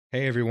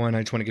Hey everyone,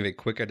 I just want to give a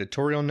quick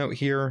editorial note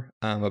here.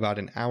 About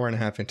an hour and a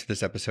half into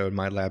this episode,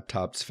 my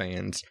laptop's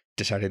fans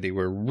decided they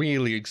were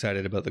really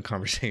excited about the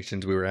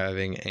conversations we were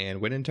having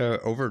and went into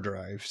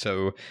overdrive.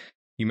 So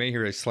you may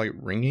hear a slight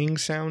ringing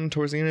sound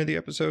towards the end of the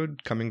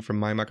episode coming from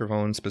my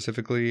microphone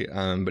specifically,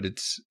 but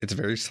it's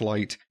very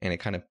slight and it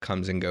kind of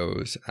comes and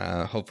goes.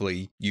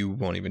 Hopefully you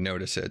won't even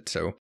notice it.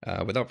 So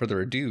without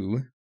further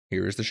ado,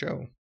 here is the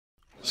show.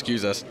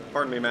 Excuse us.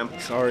 Pardon me, ma'am.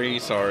 Sorry.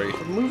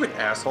 Move it,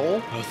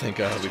 asshole. Oh, thank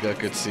God, we got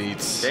good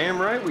seats.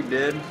 Damn right we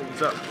did.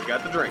 What's up? We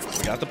got the drinks.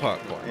 We got the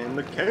popcorn. And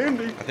the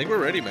candy. I think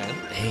we're ready, man.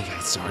 Hey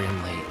guys, sorry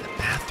I'm late. The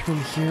bathroom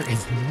here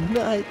is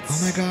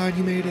nuts. Oh my God,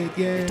 you made it.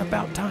 Yay. It's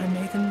about time,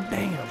 Nathan.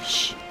 Bam.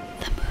 Shh,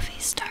 the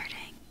movie's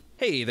starting.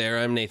 Hey there,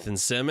 I'm Nathan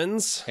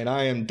Simmons. And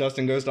I am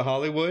Dustin Goes to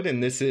Hollywood,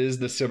 and this is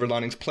the Silver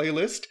Linings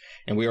Playlist,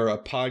 and we are a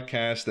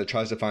podcast that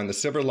tries to find the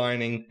silver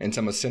lining in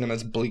some of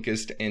cinema's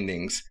bleakest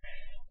endings.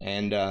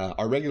 And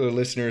our regular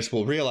listeners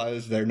will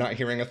realize they're not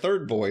hearing a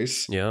third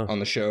voice on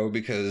the show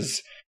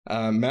because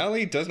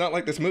Mally does not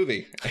like this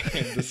movie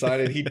and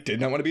decided he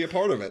did not want to be a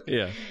part of it.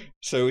 Yeah.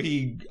 So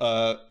he,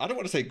 I don't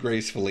want to say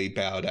gracefully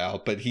bowed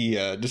out, but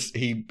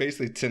he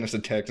basically sent us a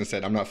text and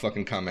said, "I'm not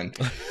fucking coming."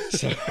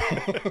 So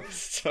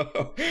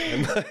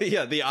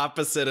Yeah, the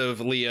opposite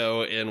of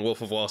Leo in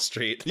Wolf of Wall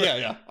Street.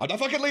 yeah, I'm not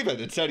fucking leaving.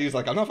 Instead, he was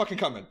like, "I'm not fucking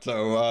coming."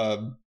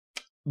 So,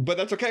 but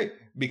that's okay,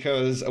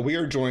 because we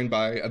are joined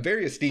by a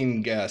very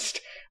esteemed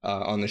guest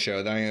on the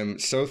show that I am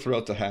so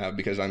thrilled to have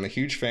because I'm a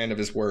huge fan of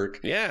his work.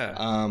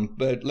 Yeah.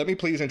 But let me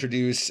please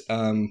introduce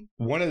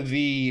one of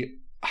the,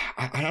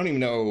 I don't even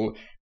know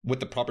what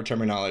the proper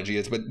terminology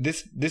is, but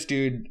this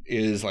dude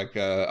is like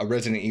a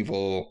Resident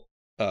Evil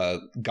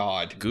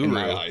god Guru. in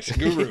my eyes.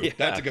 Guru. Yeah.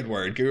 That's a good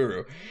word.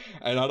 Guru.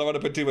 And I don't want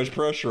to put too much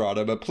pressure on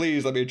him, but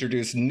please let me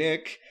introduce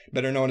Nick,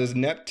 better known as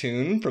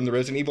Neptune from the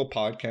Resident Evil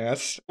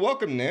podcast.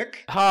 Welcome,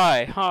 Nick.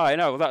 Hi.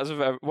 No, that was a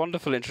very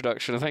wonderful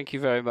introduction. Thank you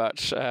very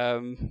much.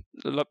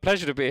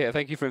 Pleasure to be here.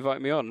 Thank you for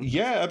inviting me on.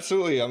 Yeah,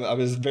 absolutely. I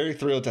was very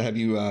thrilled to have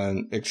you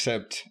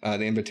accept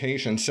the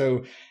invitation.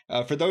 So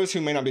for those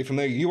who may not be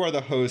familiar, you are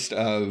the host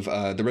of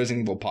the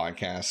Resident Evil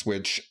podcast,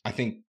 which I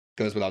think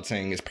goes without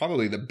saying is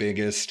probably the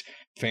biggest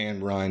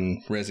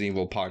fan-run Resident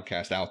Evil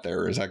podcast out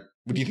there.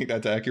 Do you think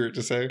that's accurate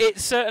to say?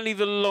 It's certainly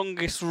the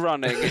longest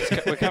running.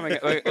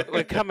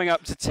 We're coming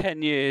up to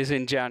 10 years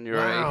in January.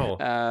 Wow.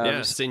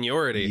 Yeah,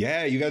 seniority.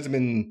 Yeah, you guys have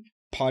been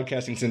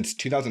podcasting since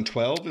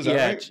 2012, is that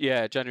right?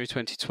 Yeah, January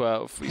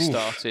 2012 we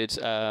started.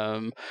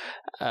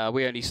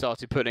 We only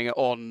started putting it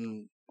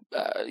on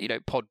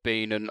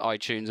Podbean and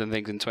iTunes and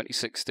things in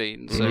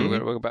 2016. So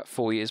we're about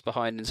 4 years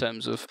behind in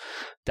terms of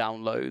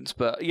downloads.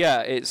 But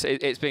yeah,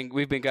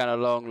 we've been going a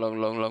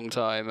long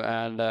time,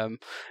 and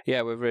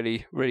we're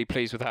really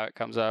pleased with how it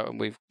comes out,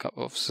 and we've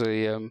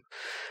obviously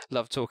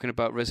love talking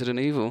about Resident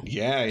Evil.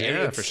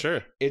 Yeah, for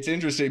sure. It's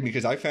interesting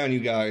because I found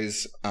you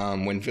guys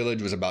when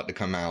Village was about to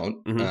come out,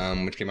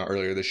 which came out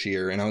earlier this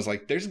year, and I was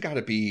like, there's got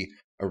to be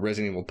a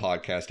Resident Evil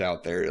podcast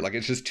out there. Like,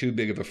 it's just too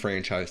big of a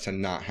franchise to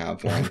not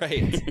have one.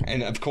 Right.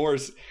 And of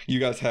course, you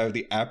guys have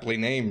the aptly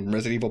named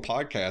Resident Evil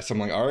podcast. So I'm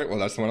like, all right, well,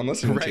 that's the one I'm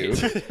listening to.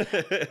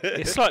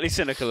 It's slightly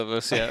cynical of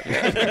us,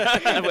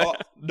 yeah. Well,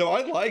 no,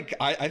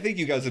 I think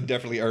you guys have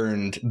definitely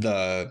earned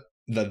the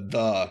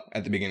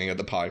at the beginning of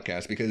the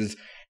podcast, because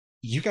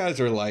you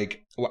guys are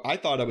like, well, I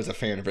thought I was a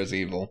fan of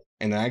Resident Evil,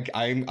 and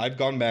I've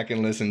gone back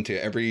and listened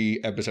to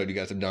every episode you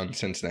guys have done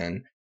since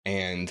then.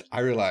 And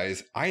I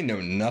realize I know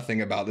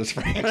nothing about this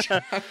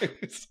franchise.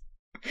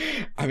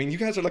 I mean, you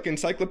guys are like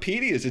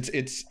encyclopedias.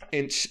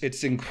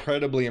 It's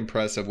incredibly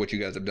impressive what you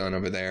guys have done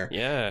over there.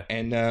 Yeah.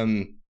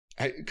 And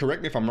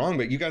correct me if I'm wrong,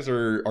 but you guys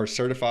are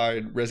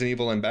certified Resident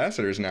Evil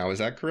ambassadors now. Is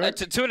that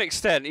correct? To an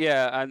extent,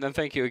 yeah. And then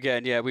thank you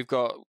again. Yeah, we've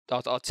got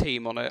our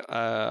team on it.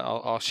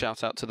 I'll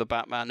shout out to the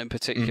Batman in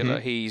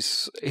particular. He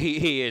is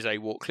a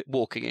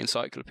walking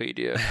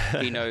encyclopedia.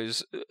 He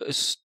knows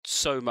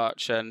so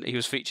much, and he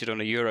was featured on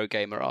a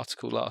Eurogamer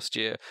article last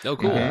year. Oh,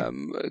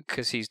 cool.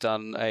 Because he's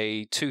done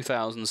a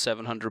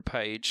 2,700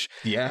 page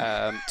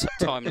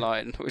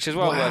timeline, which is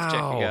worth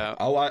checking out.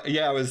 Oh,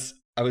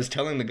 I was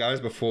telling the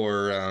guys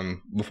before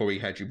we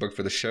had you booked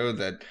for the show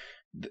that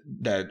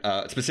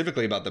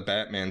specifically about the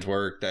Batman's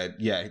work,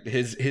 that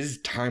his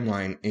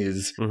timeline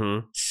is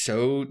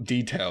so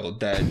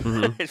detailed that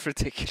it's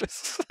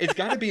ridiculous. It's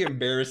got to be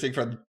embarrassing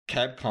from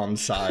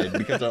Capcom's side,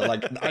 because they're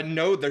like, I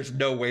know there's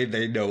no way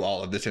they know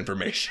all of this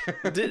information.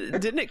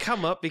 Didn't it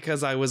come up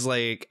because I was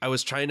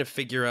trying to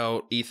figure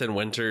out Ethan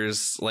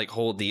Winter's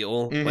whole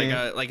deal?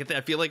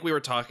 I feel like we were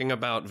talking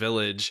about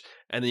Village,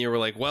 and then you were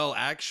like, well,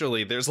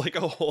 actually, there's a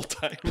whole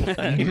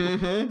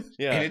timeline.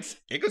 Yeah, and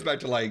it goes back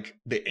to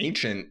the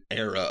ancient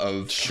era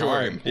of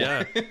time.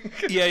 Yeah.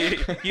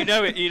 You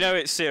know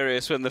it's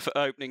serious when the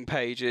opening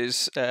page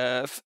is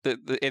the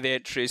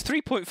entry is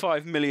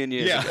 3.5 million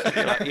years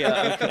ago.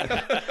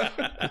 Okay.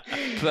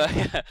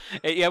 But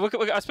yeah,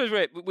 I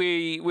suppose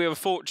we were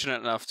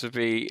fortunate enough to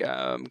be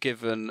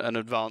given an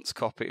advance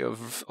copy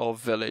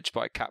of Village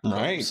by Capcom.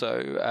 Right.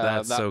 So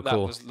That's so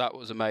cool. That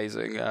was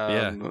amazing.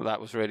 That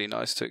was really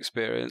nice to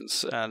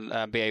experience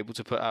and be able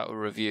to put out a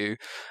review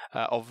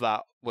of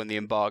that when the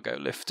embargo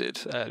lifted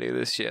earlier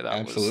this year.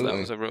 That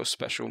was a real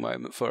special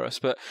moment for us.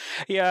 But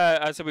yeah,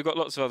 as I said, we've got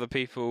lots of other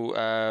people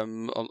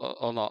on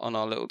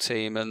our little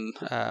team, and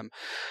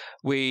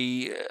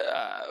we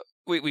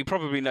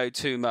probably know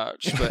too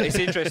much, but it's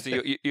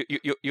interesting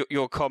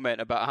your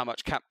comment about how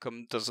much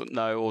Capcom doesn't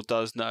know or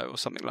does know or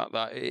something like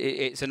that.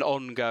 It's an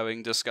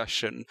ongoing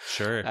discussion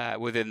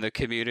within the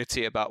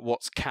community about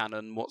what's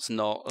canon, what's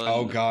not.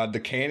 Oh God, the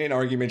canon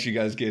arguments you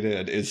guys get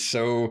in is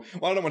so,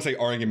 well, I don't want to say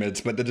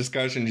arguments, but the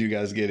discussions you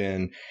guys get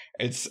in,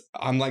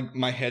 I'm like,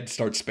 my head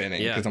starts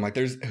spinning because I'm like,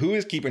 who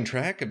is keeping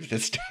track of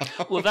this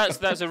stuff? Well,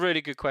 that's a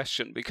really good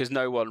question because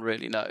no one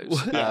really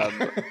knows.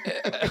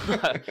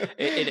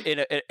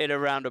 In a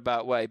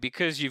roundabout way,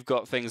 because you've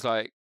got things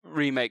like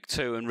Remake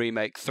 2 and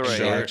Remake 3,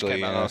 which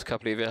came out the last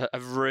couple of years,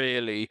 have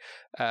really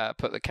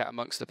put the cat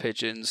amongst the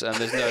pigeons, and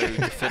there's no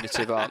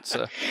definitive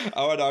answer.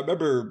 Oh, and I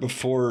remember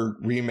before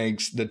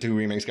the two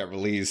remakes got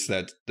released,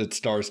 that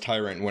Stars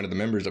Tyrant, one of the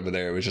members over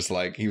there, was just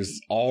like, he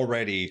was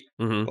already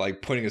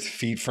like putting his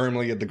feet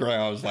firmly at the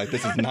ground, like,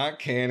 this is not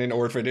canon,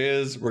 or if it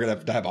is, we're gonna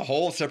have to have a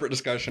whole separate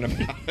discussion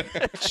about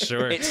it.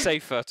 Sure, it's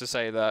safer to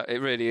say that. It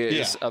really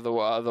is. Yeah.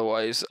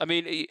 Otherwise, I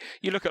mean,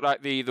 you look at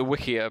like the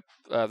Wikia,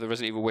 the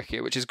Resident Evil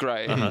Wikia, which is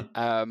great.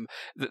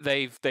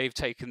 They've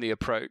taken the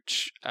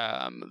approach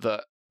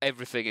that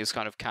everything is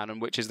kind of canon,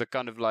 which is the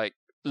kind of like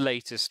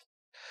latest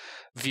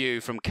view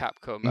from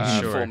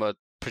Capcom. Former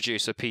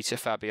producer Peter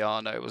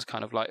Fabiano was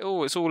kind of like,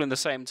 oh, it's all in the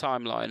same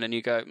timeline, and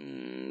you go,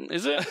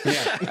 is it?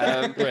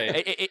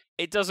 Right.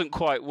 It doesn't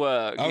quite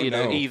work. Oh,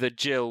 no. Either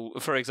Jill,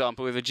 for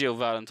example, either Jill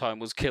Valentine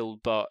was killed,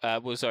 but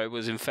was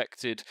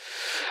infected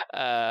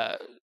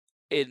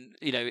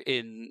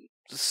in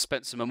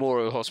Spencer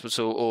Memorial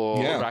Hospital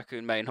or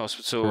Raccoon Main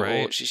Hospital,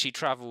 or she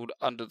travelled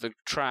under the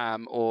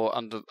tram or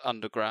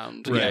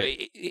underground.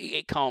 Right.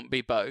 It can't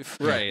be both.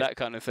 Right. That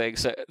kind of thing.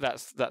 So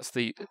that's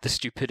the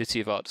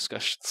stupidity of our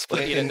discussions. But,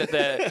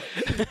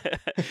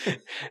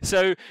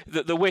 so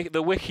the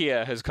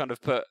Wikia has kind of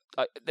put.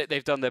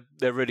 They've done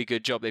their really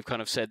good job. They've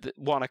kind of said that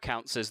one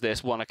account says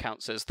this, one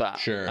account says that.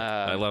 Sure.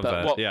 I love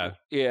that.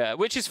 Yeah,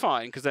 which is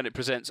fine because then it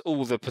presents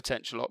all the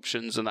potential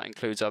options, and that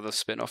includes other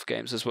spin-off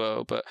games as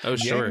well. But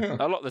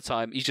a lot of the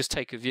time, you just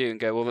take a view and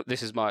go, well,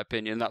 this is my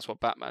opinion. That's what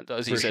Batman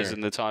does. He says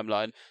in the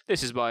timeline,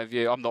 this is my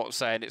view. I'm not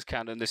saying it's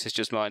canon. This is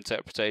just my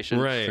interpretation.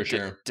 Right. For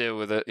sure. Deal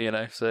with it,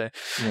 So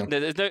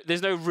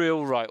there's no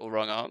real right or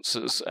wrong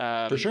answers.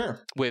 For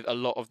sure. With a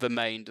lot of the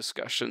main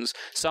discussions,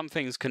 some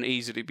things can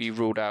easily be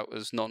ruled out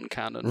as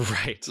non-canon.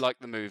 Right. Like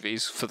the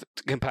movies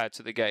compared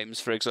to the games,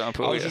 for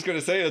example. I was just going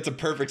to say, that's a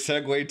perfect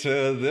segue to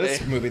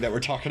this movie that we're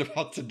talking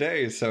about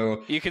today.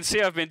 So you can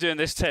see I've been doing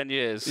this 10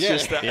 years.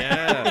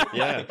 Yeah.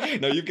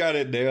 No, you've got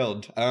it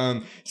nailed.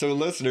 So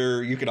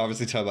listener, you can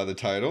obviously tell by the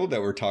title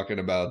that we're talking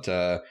about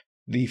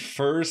the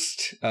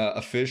first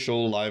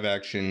official live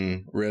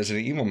action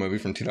Resident Evil movie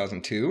from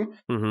 2002.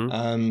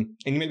 And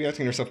you may be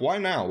asking yourself, why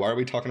now? Why are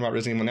we talking about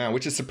Resident Evil now?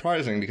 Which is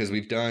surprising because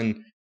we've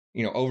done,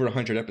 over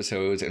 100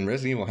 episodes and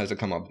Resident Evil hasn't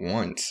come up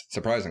once,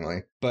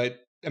 surprisingly. But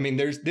I mean,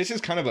 this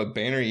is kind of a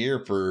banner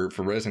year for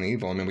Resident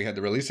Evil. I mean, we had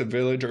the release of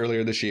Village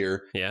earlier this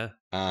year. Yeah.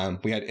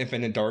 We had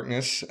Infinite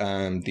Darkness,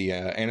 the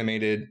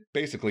animated,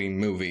 basically,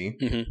 movie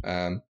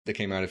that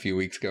came out a few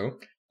weeks ago.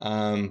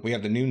 We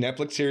have the new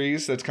Netflix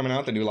series that's coming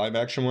out, the new live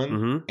action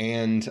one.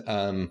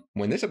 And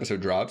when this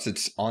episode drops,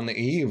 it's on the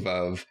eve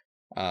of,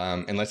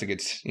 unless it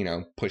gets,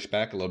 pushed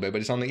back a little bit,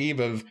 but it's on the eve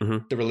of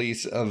the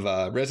release of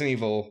Resident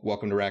Evil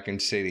Welcome to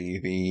Raccoon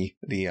City,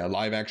 the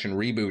live action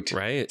reboot.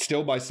 Right.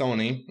 Still by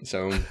Sony.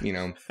 So,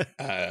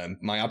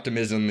 my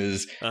optimism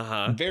is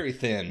very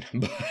thin.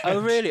 But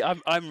oh, really?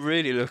 I'm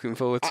really looking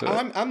forward to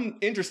it. I'm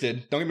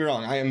interested. Don't get me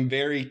wrong. I am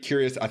very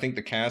curious. I think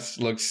the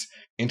cast looks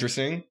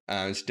interesting.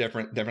 It's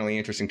definitely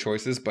interesting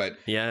choices, but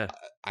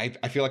I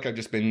feel like I've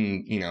just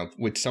been,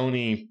 with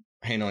Sony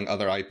handling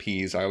other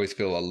IPs, I always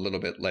feel a little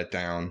bit let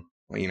down.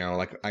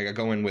 Like I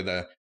go in with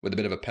a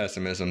bit of a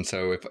pessimism.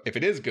 So if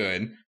it is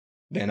good,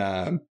 then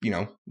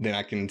then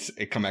I can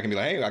come back and be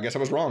like, hey, I guess I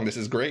was wrong. This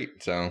is great.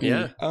 So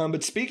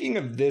but speaking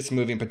of this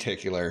movie in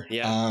particular,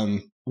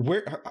 Nick,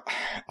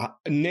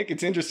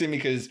 it's interesting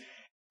because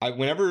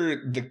whenever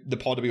the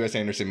Paul W.S.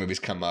 Anderson movies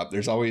come up,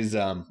 there's always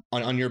on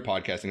your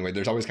podcast anyway,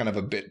 there's always kind of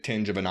a bit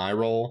tinge of an eye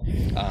roll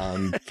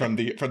from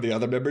the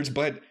other members,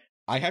 but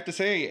I have to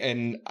say,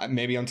 and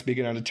maybe I'm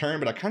speaking out of turn,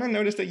 but I kind of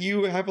noticed that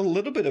you have a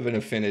little bit of an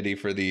affinity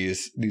for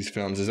these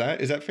films. Is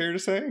that fair to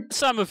say?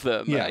 Some of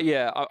them,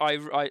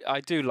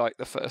 I do like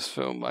the first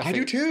film. I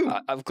do too.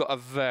 I've got a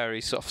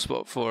very soft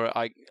spot for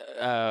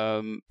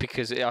it.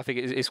 Because I think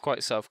it's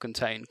quite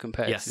self-contained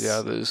compared to the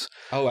others.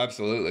 Oh,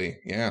 absolutely,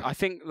 yeah. I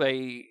think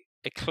they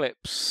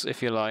eclipse,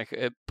 if you like,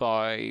 it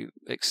by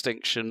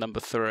Extinction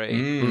number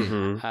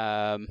 3.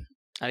 And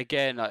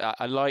again,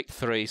 I liked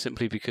 3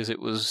 simply because it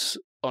was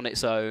on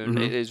its own.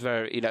 Mhm. It is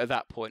very, at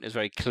that point, it's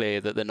very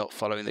clear that they're not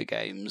following the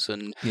games,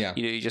 and Yeah.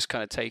 you just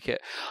kind of take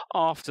it.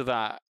 After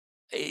that,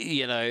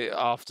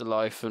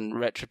 Afterlife and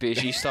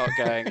Retribution, you start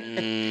going,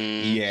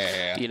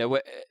 Yeah.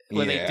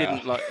 when they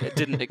Yeah.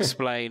 didn't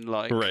explain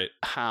Right.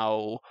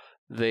 how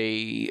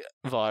the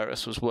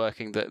virus was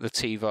working, that the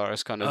T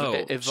virus kind of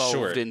Oh, evolved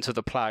sure. into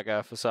the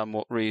Plaga for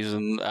some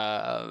reason.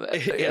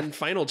 And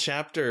final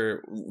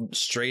chapter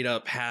straight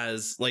up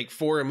has, like,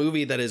 for a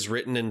movie that is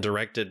written and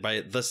directed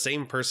by the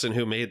same person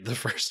who made the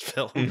first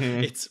film,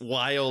 Mhm. it's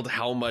wild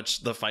how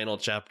much the final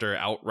chapter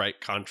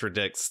outright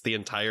contradicts the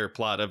entire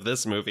plot of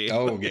this movie.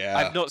 Oh yeah.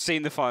 I've not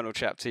seen the final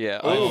chapter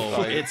yet.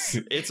 Oh, I- it's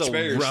a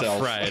Spare rough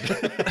yourself.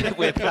 ride.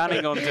 We're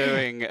planning on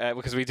doing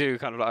because we do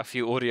kind of like a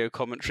few audio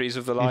commentaries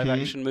of the live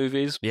Mhm. action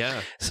movies.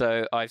 Yeah.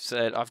 So I've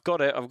said I've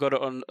got it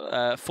on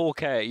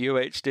 4K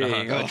UHD.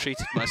 Uh-huh. I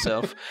treated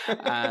myself,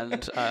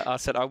 and I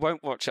said I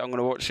won't watch it. I'm going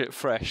to watch it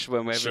fresh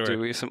when we ever Sure.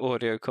 do some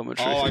audio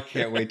commentary. Oh, I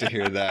can't wait to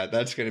hear that.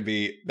 That's gonna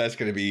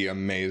be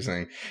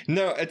amazing.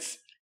 No,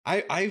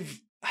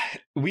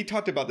 we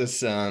talked about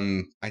this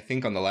I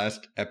think on the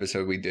last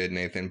episode we did,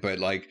 Nathan, but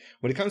like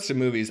when it comes to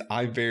movies,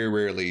 I very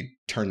rarely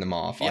turn them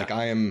off. Yeah.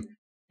 Like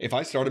if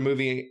I start a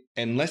movie,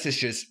 unless it's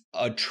just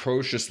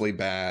atrociously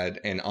bad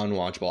and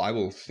unwatchable, I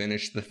will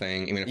finish the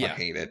thing even if I Yeah.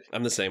 hate it.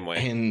 I'm the same way.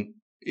 And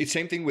it's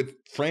same thing with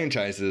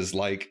franchises.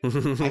 Like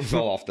I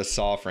fell off the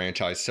Saw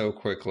franchise so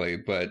quickly,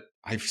 but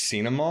I've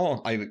seen them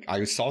all.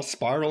 I saw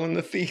Spiral in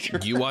the theater.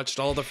 You watched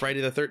all the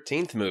Friday the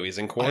 13th movies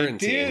in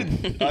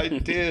quarantine. I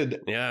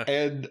did. Yeah.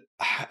 And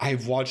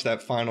I've watched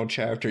that final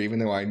chapter, even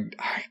though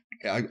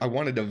I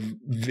wanted to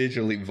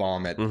visually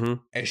vomit. hmm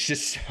It's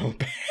just so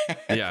bad.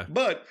 Yeah.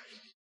 But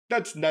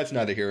that's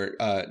neither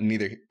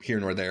here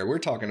nor there. We're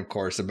talking, of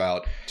course,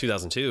 about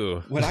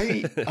 2002. what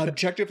I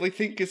objectively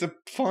think is a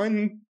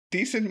fun,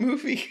 decent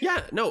movie.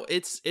 Yeah, no,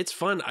 it's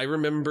fun. I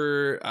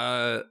remember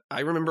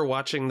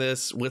watching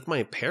this with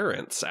my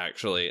parents,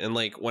 actually. And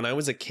like when I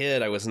was a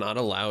kid, I was not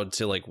allowed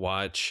to like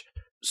watch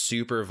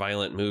super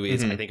violent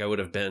movies. Mhm. I think I would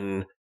have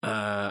been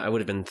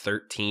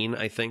 13,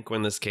 I think,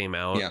 when this came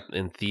out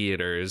in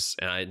theaters.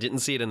 And I didn't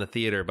see it in the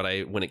theater,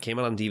 but when it came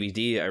out on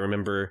DVD, I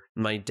remember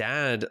my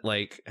dad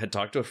like had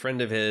talked to a friend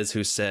of his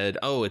who said,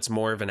 "Oh, it's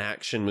more of an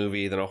action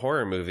movie than a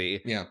horror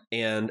movie." Yeah.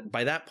 And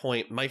by that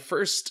point, my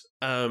first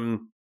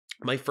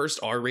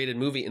R-rated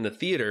movie in the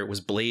theater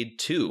was Blade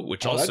 2,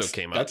 which also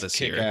came out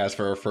this year. That's kick-ass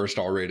for a first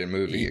R-rated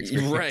movie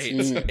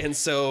experience. Right. And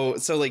so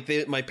like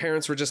my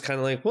parents were just kind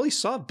of like, well, he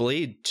saw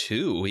Blade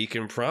 2. He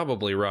can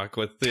probably rock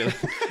with the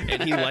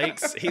and he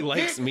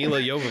likes Mila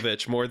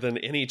Jovovich more than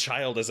any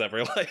child has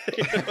ever liked.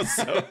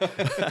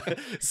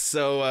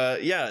 So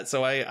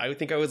I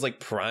think I was like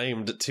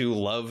primed to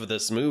love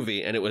this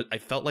movie, and I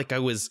felt like I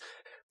was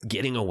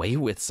getting away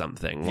with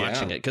something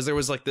watching it, because there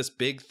was like this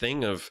big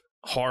thing of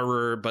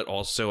horror but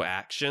also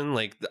action.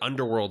 Like the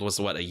Underworld was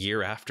a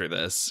year after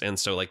this, and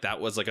so like that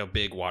was like a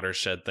big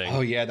watershed thing.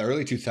 Oh yeah, the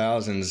early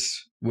 2000s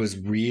was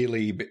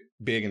really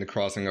big into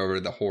crossing over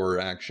the horror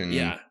action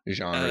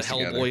genres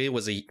together. Hellboy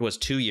was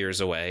 2 years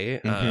away.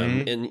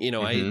 Mhm. And you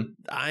know,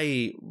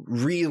 I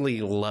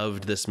really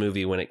loved this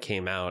movie when it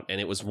came out,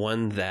 and it was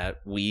one that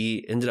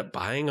we ended up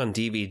buying on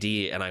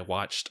DVD, and I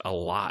watched a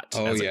lot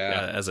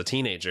as a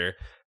teenager.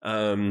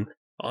 On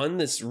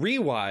this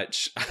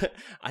rewatch,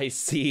 I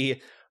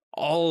see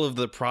all of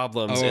the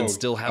problems and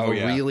still have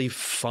really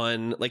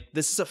fun, like,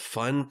 this is a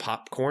fun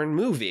popcorn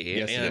movie.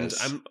 Yes, and it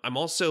is. I'm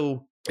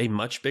also a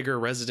much bigger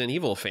Resident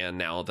Evil fan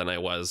now than I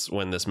was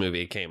when this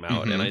movie came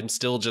out. And I'm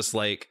still just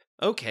like,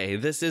 okay,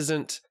 this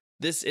isn't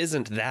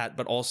that,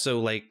 but also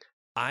like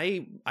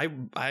I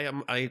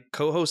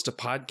co-host a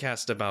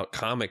podcast about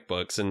comic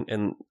books,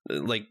 and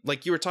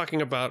like you were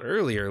talking about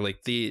earlier,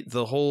 like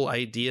the whole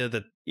idea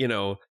that, you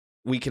know,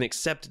 we can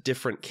accept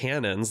different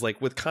canons.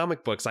 Like with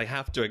comic books, I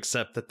have to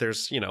accept that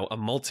there's, you know, a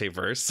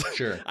multiverse.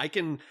 Sure. I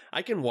can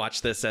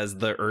watch this as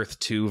the Earth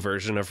 2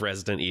 version of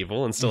Resident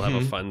Evil and still have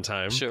a fun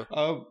time. Sure.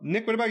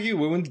 Nick, what about you?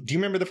 Do you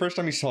remember the first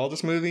time you saw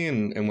this movie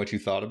and what you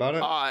thought about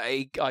it?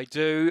 I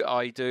do.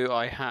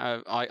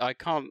 I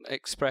can't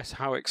express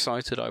how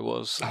excited I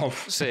was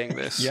seeing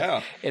this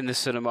in the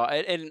cinema.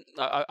 And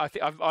I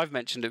think I've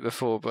mentioned it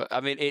before, but I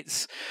mean,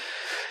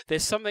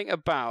 there's something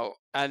about,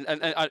 and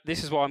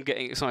this is why I'm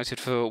getting excited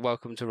for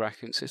Welcome to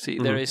Raccoon City.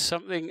 There is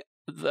something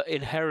that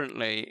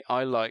inherently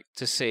I like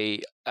to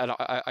see, and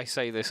I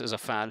say this as a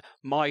fan,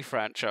 my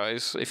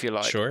franchise, if you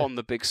like, on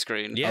the big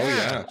screen.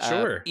 Yeah,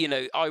 sure. You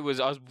know, I was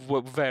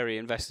very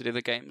invested in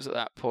the games at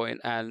that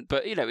point,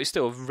 but you know, it's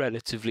still a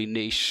relatively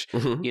niche,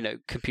 you know,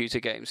 computer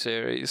game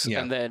series,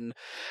 and then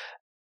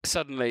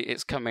suddenly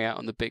it's coming out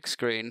on the big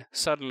screen.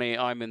 Suddenly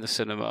I'm in the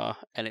cinema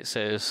and it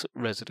says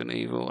Resident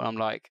Evil. I'm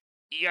like,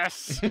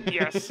 yes,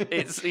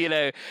 it's, you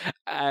know,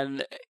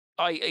 and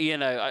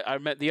I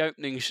met the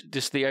opening,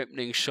 just the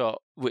opening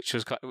shot, which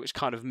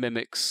kind of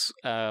mimics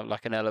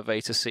like an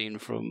elevator scene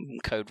from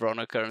Code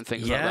Veronica and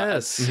things like that.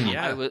 Yes,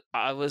 yeah.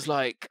 I was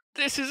like,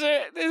 this is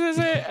it,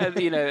 and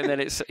and then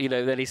it's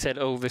then he said,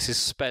 oh, this is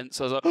Spence.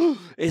 I was like, oh,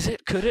 is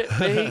it? Could it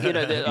be?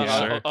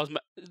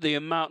 The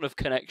amount of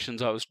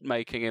connections I was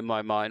making in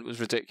my mind was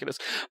ridiculous,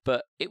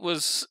 but it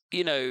was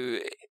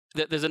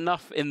that there's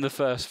enough in the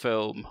first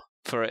film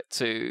for it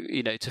to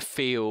to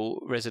feel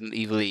Resident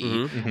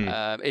Evil-y.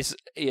 It's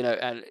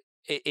and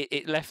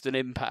it left an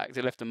impact,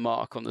 it left a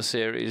mark on the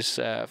series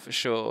for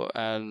sure,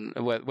 and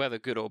whether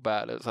good or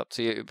bad, it's up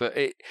to you. But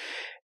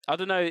I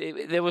don't know,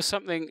 there was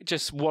something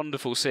just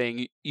wonderful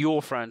seeing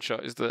your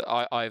franchise that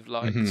I've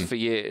liked for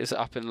years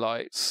up in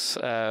lights,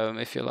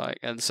 if you like.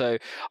 And so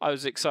I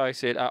was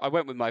excited. I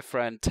went with my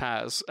friend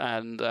Taz,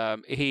 and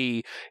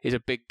he is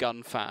a big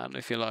gun fan,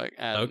 if you like,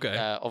 and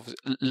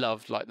obviously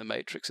loved like The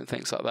Matrix and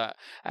things like that.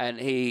 And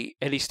he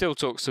still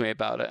talks to me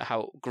about it,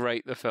 how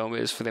great the film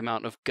is for the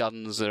amount of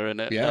guns that are in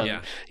it.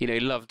 He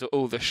loved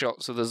all the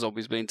shots of the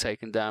zombies being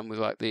taken down with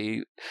like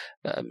the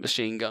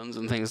machine guns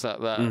and things like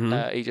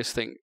that. He just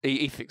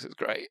he thinks it's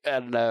great,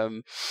 and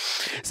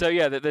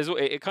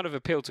it kind of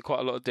appealed to quite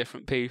a lot of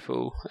different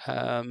people.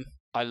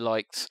 I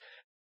liked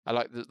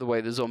the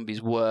way the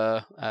zombies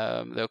were.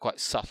 They were quite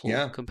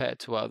subtle compared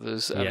to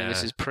others. I mean,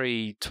 this is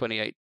pre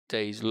 28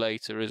 Days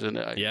Later, isn't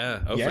it?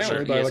 For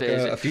sure. By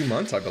a few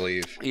months, I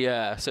believe.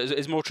 Yeah, so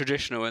it's more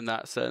traditional in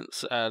that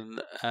sense,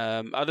 and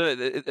I don't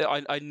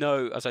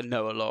know. I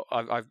know a lot.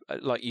 I've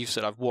like you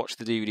said, I've watched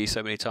the DVD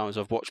so many times.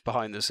 I've watched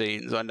behind the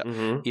scenes. I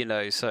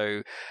know,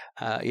 so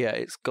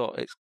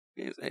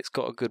it's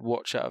got a good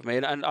watch out of me,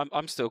 and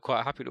I'm still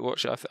quite happy to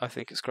watch it. I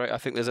think it's great. I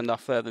think there's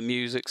enough there. The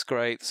music's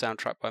great. The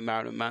soundtrack by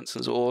Marilyn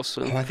Manson's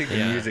awesome. Oh, I think the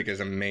music is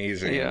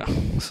amazing. Yeah.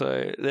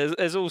 So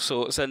there's all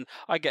sorts, and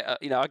I get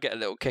a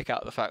little kick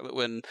out of the fact that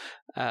when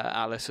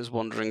Alice is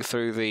wandering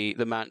through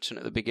the mansion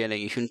at the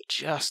beginning, you can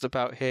just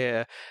about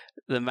hear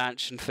the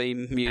mansion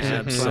theme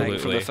music playing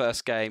from the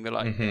first game. You're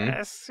like,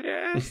 yes.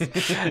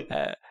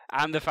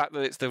 And the fact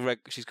that it's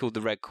she's called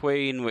the Red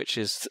Queen, which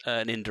is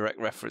an indirect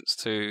reference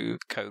to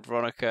Code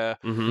Veronica.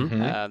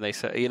 They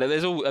say,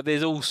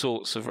 there's all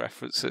sorts of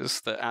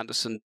references that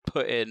Anderson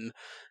put in,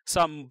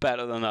 some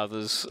better than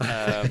others.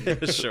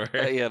 Sure.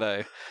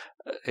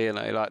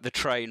 Like the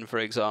train, for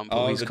example.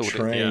 Oh, he's the called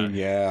train,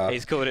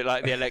 He's called it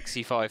like the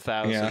Alexei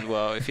 5000. Yeah.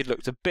 Well, if you'd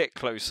looked a bit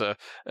closer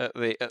at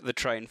the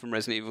train from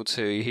Resident Evil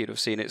 2, he'd have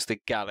seen it's the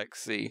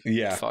Galaxy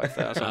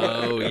 5000.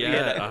 Oh,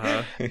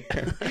 yeah.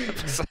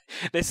 So,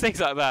 there's things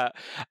like that.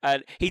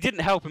 And he didn't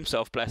help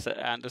himself, bless it,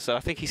 Anderson. I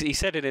think he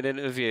said in an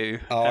interview.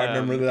 Oh, I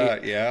remember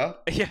that, yeah?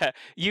 Yeah.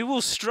 You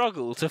will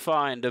struggle to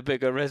find a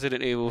bigger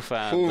Resident Evil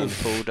fan than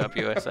Paul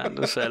W.S.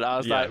 Anderson. I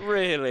was like,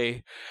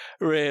 really?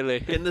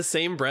 Really? In the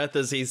same breath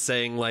as he's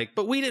saying, like,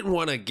 but we didn't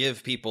want to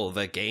give people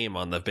the game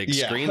on the big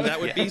screen.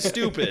 That would be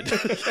stupid.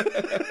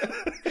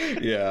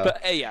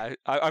 But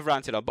I've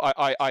ranted on, but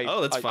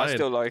that's fine. I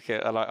still like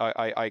it, and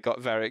I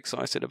got very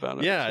excited about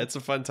it. Yeah, it's a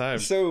fun time.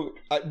 So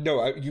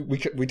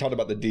we talked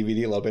about the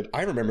DVD a little bit.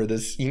 I remember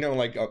this,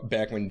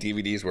 back when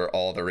DVDs were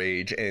all the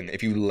rage, and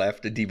if you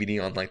left the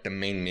DVD on like the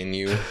main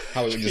menu,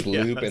 how it would just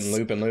loop and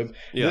loop and loop.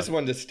 Yeah. This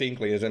one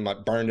distinctly is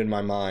burned in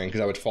my mind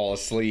because I would fall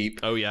asleep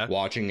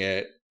watching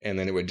it, and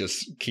then it would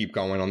just keep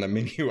going on the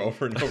menu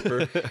over and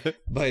over.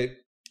 But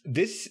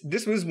this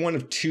was one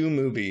of two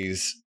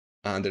movies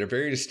that are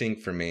very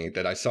distinct for me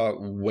that I saw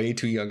at way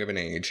too young of an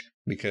age,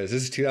 because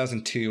this is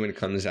 2002 when it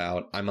comes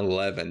out. I'm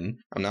 11.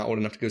 I'm not old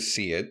enough to go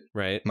see it.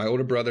 Right. My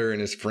older brother and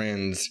his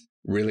friends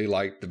really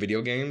liked the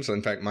video games. So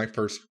in fact, my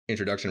first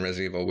introduction to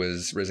Resident Evil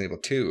was Resident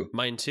Evil 2.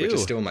 Mine too. Which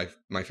is still my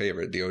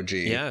favorite, the OG.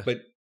 Yeah.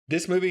 But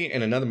this movie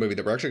and another movie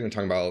that we're actually going to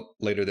talk about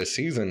later this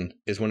season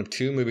is one of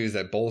two movies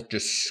that both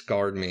just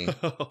scarred me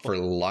for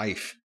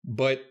life,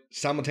 but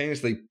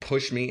simultaneously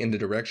pushed me in the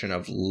direction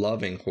of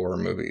loving horror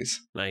movies.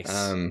 Nice.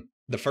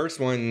 The first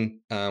one,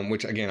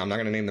 which again, I'm not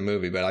going to name the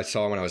movie, but I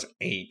saw when I was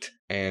 8,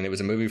 and it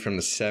was a movie from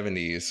the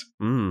 70s.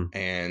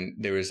 And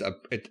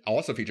it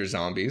also features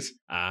zombies.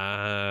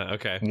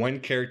 Okay. One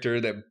character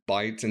that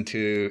bites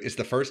into, it's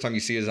the first time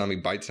you see a zombie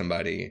bite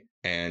somebody.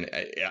 And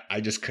I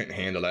just couldn't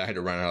handle it. I had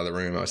to run out of the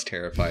room. I was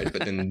terrified.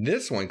 But then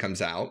this one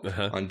comes out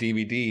on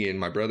DVD, and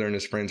my brother and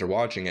his friends are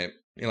watching it.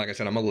 And like I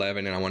said, I'm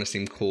 11 and I want to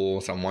seem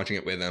cool, so I'm watching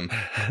it with them.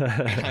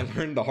 And I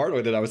learned the hard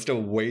way that I was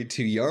still way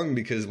too young,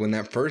 because when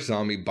that first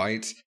zombie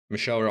bites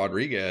Michelle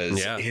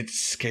Rodriguez, it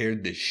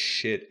scared the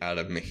shit out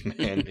of me,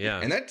 man.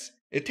 And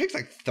it takes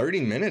like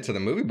 30 minutes of the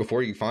movie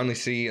before you finally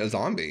see a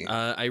zombie.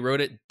 I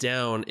wrote it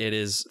down. It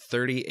is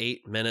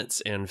 38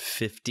 minutes and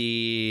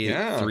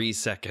 53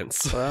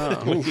 seconds.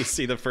 Wow. When you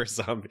see the first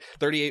zombie.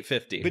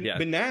 38:50.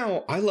 But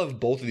now I love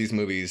both of these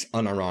movies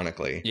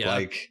unironically. Yeah.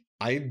 Like,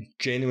 I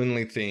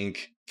genuinely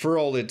think, for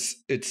all its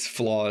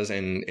flaws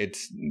and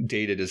it's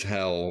dated as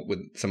hell with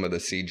some of the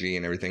CG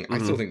and everything, I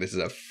still think this is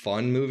a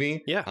fun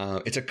movie. Yeah.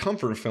 It's a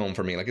comfort film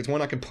for me. Like, it's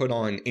one I can put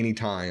on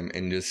anytime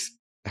and just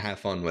have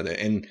fun with it.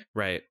 And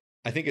right.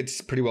 I think it's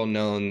pretty well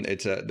known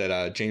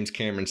that James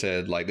Cameron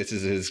said, like, this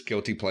is his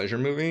guilty pleasure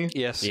movie.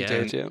 Yes, he Yeah.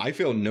 did. Yeah. I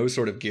feel no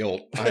sort of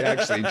guilt. I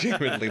actually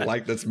genuinely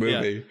like this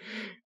movie.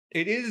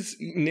 It is,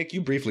 Nick,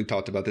 you briefly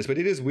talked about this, but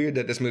it is weird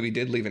that this movie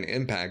did leave an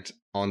impact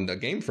on the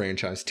game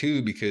franchise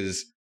too,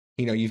 because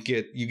you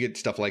get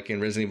stuff like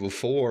in Resident Evil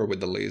 4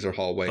 with the laser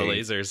hallway. The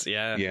lasers,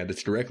 yeah. Yeah,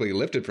 that's directly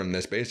lifted from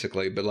this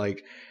basically. But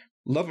like,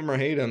 love them or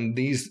hate them,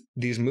 these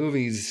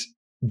movies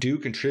do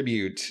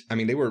contribute. I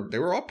mean, they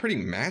were all pretty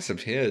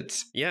massive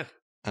hits. Yeah.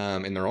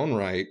 In their own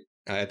right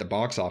at the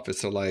box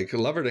office. So like,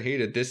 love it or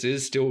hate it, this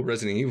is still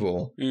Resident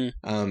Evil.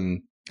 I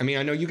mean,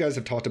 I know you guys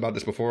have talked about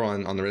this before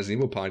on the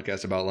Resident Evil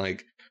podcast about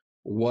like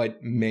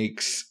what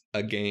makes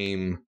a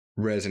game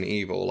Resident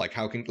Evil. Like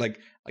how can, like,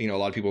 a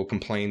lot of people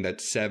complain that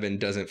 7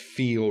 doesn't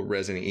feel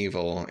Resident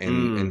Evil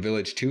and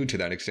Village 2 to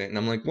that extent. And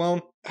I'm like,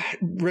 well,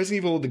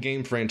 Resident Evil, the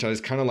game franchise,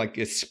 kind of like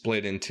is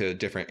split into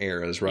different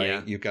eras, right?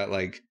 Yeah. You've got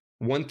like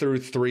 1 through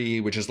 3,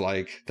 which is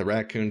like the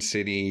Raccoon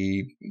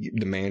City,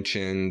 the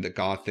mansion, the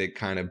gothic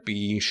kind of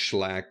B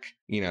schlock,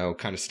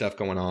 kind of stuff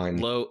going on.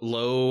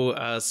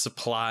 Low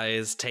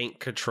supplies, tank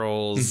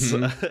controls,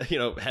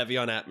 heavy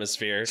on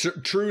atmosphere.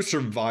 True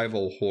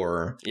survival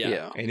horror.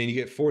 Yeah. And then you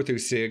get 4 through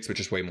 6, which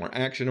is way more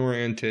action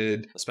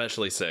oriented.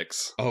 Especially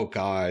 6. Oh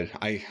God,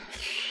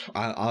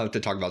 I'll have to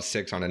talk about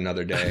 6 on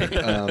another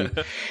day.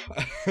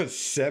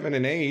 7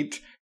 and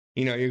 8.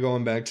 You're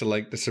going back to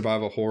like the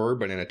survival horror,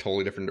 but in a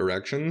totally different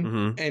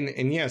direction.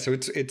 And yeah, so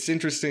it's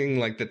interesting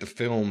like that the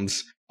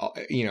films,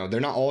 they're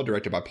not all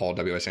directed by Paul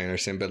W.S.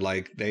 Anderson, but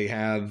like they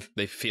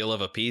feel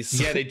of a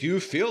piece. Yeah, they do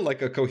feel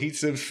like a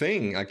cohesive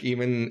thing, like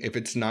even if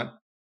it's not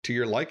to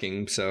your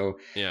liking. So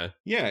yeah,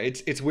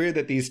 it's weird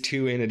that these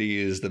two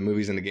entities, the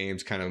movies and the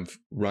games, kind of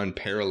run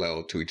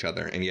parallel to each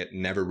other and yet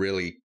never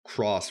really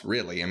cross.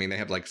 Really, I mean, they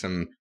have like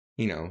some.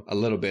 A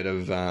little bit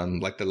of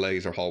like the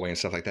laser hallway and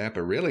stuff like that,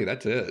 but really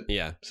that's it.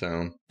 Yeah.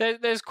 So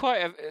there's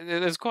quite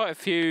a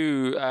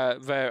few.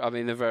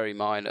 They're very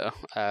minor.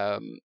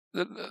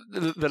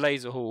 The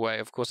laser hallway,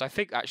 of course, I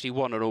think actually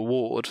won an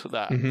award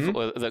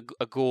a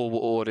Gore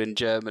award in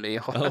Germany.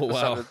 Oh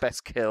wow, the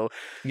best kill.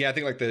 Yeah, I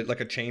think like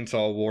a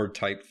chainsaw award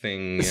type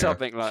thing,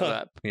 something like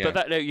that. Yeah.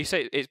 But you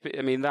say it's.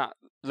 I mean that.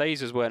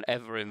 Lasers weren't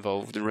ever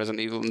involved in Resident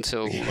Evil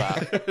until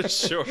that.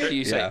 Sure.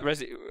 You say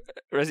Resident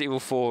Evil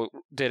 4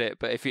 did it,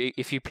 but if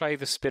you play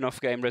the spin-off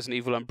game Resident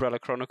Evil Umbrella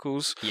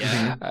Chronicles,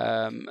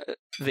 in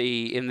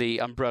the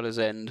Umbrella's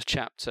End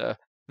chapter,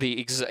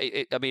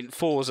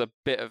 4's a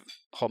bit of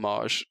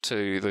homage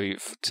to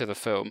the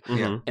film.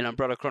 In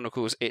Umbrella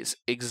Chronicles, it's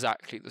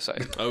exactly the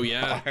same. Oh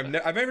yeah, I've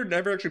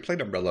never actually played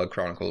Umbrella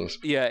Chronicles.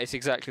 Yeah, it's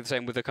exactly the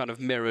same with the kind of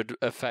mirrored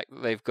effect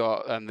that they've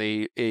got, and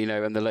the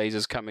and the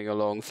lasers coming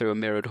along through a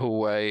mirrored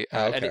hallway,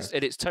 and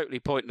it's totally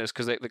pointless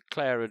because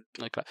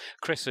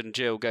Chris and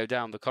Jill go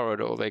down the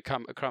corridor, they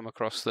come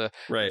across the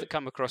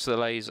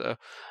laser,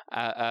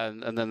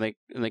 and then they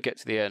get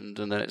to the end,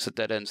 and then it's a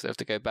dead end, so they have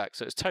to go back.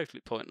 So it's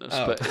totally pointless.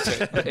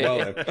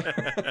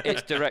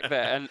 It's direct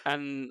there,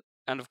 and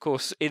of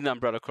course in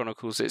Umbrella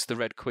Chronicles it's the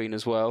Red Queen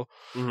as well,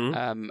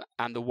 and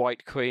the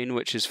White Queen,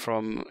 which is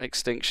from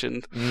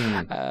Extinction.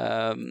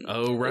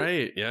 Oh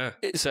right, yeah.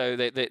 So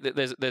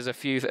there's a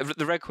few.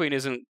 The Red Queen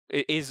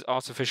is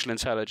artificial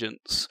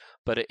intelligence,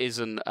 but it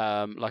isn't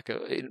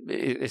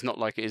it's not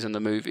like it is in the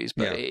movies,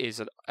 but it is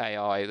an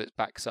AI that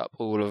backs up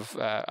all of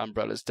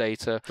Umbrella's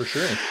data. For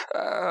sure.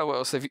 What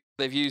else?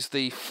 They've used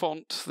the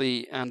font,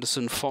 the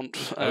Anderson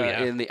font,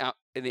 in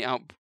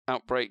the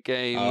Outbreak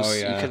games. Oh,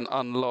 yeah. You can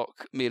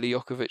unlock Mila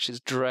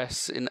Jokovich's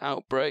dress in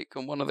Outbreak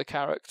on one of the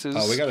characters.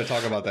 Oh, we got to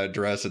talk about that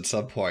dress at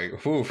some point.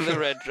 Oof. The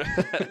red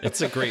dress.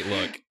 It's a great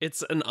look.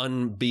 It's an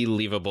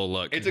unbelievable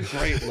look. It's a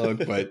great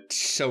look, but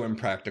so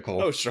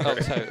impractical. Oh, sure. Oh,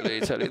 totally.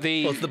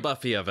 It's the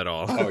Buffy of it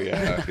all. Oh,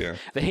 yeah.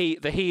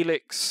 The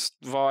Helix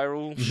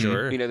viral.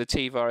 Sure. The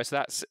T virus,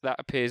 that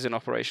appears in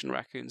Operation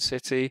Raccoon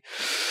City.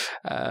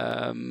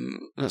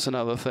 That's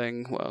another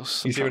thing. What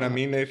else? You see what I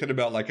mean, Nathan,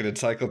 about like an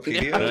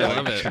encyclopedia? Yeah, I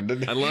love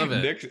it. I love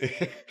it.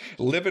 Nick,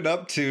 living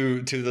up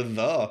to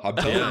the. I'm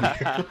telling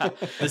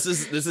you. This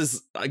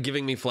is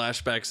giving me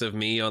flashbacks of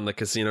me on the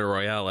Casino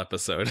Royale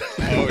episode.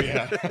 Oh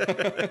yeah.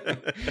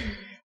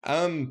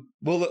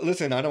 Well,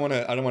 listen, I don't want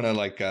to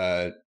like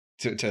to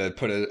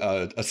put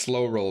a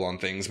slow roll on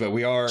things, but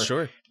we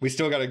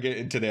still got to get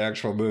into the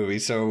actual movie.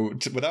 So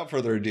without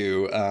further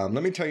ado,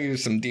 let me tell you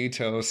some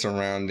details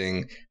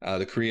surrounding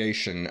the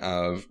creation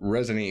of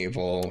Resident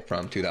Evil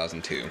from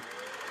 2002.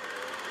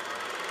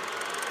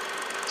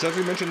 So as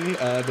we mentioned,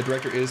 the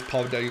director is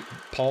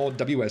Paul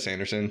W.S.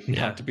 Anderson,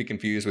 not to be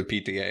confused with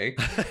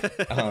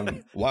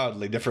PTA.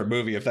 Wildly different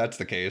movie if that's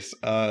the case.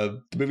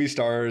 The movie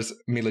stars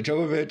Mila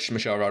Jovovich,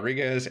 Michelle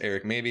Rodriguez,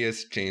 Eric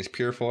Mabius, James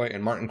Purefoy,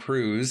 and Martin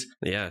Cruz.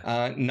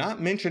 Yeah.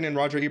 Not mentioned in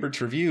Roger Ebert's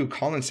review,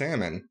 Colin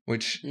Salmon,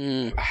 which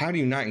how do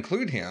you not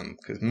include him?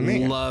 Because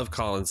love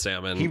Colin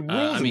Salmon. He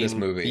rules in this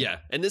movie. Yeah,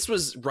 and this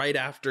was right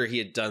after he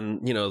had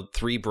done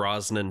 3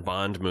 Brosnan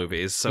Bond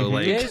movies. So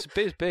it's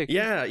big.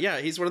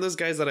 Yeah, he's one of those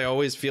guys that I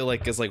always feel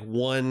like is like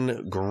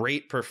one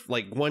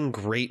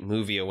great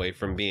movie away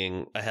from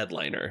being a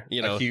headliner.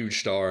 You know, a huge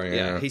star.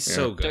 Yeah, he's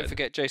so good. Don't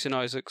forget Jason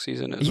Isaacs.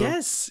 He's in it as well.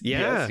 Yes,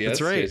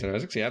 that's right. Jason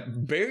Isaacs,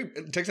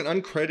 takes an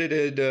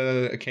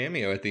uncredited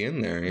cameo at the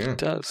end there. Yeah, It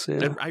does.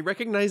 Yeah. And I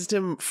recognized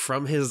him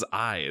from his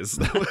eyes.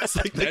 That was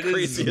like the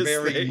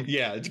craziest thing.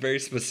 Yeah, it's very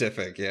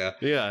specific. Yeah.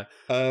 Yeah.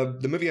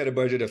 The movie had a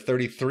budget of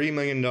 $33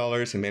 million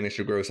and managed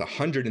to gross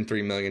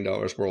 $103 million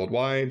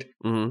worldwide.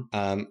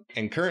 Mm-hmm.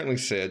 And currently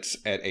sits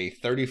at a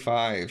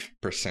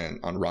 35%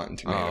 on Rotten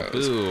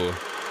Tomatoes. Boo.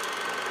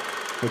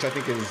 Which I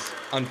think is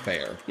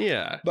unfair.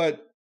 Yeah.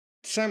 But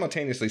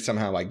simultaneously,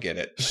 somehow I get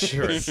it.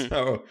 Sure.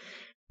 So,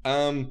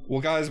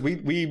 well, guys,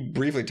 we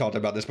briefly talked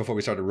about this before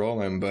we started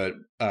rolling, but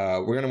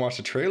we're going to watch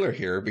the trailer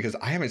here because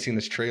I haven't seen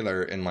this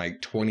trailer in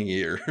like 20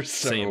 years.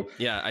 So, same.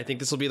 Yeah, I think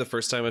this will be the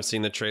first time I've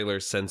seen the trailer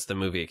since the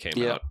movie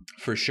came out.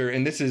 For sure.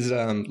 And this is,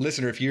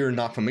 listener, if you're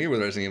not familiar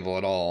with Resident Evil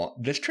at all,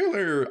 this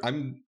trailer,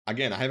 I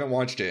haven't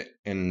watched it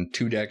in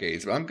 2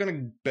 decades, but I'm going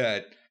to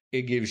bet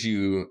it gives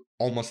you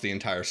almost the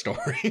entire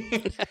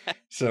story.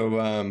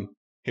 So,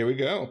 here we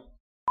go.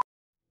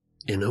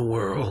 In a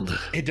world.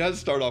 It does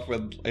start off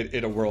with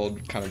in a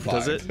world kind of vibe.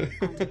 Does it?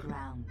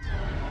 Underground.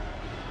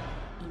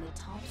 In a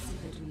top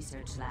secret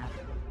research lab,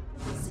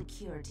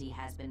 security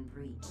has been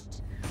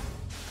breached.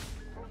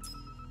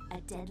 A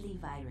deadly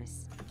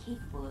virus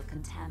capable of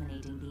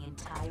contaminating the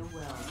entire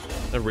world.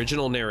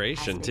 Original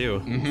narration, too.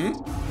 Mm-hmm.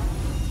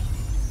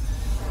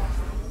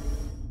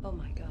 Oh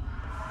my god.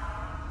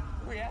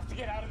 We have to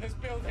get out of this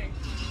building.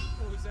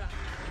 What was that?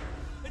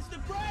 It's the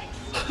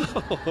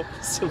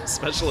brake! Some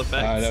special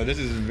effects. I know, this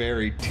is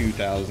very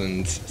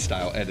 2000s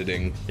style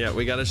editing. Yeah,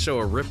 we got to show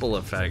a ripple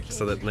effect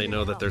so that they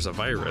know that there's a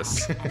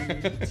virus. A new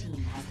team has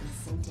been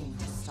sent in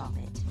to stop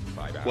it.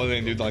 Well,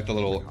 they do like the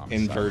little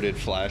inverted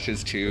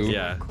flashes too.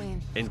 Yeah.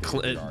 And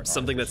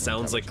something that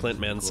sounds like Clint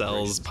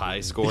Mansell's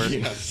Pie score.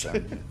 Yes.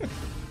 But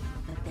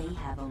they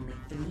have only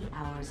 3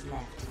 hours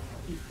left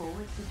before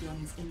it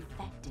begins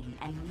infecting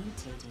and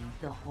mutating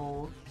the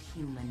whole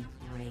human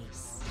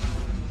race.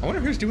 I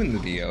wonder who's doing the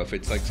VO, if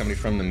it's like somebody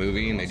from the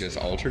movie and they just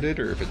altered it,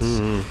 or if it's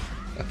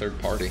a third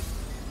party.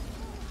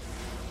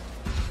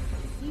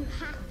 You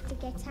have to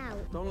get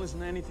out. Don't listen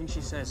to anything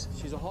she says.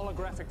 She's a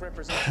holographic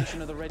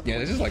representation of the Red. Yeah,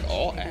 this is like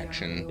all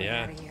action.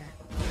 Yeah.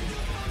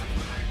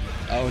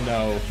 Oh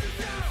no.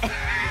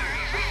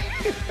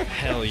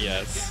 Hell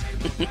yes.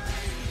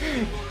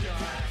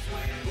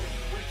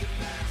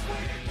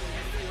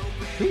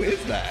 Who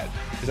is that?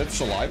 Is that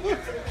Saliva?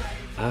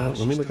 Let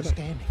me look it up.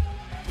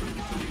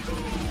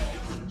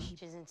 She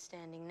isn't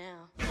standing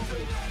now.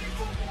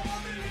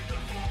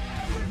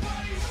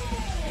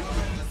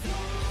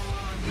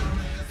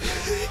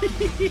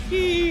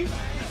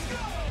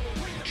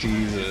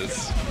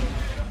 Jesus.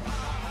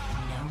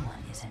 No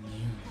one is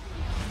immune.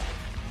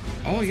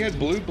 Oh, he has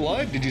blue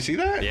blood. Did you see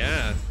that?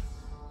 Yeah.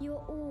 You're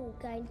all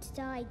going to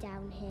die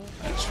down here.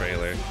 That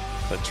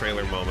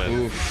trailer moment.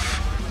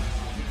 Oof.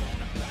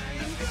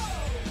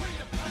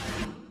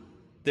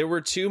 There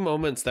were 2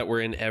 moments that were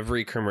in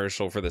every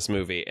commercial for this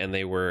movie, and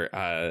they were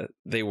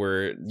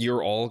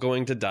you're all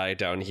going to die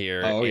down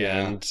here. Oh,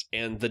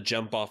 and the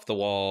jump off the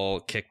wall,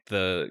 kick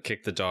the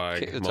dog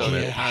Kick the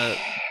moment. dog. Yeah.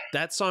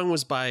 That song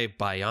was by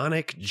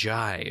Bionic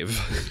Jive.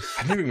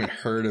 I've never even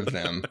heard of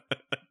them.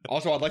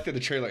 Also, I like that the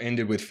trailer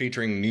ended with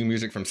featuring new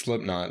music from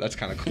Slipknot. That's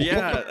kind of cool.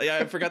 Yeah,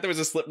 I forgot there was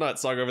a Slipknot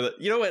song over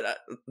that. You know what?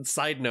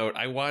 Side note,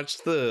 I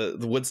watched the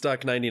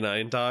Woodstock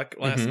 99 doc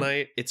last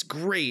night. It's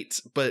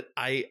great, but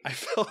I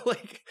felt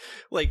like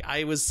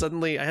I was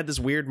suddenly, I had this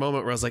weird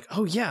moment where I was like,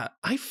 oh yeah,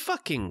 I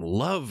fucking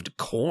loved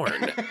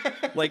Korn.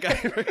 Like I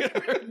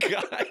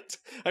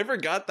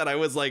forgot that I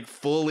was like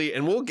fully,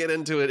 and we'll get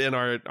into it in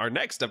our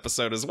next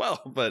episode as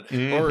well, but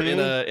or in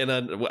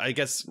a I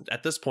guess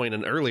at this point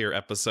an earlier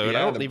episode.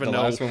 Yeah, I don't even know.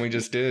 The last one we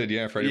just did,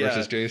 Freddy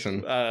versus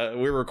Jason.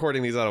 We're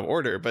recording these out of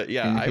order, but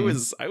yeah, I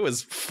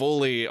was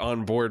fully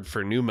on board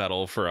for nu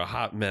metal for a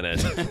hot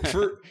minute.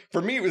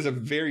 for me, it was a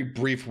very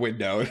brief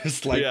window. It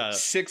was like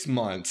 6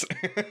 months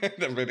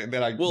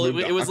that I. Well,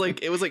 it was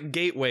like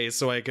gateway,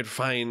 so I could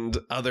find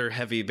other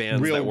heavy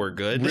bands that were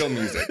good, real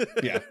music.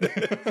 Yeah,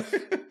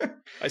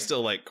 I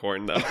still like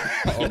Korn though.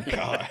 Oh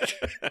God.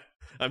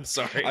 I'm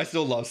sorry. I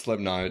still love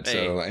Slipknot.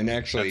 So, and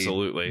actually,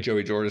 absolutely.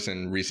 Joey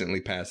Jordison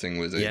recently passing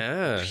was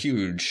a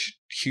huge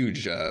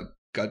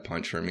gut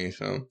punch for me.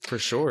 So for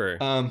sure.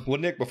 Well,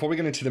 Nick, before we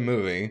get into the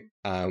movie,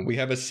 we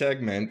have a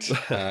segment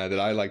that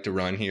I like to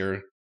run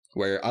here,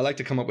 where I like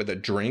to come up with a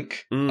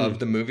drink of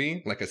the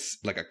movie, like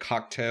a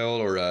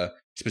cocktail or a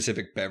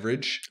specific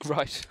beverage.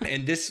 Right.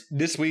 And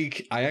this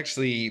week, I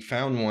actually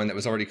found one that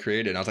was already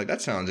created. I was like,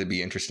 that sounds would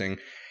be interesting.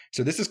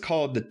 So this is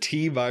called the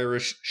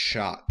T-Virus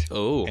Shot.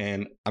 Oh.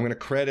 And I'm going to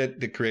credit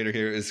the creator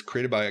here is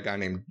created by a guy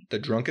named The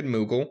Drunken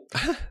Moogle,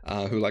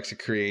 who likes to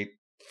create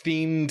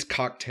themed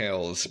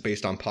cocktails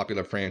based on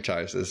popular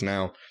franchises.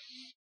 Now,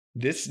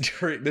 this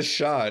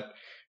shot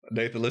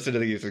Nathan, listen to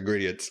these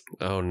ingredients.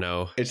 Oh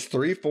no. It's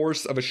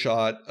 3/4 of a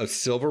shot of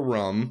silver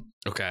rum,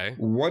 Okay.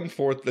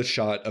 1/4 the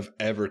shot of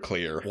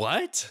Everclear.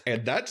 What?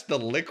 And that's the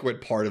liquid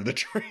part of the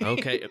drink.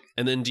 Okay.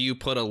 And then do you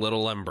put a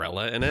little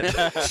umbrella in it?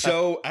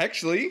 So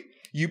actually,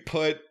 you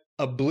put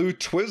a blue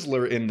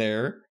Twizzler in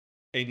there,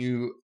 and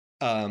you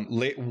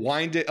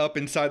wind it up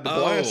inside the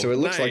glass, so it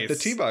looks like the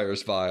nice.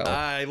 T-virus vial.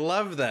 I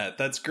love that.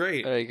 That's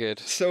great. Very good.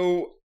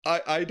 So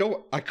I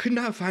could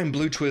not find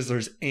blue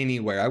Twizzlers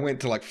anywhere. I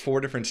went to like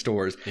 4 different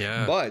stores.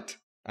 Yeah. But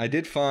I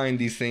did find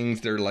these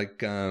things. They're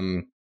like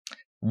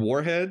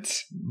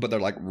warheads, but they're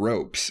like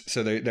ropes.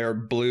 So they're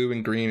blue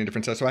and green and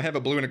different stuff. So I have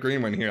a blue and a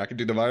green one here. I can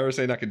do the virus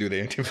and I can do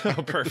the antivirus.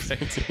 Oh,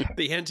 perfect.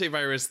 The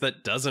antivirus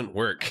that doesn't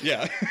work.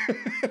 Yeah,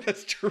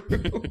 that's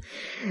true.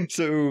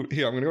 So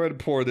here, I'm gonna go ahead and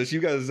pour this. You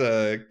guys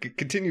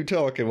continue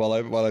talking while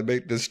I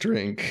make this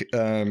drink.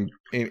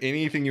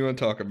 Anything you want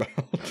to talk about?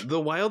 The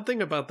wild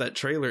thing about that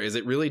trailer is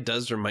it really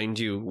does remind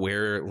you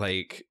where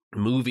like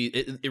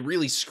it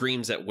really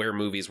screams at where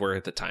movies were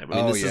at the time. I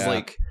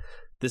mean,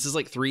 this is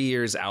like 3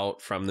 years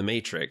out from The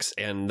Matrix,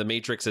 and The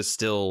Matrix is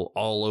still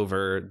all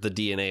over the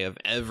DNA of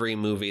every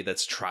movie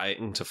that's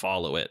trying to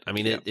follow it. I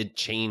mean, it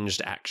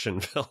changed action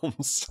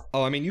films.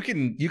 Oh, I mean, you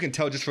can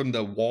tell just from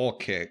the wall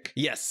kick.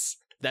 Yes,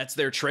 that's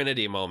their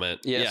Trinity moment.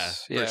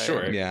 Yes. Yeah, for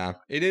sure. Yeah,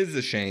 it is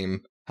a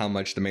shame how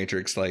much The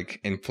Matrix like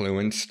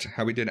influenced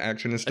how we did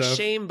action and stuff. A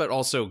shame, but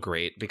also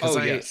great because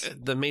yes.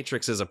 The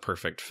Matrix is a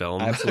perfect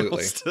film.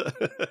 Absolutely.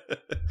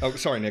 Oh,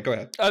 sorry, Nick. Go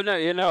ahead. Oh no,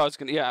 I was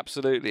gonna. Yeah,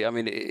 absolutely. I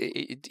mean,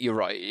 you're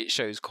right. It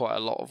shows quite a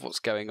lot of what's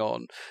going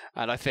on,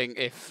 and I think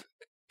if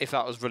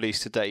that was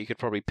released today, you could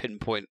probably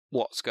pinpoint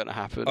what's going to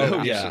happen. Oh,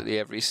 in yeah. absolutely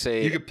every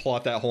scene. You could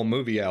plot that whole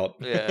movie out.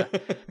 Yeah,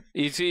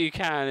 you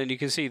can, and you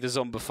can see the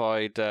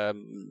zombified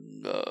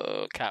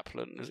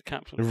Kaplan. Is it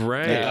Kaplan?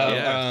 Right.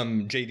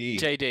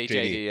 JD.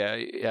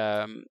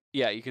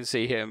 Yeah, you can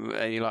see him,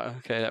 and you're like,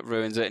 okay, that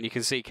ruins it. And you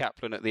can see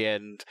Kaplan at the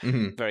end,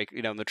 very,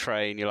 on the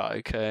train. You're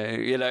like,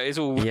 okay, it's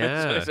all.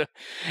 Yeah.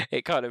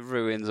 It kind of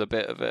ruins a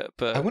bit of it.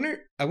 But I wonder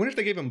if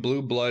they gave him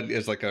blue blood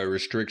as like a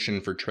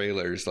restriction for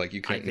trailers, like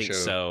you couldn't I think show.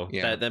 So.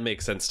 Yeah. That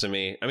makes sense to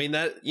me. I mean,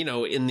 that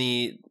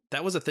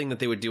that was a thing that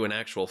they would do in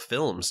actual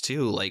films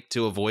too, like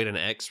to avoid an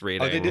X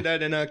rating. Oh, they did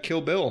that in Kill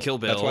Bill. Kill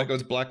Bill. That's why it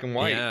goes black and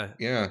white.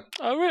 Yeah.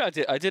 Oh,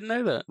 really? I didn't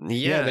know that.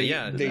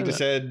 Yeah. They just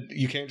said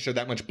you can't show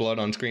that much blood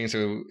on screen,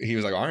 so he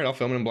was like, "All right, I'll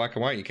film it in black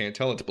and white. You can't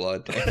tell it's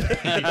blood."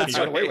 He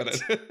got away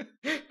with it.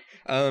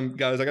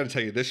 Guys, I got to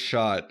tell you, this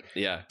shot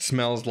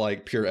smells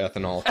like pure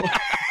ethanol.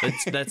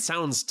 That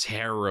sounds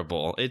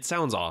terrible. It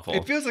sounds awful.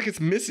 It feels like it's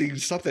missing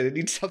something. It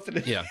needs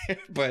something.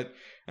 But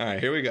all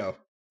right, here we go.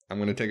 I'm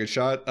going to take a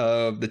shot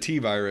of the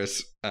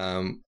T-virus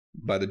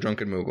by the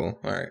Drunken Moogle.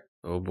 All right.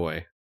 Oh,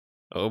 boy.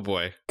 Oh,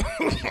 boy.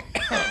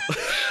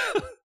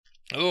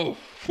 Oh.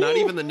 Not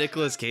even the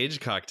Nicolas Cage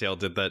cocktail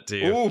did that to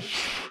you.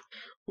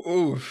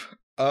 Oof.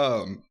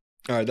 All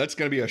right, that's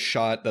going to be a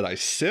shot that I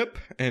sip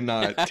and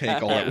not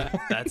take all at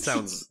once. That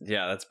sounds,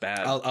 that's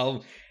bad.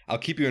 I'll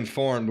keep you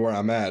informed where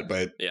I'm at,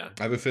 but I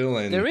have a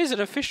feeling there is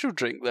an official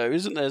drink though,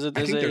 isn't there? I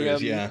think there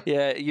is, yeah.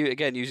 Yeah, you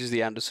again uses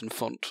the Anderson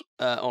font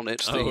on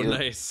it.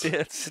 Nice.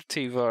 Yeah, it's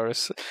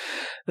T-virus.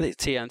 I think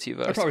it's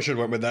T-antivirus. I probably should have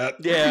went with that.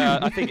 Yeah,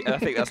 I think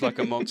that's like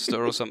a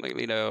Monster or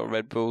something, or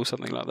Red Bull,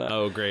 something like that.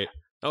 Oh, great.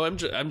 Oh, I'm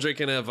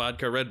drinking a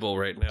vodka Red Bull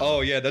right now.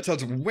 Oh yeah, that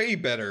sounds way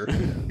better.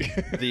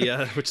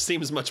 Which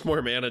seems much more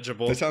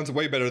manageable. That sounds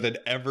way better than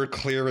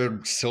Everclear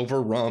and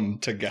silver rum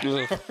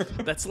together.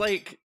 That's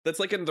like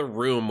in The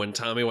Room when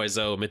Tommy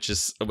Wiseau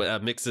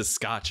mixes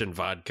scotch and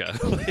vodka.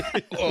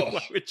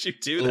 Why would you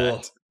do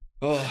that?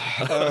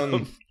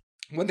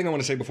 One thing I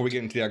want to say before we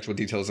get into the actual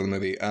details of the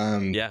movie.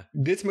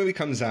 This movie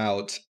comes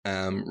out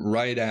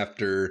right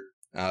after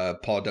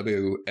Paul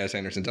W.S.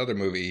 Anderson's other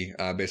movie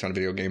based on a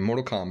video game,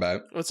 Mortal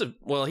Kombat.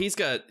 He's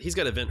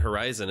got Event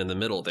Horizon in the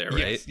middle there,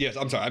 right? Yes,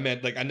 I'm sorry. I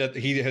meant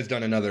he has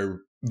done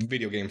another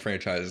video game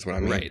franchise is what I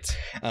mean. Right.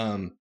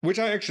 Which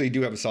I actually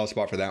do have a soft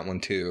spot for that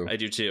one too. I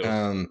do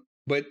too.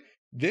 But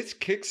this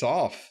kicks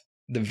off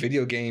the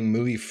video game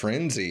movie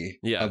frenzy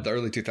of the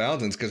early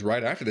 2000s because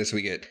right after this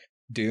we get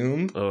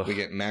Doom, we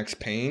get Max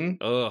Payne,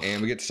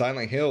 and we get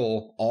Silent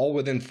Hill all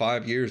within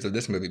 5 years of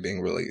this movie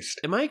being released.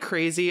 Am I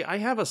crazy? I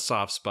have a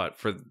soft spot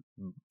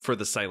for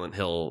the Silent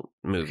Hill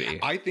movie.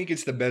 I think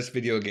it's the best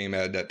video game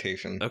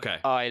adaptation. Okay.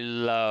 I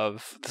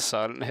love the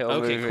Silent Hill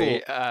movie.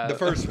 Okay, cool. The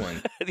first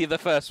one. The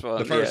first one.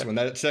 The first one.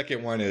 That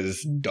second one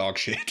is dog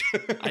shit.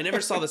 I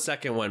never saw the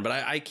second one, but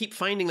I keep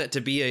finding that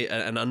to be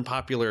an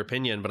unpopular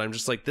opinion, but I'm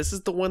just like, this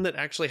is the one that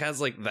actually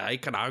has like the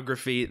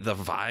iconography, the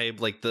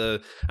vibe, like I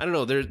don't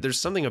know, there's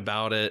something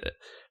about it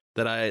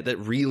that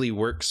really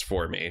works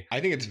for me. I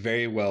think it's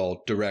very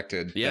well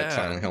directed, that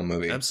Silent Hill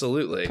movie.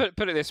 Absolutely.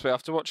 Put it this way,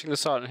 after watching the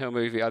Silent Hill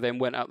movie, I then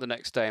went out the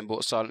next day and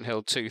bought Silent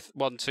Hill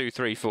 1, 2,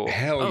 3, 4.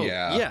 Hell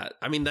yeah. Yeah.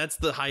 I mean, that's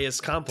the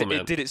highest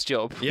compliment. It did its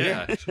job.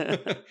 Yeah.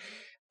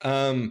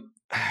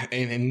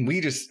 and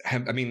we just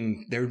have, I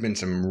mean, there have been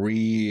some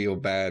real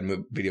bad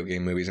video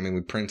game movies. I mean,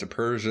 with Prince of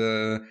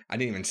Persia, I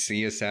didn't even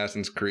see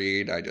Assassin's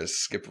Creed. I just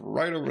skipped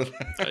right over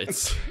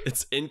that.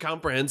 It's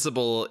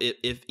incomprehensible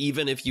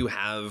even if you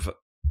have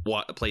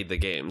played the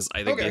games.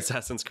 I think the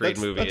Assassin's Creed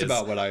movie that's is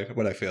about what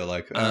I feel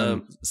like.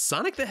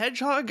 Sonic the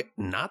Hedgehog,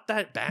 not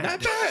that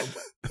bad.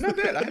 Not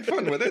bad. I had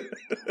fun with it.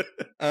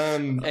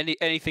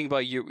 Anything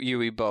by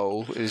Yui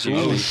Bowl is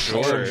usually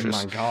sure. Oh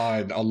my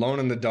god, Alone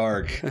in the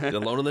Dark.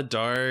 Alone in the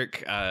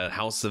Dark,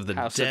 House of the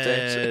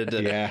Dead.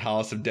 Yeah,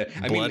 House of Dead.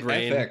 Blood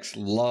Rain. FX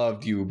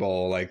loved Yui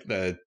Bowl. Like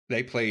they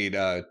played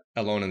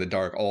Alone in the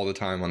Dark all the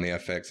time on the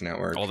FX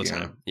network. All the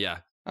time. Yeah.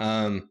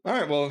 All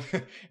right, well,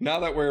 now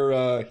that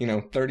we're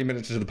 30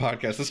 minutes into the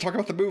podcast, let's talk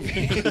about the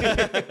movie.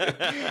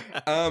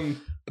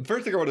 The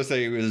first thing I want to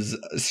say is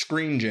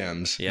Screen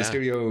Gems. Yeah. The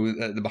studio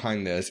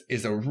behind this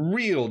is a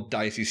real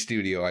dicey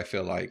studio, I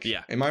feel like.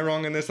 Yeah. Am I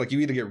wrong in this? Like, you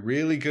either get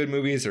really good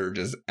movies or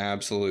just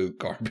absolute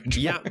garbage.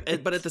 Yeah,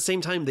 but at the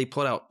same time, they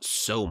put out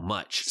so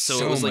much.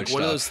 So it was like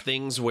one of those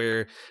things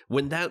where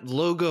when that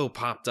logo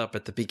popped up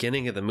at the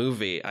beginning of the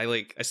movie,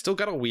 I still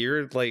got a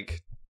weird,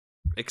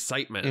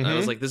 excitement. I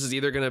was like, this is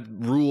either gonna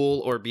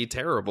rule or be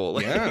terrible.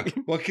 Yeah,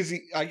 well, because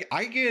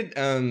I get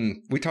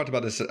we talked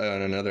about this in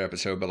another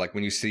episode, but like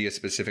when you see a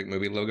specific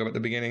movie logo at the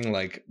beginning,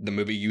 like the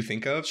movie you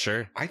think of,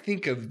 sure, I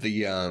think of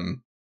the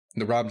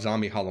Rob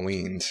Zombie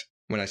Halloweens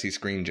when I see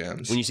Screen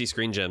Gems. When you see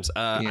Screen Gems,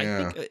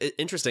 I think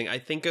interesting. I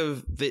think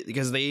of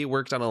because they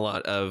worked on a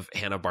lot of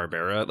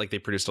Hanna-Barbera, like they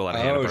produced a lot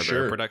of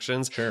Hanna-Barbera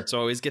productions. Sure. So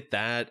I always get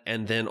that,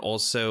 and then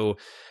also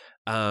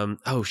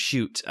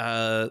Slackers,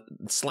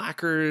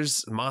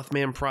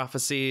 Mothman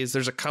Prophecies.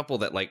 There's a couple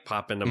that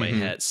pop into my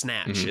head.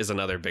 Snatch is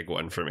another big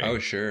one for me. Oh,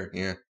 sure.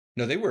 Yeah.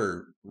 No, they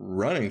were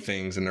running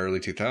things in the early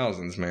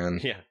 2000s, man.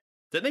 Yeah.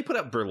 Didn't they put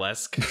up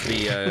Burlesque,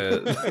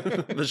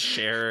 the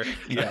Cher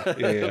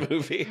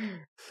movie?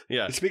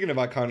 Yeah. Speaking of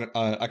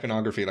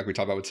iconography, like we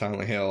talked about with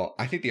Silent Hill,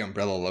 I think the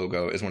Umbrella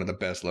logo is one of the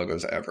best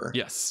logos ever.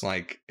 Yes.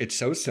 Like, it's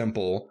so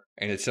simple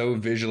and it's so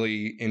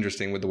visually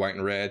interesting with the white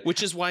and red.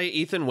 Which is why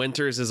Ethan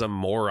Winters is a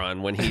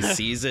moron when he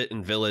sees it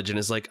in Village and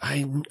is like,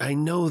 I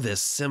know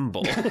this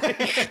symbol.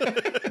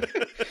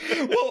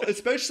 Well,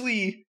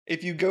 especially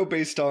if you go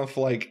based off,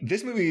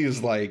 this movie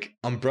is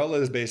Umbrella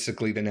is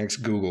basically the next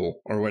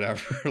Google or whatever.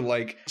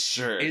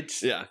 Sure.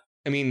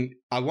 I mean,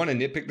 I want to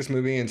nitpick this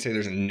movie and say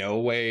there's no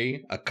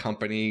way a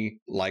company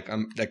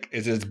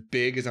is as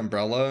big as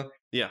Umbrella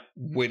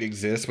would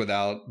exist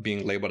without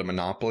being labeled a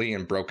monopoly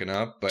and broken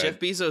up. But Jeff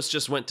Bezos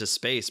just went to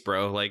space,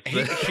 bro.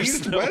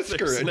 He's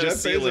Wesker, and Jeff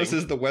Bezos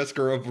is the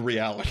Wesker of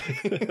reality.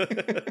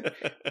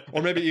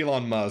 Or maybe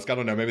Elon Musk. I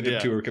don't know. Maybe the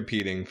two are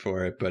competing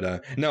for it.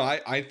 But no,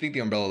 I think the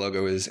Umbrella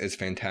logo is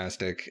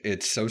fantastic.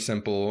 It's so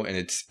simple, and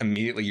it's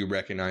immediately you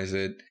recognize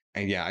it.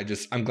 And yeah,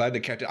 I'm glad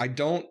they kept it. I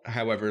don't,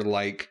 however,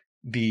 like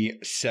the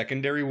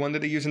secondary one that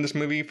they use in this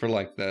movie for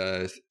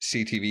the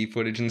CTV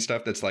footage and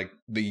stuff. That's the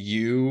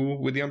U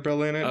with the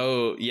umbrella in it.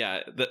 Oh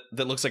yeah,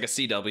 that looks like a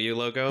CW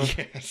logo.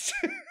 Yes.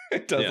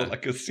 It does look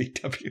like a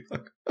CW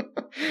logo.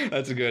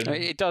 That's good.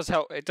 It does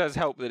help. It does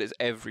help that it's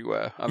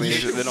everywhere. I mean,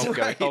 it's an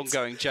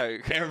ongoing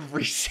joke.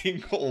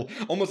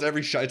 Almost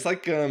every shot. It's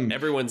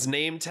everyone's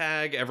name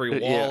tag. Every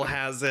wall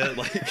has it.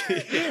 Well,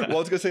 I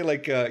was gonna say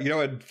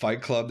at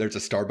Fight Club, there's a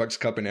Starbucks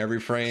cup in every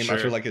frame. Sure.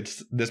 I feel like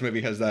this movie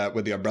has that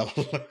with the umbrella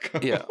logo.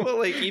 Yeah.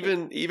 Well,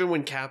 even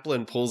when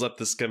Kaplan pulls up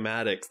the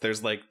schematics,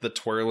 there's the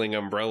twirling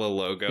umbrella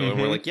logo,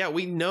 and we're like, yeah,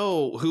 we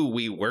know who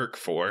we work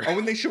for. Oh,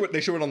 and they show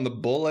it on the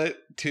bullet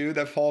too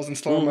that falls in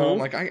slow mo. I'm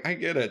like, I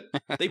get it.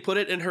 They put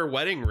it in her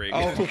wedding ring,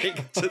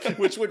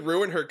 which would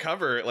ruin her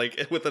cover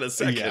within a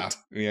second.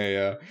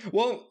 Yeah.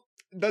 Well,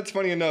 that's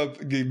funny enough.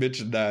 You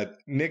mentioned that.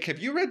 Nick, have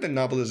you read the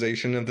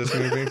novelization of this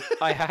movie?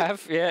 I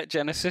have, yeah.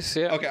 Genesis,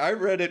 yeah. Okay, I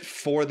read it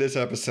for this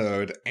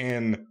episode,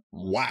 and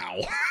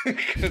wow.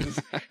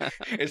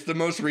 It's the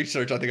most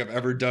research I think I've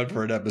ever done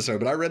for an episode,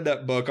 but I read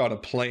that book on a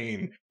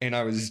plane, and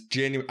I was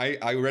genuine.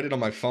 I read it on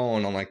my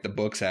phone on the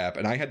Books app,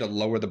 and I had to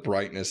lower the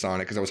brightness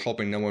on it because I was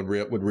hoping no one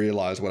would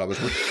realize what I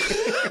was reading.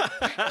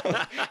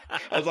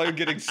 I was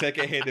getting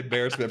secondhand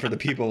embarrassment for the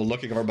people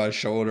looking over my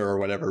shoulder or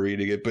whatever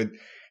reading it, but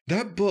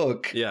that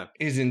book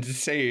is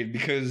insane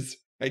because,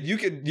 and you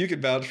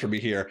could vouch for me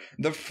here,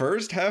 the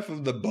first half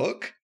of the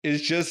book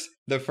is just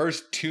the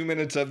first 2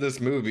 minutes of this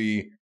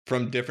movie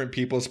from different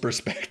people's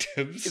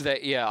perspectives.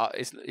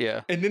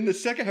 And then the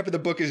second half of the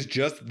book is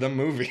just the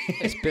movie.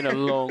 It's been a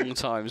long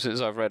time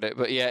since I've read it,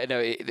 but yeah, no,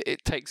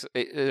 it takes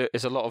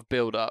it's a lot of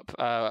build up.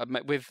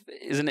 With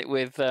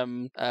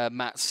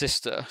Matt's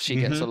sister, she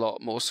gets a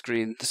lot more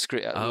screen.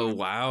 Oh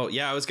wow,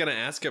 yeah, I was gonna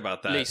ask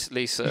about that.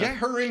 Lisa. Yeah,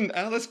 her and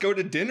Alice go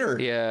to dinner.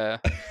 Yeah.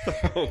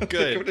 Oh, good.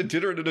 They go to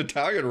dinner at an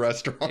Italian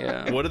restaurant.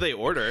 Yeah. What do they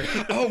order?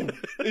 Oh,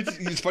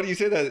 it's funny you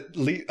say that.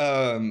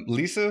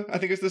 Lisa, I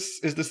think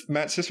is this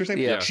Matt's sister's name?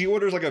 Yeah. She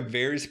orders a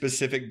very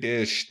specific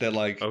dish that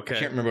I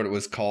can't remember what it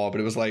was called, but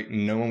it was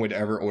no one would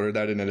ever order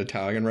that in an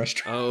Italian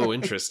restaurant. Oh,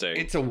 interesting.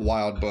 It's a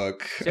wild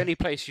book. It's the only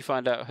place you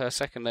find out her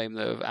second name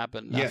though, of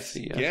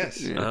Abernathy.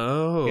 Yes.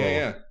 Oh.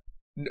 Yeah.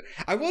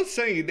 I will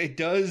say it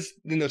does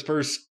in those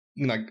first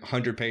like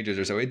 100 pages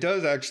or so. It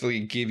does actually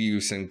give you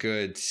some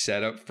good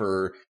setup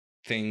for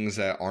things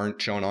that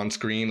aren't shown on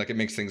screen. Like it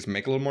makes things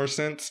make a little more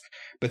sense.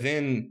 But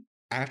then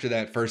after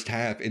that first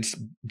half, it's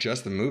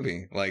just the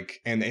movie. Like,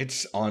 and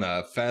it's on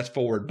a fast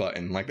forward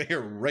button. Like they're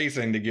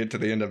racing to get to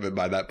the end of it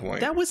by that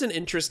point. That was an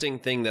interesting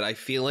thing that I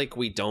feel like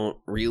we don't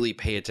really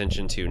pay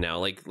attention to now.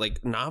 Like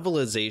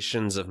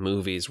novelizations of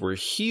movies were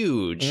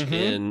huge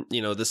in,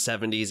 you know, the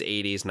 70s,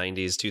 80s,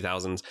 90s,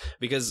 2000s,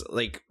 because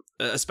like,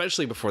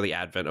 especially before the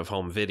advent of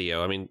home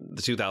video. I mean,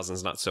 the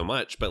 2000s, not so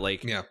much, but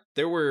like,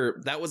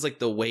 that was like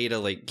the way to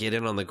like get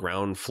in on the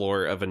ground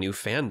floor of a new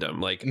fandom.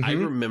 Like I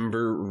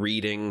remember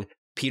reading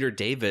Peter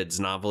David's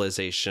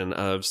novelization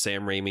of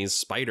Sam Raimi's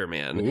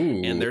Spider-Man.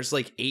 And there's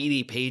like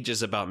 80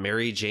 pages about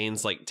Mary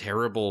Jane's like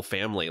terrible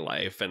family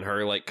life and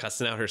her like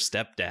cussing out her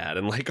stepdad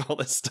and like all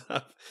this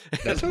stuff.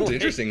 That sounds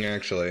interesting,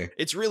 actually.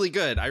 It's really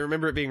good. I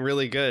remember it being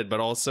really good,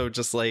 but also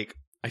just like,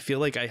 I feel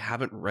like I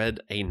haven't read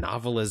a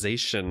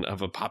novelization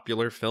of a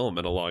popular film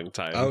in a long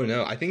time. Oh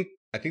no, I think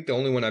the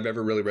only one I've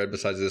ever really read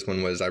besides this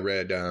one was I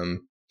read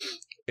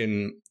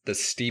in the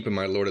steep of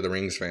my Lord of the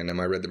Rings fandom,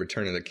 I read the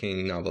Return of the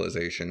King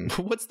novelization.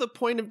 What's the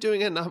point of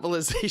doing a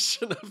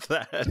novelization of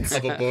that?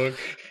 Of a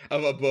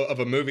book, of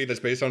a movie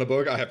that's based on a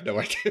book? I have no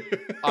idea.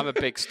 I'm a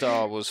big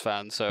Star Wars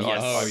fan, so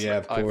I've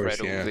read all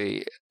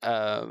the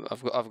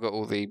I've got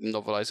all the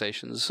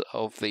novelizations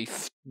of the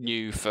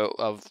new film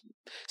of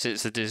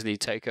since the Disney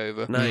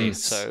takeover.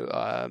 Nice.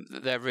 So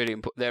they're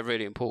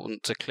really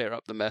important to clear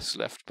up the mess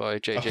left by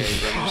J.J.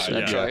 Abrams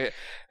and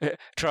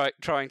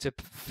trying to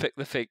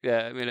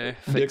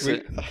fix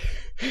it.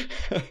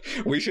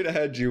 We should have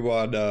had you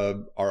on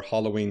our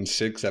Halloween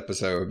 6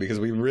 episode, because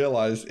we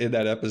realized in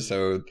that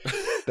episode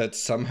that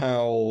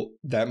somehow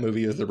that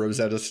movie is the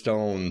Rosetta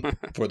Stone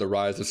for the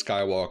Rise of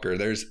Skywalker.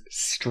 There's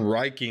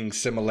striking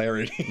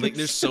similarities. Like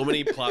there's so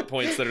many plot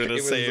points that are the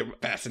same.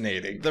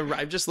 Fascinating.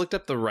 I've just looked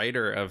up the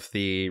writer of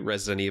the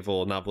Resident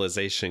Evil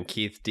novelization,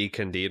 Keith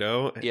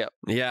DeCandido.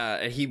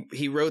 Yeah,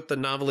 he wrote the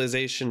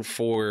novelization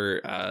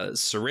for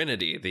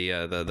Serenity,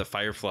 the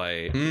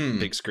Firefly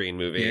big screen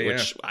movie,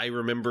 which I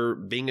remember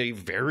being a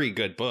very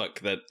good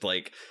book that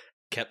like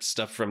kept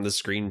stuff from the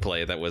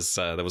screenplay that was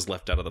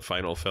left out of the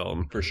final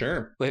film. For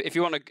sure. If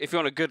you want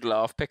a good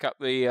laugh, pick up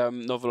the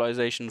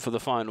novelization for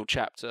the final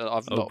chapter.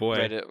 I've not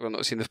read it, I've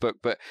not seen this book,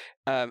 but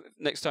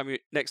next time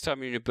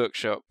you're in your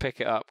bookshop, pick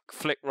it up,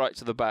 flick right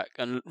to the back,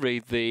 and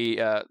read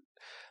the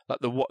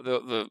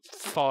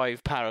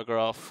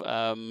 5-paragraph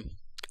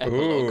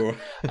epilogue.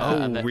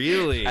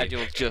 Really? And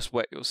you'll just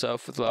wet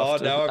yourself with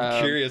laughter. Oh, now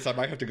I'm curious. I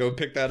might have to go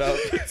pick that up.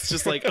 It's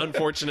just like,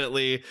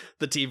 unfortunately,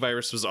 the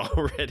T-virus was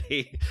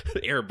already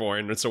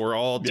airborne, so we're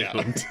all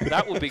doomed. Yeah.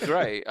 That would be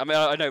great. I mean,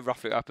 I know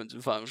roughly what happens in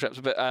final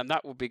chapters, but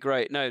that would be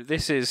great. No,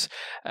 this is,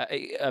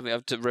 I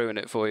have to ruin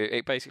it for you.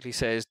 It basically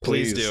says,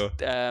 Please do.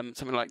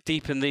 Something like,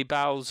 deep in the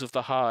bowels of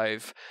the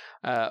hive,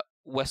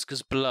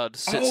 Wesker's blood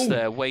sits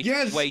there waiting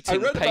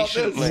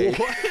patiently.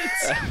 What?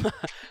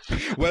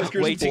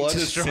 Wesker's blood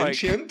is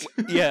sentient?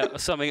 Yeah,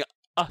 something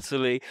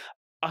utterly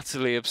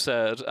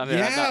absurd. I mean,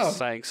 that's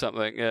saying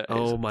something.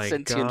 Oh my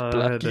sentient God.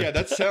 Blood. Yeah,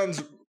 that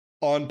sounds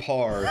on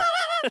par.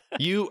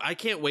 I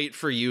can't wait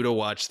for you to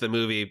watch the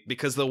movie,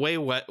 because the way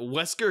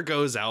Wesker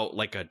goes out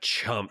like a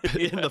chump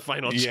in the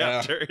final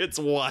chapter, it's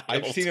wild.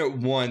 I've seen it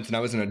once and I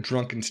was in a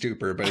drunken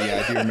stupor, but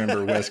yeah, I do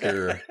remember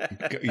Wesker.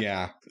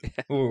 Yeah.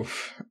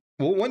 Oof.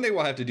 Well, one day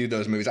we'll have to do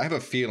those movies. I have a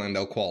feeling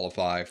they'll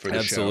qualify for the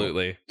show.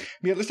 Absolutely.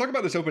 Yeah, let's talk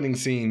about this opening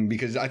scene,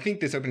 because I think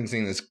this opening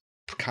scene is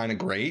kind of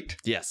great.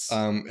 Yes.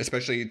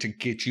 Especially to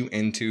get you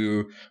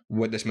into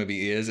what this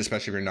movie is,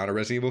 especially if you're not a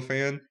Resident Evil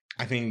fan.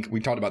 I think we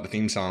talked about the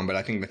theme song, but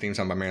I think the theme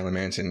song by Marilyn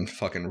Manson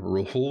fucking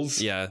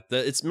rules. Yeah,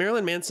 it's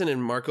Marilyn Manson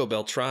and Marco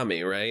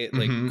Beltrami, right?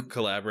 Like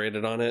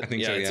collaborated on it. I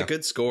think so. Yeah, it's a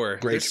good score.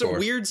 Great score. Some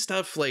weird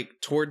stuff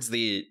like towards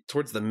the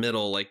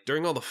middle, like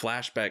during all the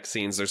flashback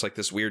scenes. There's like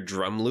this weird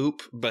drum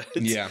loop, but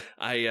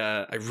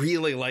I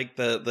really like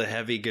the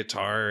heavy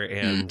guitar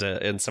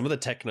and some of the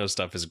techno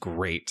stuff is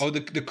great. Oh,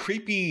 the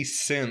creepy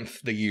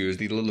synth they use,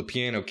 the little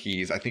piano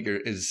keys, I think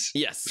is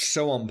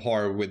so on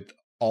par with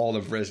all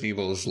of Resident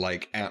Evil's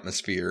like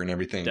atmosphere and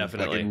everything.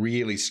 Definitely. Like, it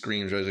really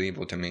screams Resident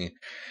Evil to me.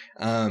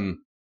 But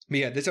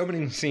yeah, this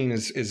opening scene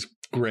is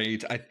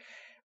great.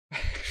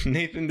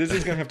 Nathan, this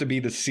is gonna have to be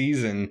the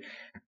season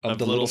of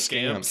the little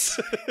scamps.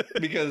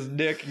 Because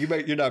Nick,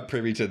 you're not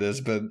privy to this,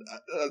 but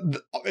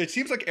it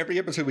seems like every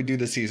episode we do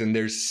this season,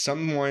 there's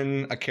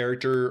someone, a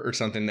character or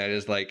something that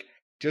is like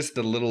just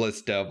the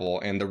littlest devil,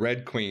 and the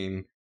Red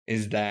Queen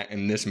is that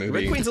in this movie.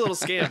 Red Queen's a little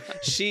scam.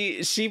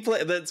 She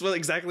play. That's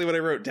exactly what I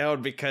wrote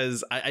down,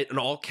 because I in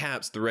all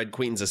caps, the Red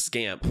Queen's a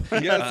scamp.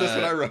 Yes, that's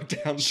what I wrote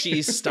down.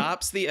 She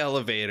stops the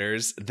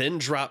elevators, then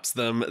drops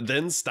them,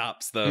 then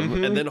stops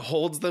them, and then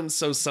holds them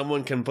so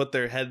someone can put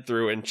their head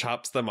through and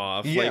chops them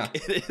off. Yeah.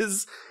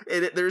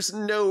 Like there's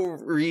no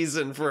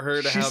reason for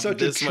her to have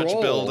this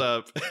much build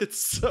up. It's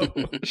so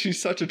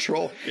she's such a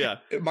troll. Yeah.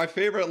 My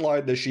favorite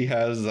line that she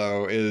has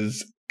though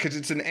is, because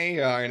it's an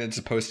AI and it's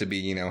supposed to be,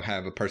 you know,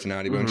 have a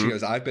personality. But when she Mhm.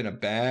 goes, "I've been a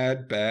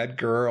bad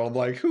girl," I'm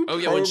like, who? Oh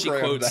yeah, when she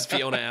programmed quotes that?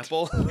 Fiona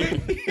Apple.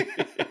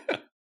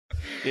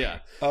 Yeah.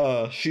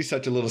 She's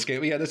such a little scam.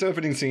 But yeah, this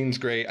opening scene's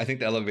great. I think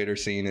the elevator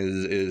scene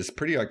is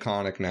pretty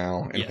iconic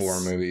now in Yes.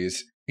 horror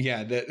movies.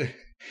 Yeah,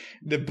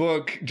 the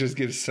book just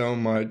gives so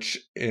much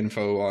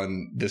info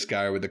on this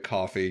guy with the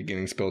coffee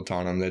getting spilled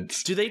on him.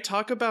 That's Do they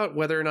talk about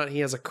whether or not he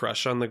has a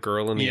crush on the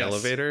girl in the Yes.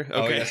 elevator?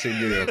 Oh, yes, they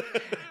do.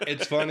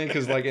 It's funny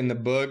because like in the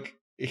book,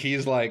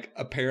 he's like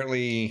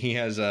apparently he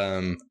has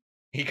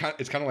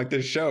it's kind of like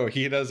this show.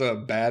 He does a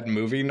bad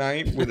movie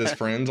night with his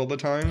friends all the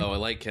time. Oh, I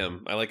like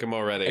him. I like him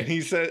already. And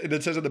he said,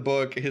 it says in the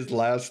book, his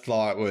last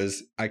thought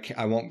was,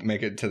 I won't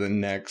make it to the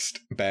next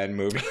bad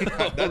movie.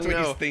 That's what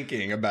he's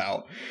thinking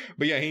about.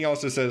 But yeah, he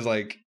also says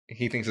like,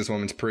 he thinks this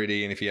woman's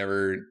pretty, and if he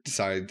ever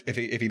decides, if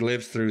he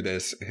lives through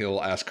this, he'll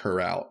ask her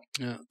out.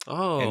 Yeah.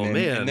 Oh,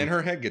 man. And then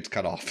her head gets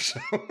cut off. So.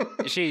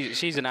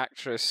 She's an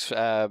actress.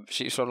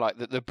 She's from like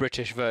the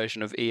British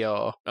version of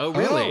ER. Oh,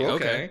 really? Oh,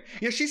 okay.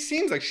 Yeah, she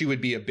seems like she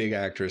would be a big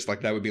actress.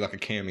 Like that would be like a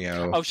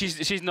cameo. Oh,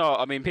 she's not.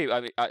 I mean,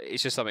 people.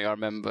 It's just something I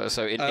remember.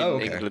 So in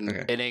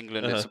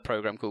England, it's a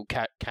program called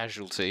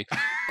Casualty.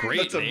 Great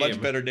That's name. a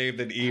much better name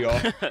than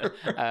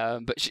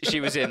ER. But she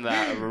was in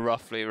that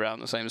roughly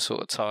around the same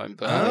sort of time.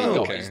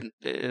 But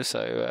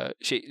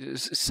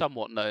she's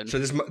somewhat known. So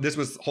this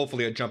was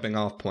hopefully a jumping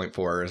off point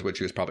for her, is what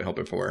she was probably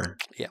hoping for.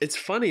 Yeah. It's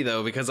funny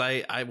though, because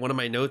I one of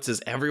my notes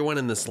is everyone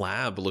in this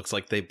lab looks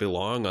like they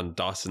belong on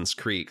Dawson's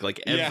Creek.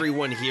 Like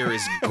everyone here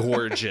is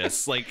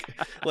gorgeous.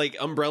 like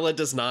Umbrella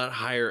does not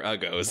hire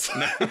uggos.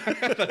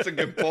 That's a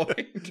good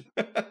point.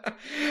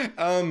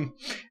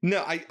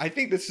 No, I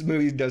think this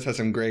movie does have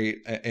some great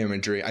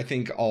imagery. I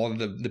think all of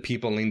the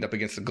people leaned up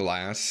against the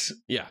glass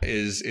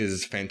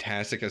is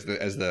fantastic as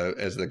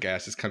the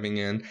gas is coming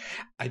in.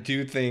 I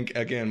do think,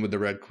 again, with the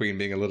Red Queen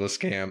being a little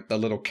scam, a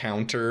little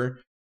counter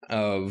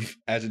of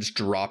as it's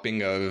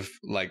dropping of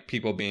like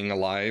people being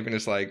alive, and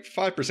it's like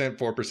 5%, 4%,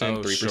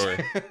 3%. Sure.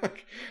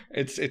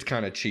 It's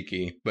kind of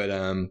cheeky, but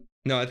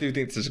no, I do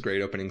think this is a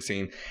great opening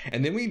scene.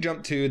 And then we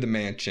jump to the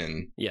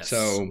mansion. Yes.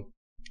 So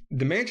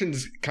the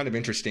mansion's kind of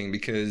interesting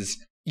because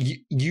I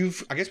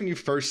guess when you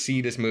first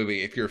see this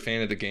movie, if you're a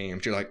fan of the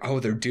games, you're like, oh,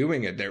 they're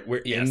doing it. We're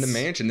in the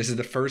mansion. This is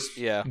the first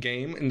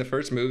game in the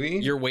first movie.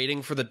 You're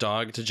waiting for the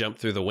dog to jump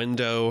through the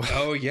window.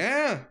 Oh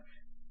yeah.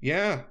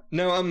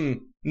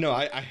 No,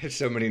 I have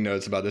so many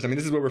notes about this. I mean,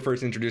 this is where we're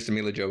first introduced to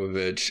Mila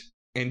Jovovich,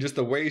 and just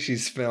the way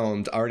she's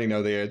filmed, I already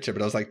know the answer,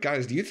 but I was like,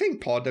 guys, do you think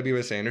Paul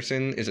W.S.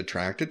 Anderson is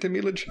attracted to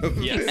Mila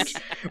Jovovich? Yes.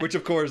 Which,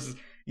 of course,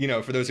 you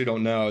know, for those who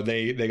don't know,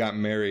 they got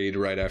married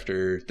right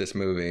after this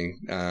movie.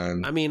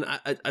 I mean,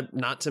 I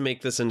not to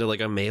make this into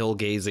like a male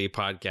gazy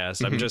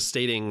podcast, I'm just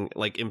stating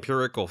like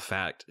empirical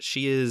fact.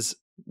 She is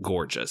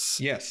gorgeous.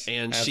 Yes,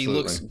 and absolutely. She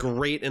looks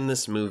great in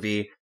this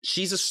movie.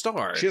 She's a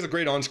star. She has a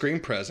great on-screen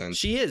presence.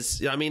 She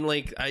is. I mean,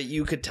 like,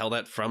 you could tell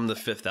that from The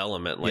Fifth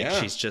Element. Like,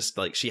 she's just,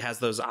 like, she has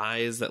those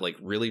eyes that, like,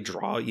 really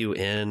draw you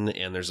in,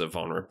 and there's a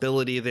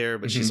vulnerability there,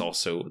 but she's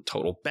also a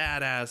total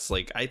badass.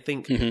 Like, I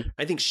think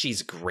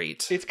she's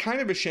great. It's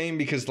kind of a shame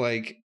because,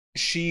 like,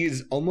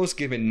 she's almost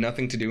given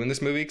nothing to do in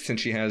this movie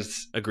since she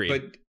has... Agreed.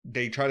 But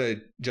they try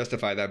to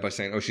justify that by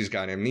saying, oh, she's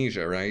got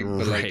amnesia, right?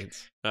 But right.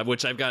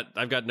 Which I've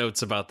got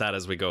notes about that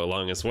as we go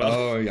along as well.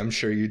 Oh, I'm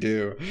sure you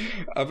do.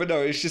 But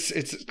no,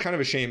 it's kind of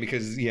a shame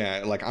because,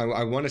 like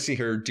I want to see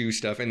her do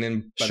stuff. And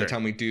then by the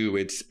time we do,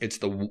 it's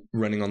the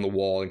running on the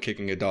wall and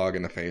kicking a dog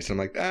in the face.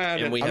 And I'm like,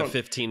 and we have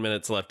 15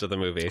 minutes left of the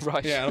movie.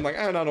 Right. Yeah. I'm like,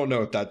 I don't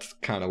know if that's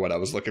kind of what I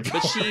was looking for.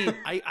 But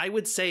I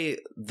would say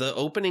the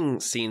opening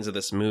scenes of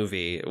this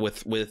movie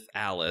with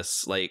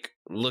Alice, like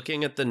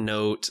looking at the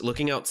note,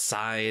 looking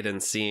outside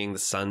and seeing the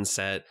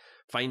sunset,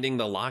 finding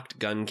the locked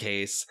gun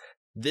case.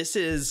 This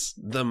is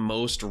the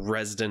most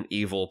Resident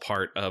Evil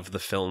part of the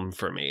film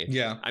for me.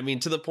 Yeah. I mean,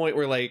 to the point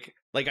where like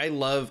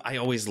I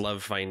always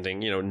love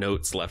finding,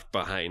 notes left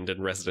behind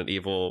in Resident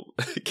Evil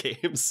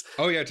games.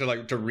 Oh yeah,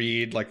 to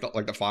read like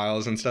the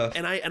files and stuff.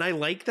 And I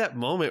like that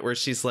moment where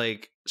she's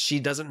like,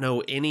 she doesn't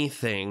know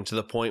anything to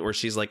the point where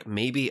she's like,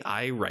 maybe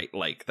I write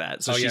like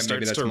that. So she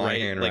starts to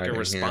write like a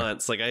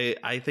response. Yeah. Like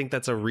I think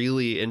that's a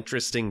really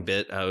interesting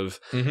bit of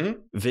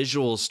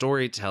visual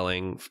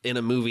storytelling in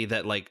a movie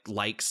that like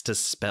likes to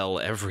spell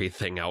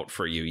everything out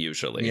for you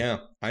usually. Yeah,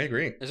 I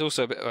agree. There's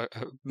also a bit of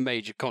a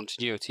major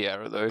continuity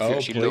error though.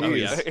 If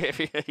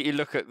you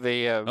look at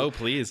the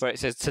please, where it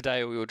says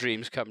today all your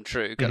dreams come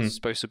true, that's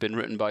supposed to have been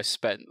written by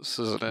Spence,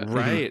 isn't it?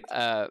 Right.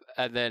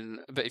 And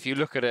then, but if you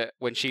look at it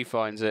when she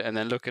finds it and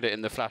then look at it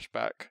in the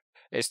flashback,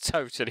 it's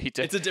totally different.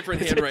 It's a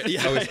different handwriting.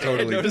 Yeah, it's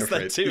totally I noticed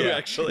different. that too,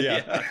 actually.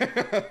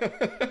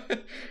 Yeah.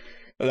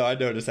 No, I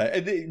noticed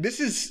that. This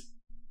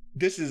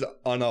is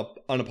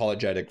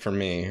unapologetic for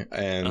me,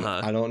 and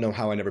I don't know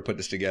how I never put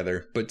this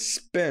together, but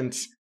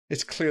Spence,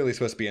 it's clearly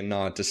supposed to be a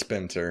nod to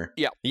Spencer.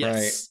 Yeah.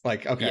 Yes. Right?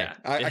 Like, okay. Yeah,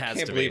 I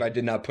can't believe I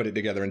did not put it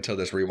together until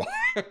this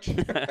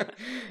rewatch.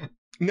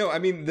 No, I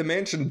mean, the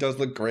mansion does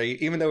look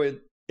great, even though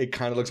it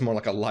kind of looks more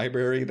like a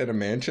library than a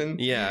mansion.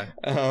 Yeah.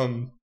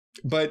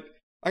 But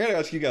I gotta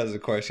ask you guys a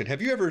question.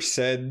 Have you ever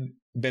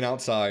been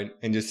outside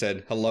and just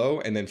said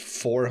hello and then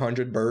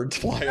 400 birds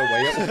fly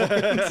away at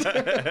once?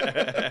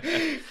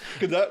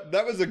 Because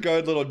that was a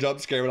good little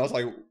jump scare, but I was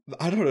like,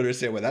 I don't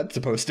understand what that's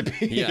supposed to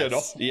be at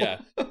all.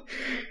 Yeah.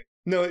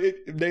 No,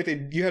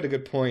 Nathan, you had a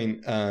good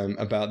point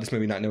about this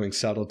movie not knowing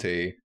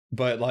subtlety.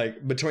 But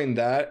like between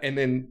that and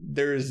then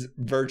there's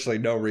virtually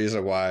no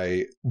reason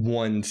why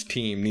one's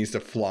team needs to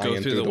fly go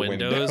in through the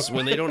windows window.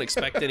 when they don't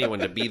expect anyone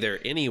to be there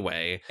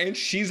anyway. And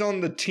she's on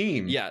the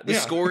team. Yeah, the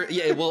score.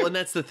 Yeah, well, and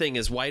that's the thing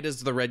is, why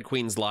does the Red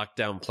Queen's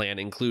lockdown plan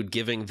include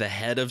giving the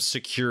head of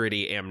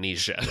security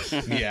amnesia?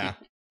 Yeah.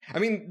 I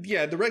mean,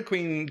 yeah, the Red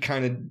Queen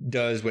kind of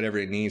does whatever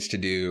it needs to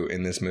do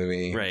in this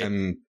movie. Right. I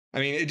mean,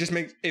 it just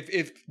makes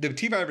if the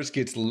T virus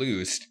gets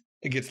loose,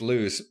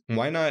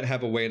 why not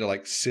have a way to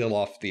like seal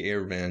off the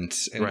air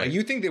vents? And Right.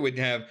 you think they would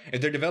have, if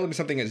they're developing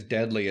something as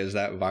deadly as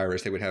that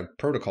virus, they would have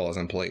protocols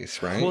in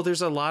place, right? Well,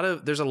 there's a lot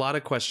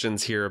of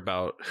questions here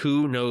about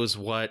who knows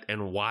what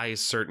and why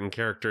certain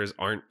characters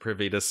aren't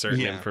privy to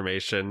certain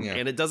information. Yeah.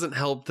 And it doesn't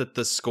help that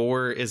the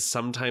score is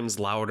sometimes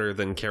louder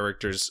than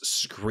characters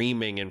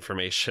screaming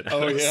information at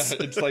Oh us.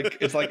 yeah,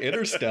 it's like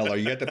Interstellar.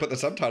 You have to put the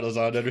subtitles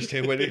on to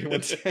understand what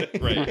anyone's saying.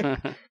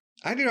 Right.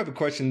 I do have a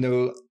question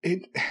though.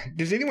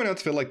 Does anyone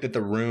else feel like that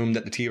the room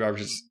that the T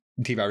virus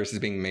is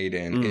being made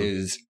in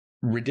is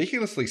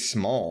ridiculously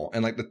small,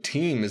 and like the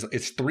team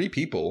it's 3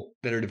 people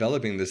that are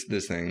developing this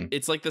thing?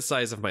 It's like the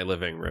size of my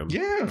living room.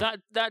 Yeah,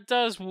 that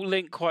does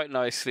link quite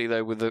nicely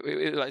though with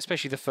like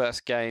especially the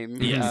first game.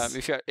 Yes.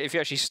 If you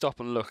actually stop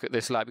and look at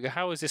this lab, you go,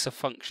 how is this a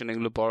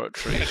functioning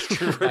laboratory?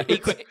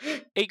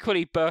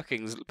 Equally,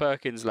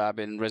 Birkin's lab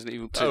in Resident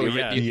Evil 2,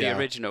 the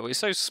original, it's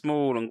so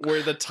small and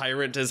where the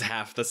tyrant is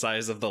half the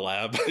size of the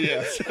lab.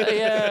 Yes.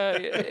 Yeah,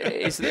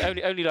 it's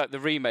only like the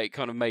remake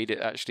kind of made it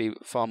actually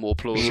far more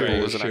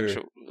plausible as an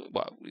actual.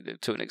 Well,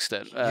 to an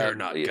extent. You're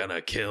not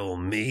gonna kill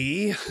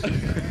me.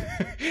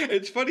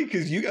 It's funny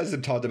because you guys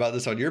have talked about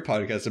this on your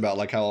podcast about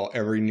like how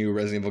every new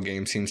Resident Evil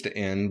game seems to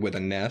end with a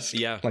nest.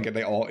 Yeah. Like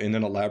they all end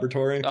in a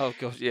laboratory. Oh,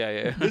 God,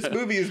 yeah. This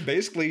movie is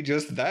basically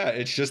just that.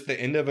 It's just the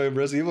end of a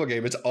Resident Evil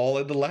game. It's all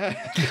in the lab.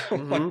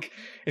 Like,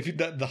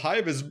 the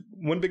hive is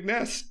one big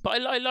nest.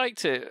 But I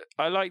liked it.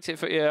 Oh,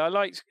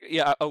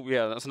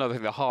 yeah, that's another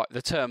thing.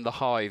 The term the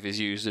hive is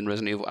used in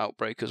Resident Evil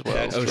Outbreak as well.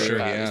 That's true, Sure,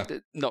 yeah.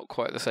 It's not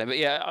quite the same. But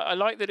yeah, I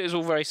like that it was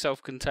all very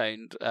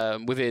self-contained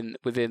within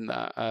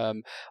that.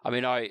 I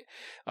mean, I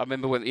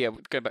remember when,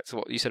 going back to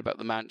what you said about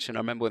the mansion, I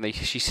remember when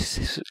she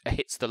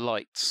hits the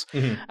lights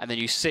and then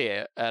you see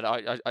it, and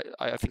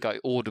I think I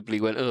audibly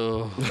went,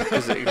 oh,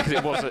 because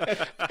it wasn't,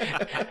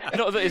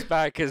 not that it's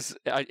bad, because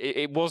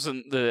it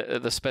wasn't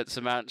the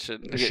Spencer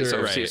Mansion. Sure, It's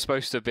obviously right.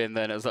 supposed to have been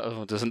then. It was like,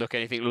 oh, it doesn't look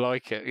anything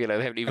like it.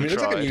 They haven't even It's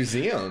tried. like a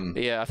museum.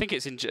 Yeah, I think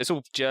it's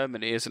all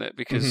Germany, isn't it?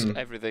 Because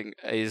everything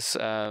is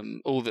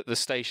all that the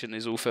station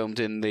is all filmed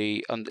in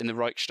the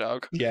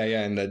Reichstag. Yeah,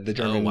 and the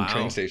German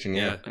train station.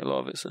 Yeah, a lot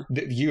of it. So.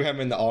 You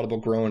having the audible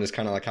groan is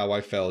kind of like how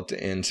I felt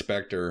in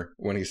Spectre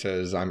when he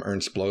says, "I'm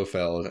Ernst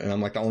Blofeld," and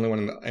I'm like the only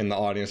one in the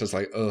audience that's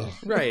like, ugh.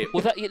 Right.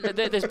 Well,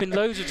 there's been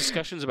loads of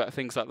discussions about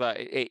things like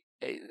that.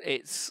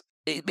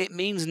 It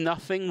means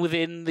nothing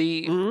within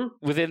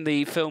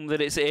the film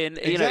that it's in.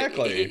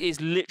 Exactly. It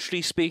is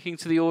literally speaking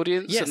to the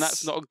audience, and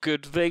that's not a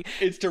good thing.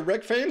 It's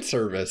direct fan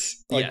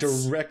service, like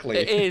directly.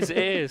 It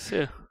is.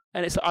 Yeah.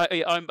 And it's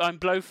I'm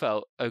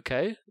Blofeld,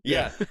 okay?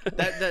 Yeah.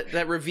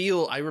 that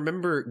reveal, I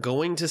remember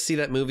going to see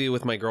that movie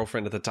with my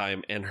girlfriend at the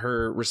time and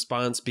her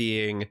response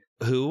being,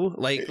 who?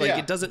 Like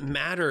it doesn't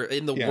matter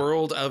in the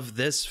world of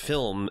this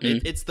film.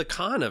 It's the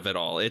Khan of it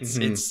all.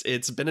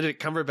 It's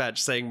Benedict Cumberbatch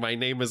saying my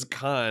name is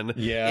Khan.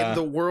 Yeah. In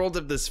the world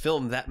of this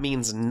film, that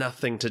means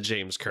nothing to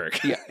James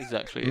Kirk. Yeah,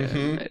 exactly.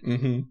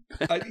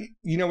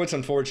 You know what's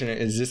unfortunate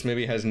is this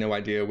movie has no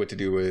idea what to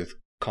do with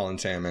Colin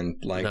Salmon,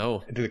 like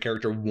the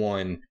character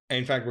one.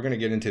 In fact, we're going to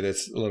get into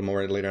this a little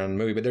more later on in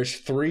the movie, but there's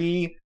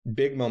 3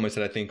 big moments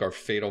that I think are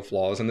fatal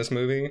flaws in this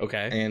movie.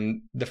 Okay.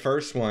 And the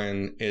first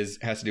one has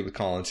to do with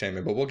Colin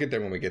Salmon, but we'll get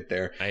there when we get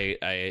there. I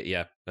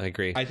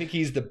agree. I think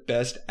he's the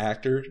best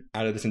actor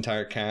out of this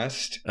entire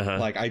cast.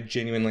 Like, I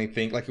genuinely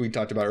think, like we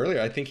talked about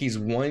earlier, I think he's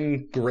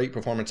one great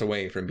performance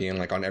away from being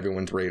like on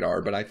everyone's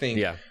radar. But I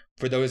think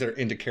for those that are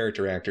into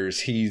character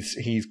actors,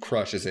 he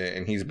crushes it,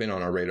 and he's been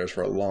on our radars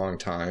for a long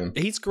time.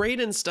 He's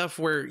great in stuff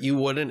where you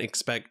wouldn't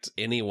expect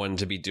anyone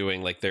to be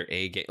doing like their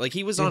A game. Like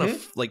he was on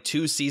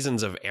 2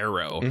 seasons of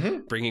Arrow,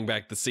 bringing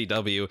back the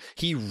CW.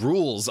 He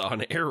rules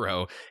on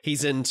Arrow.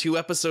 He's in 2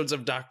 episodes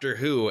of Doctor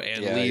Who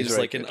and leaves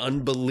like an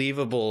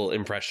unbelievable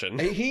impression.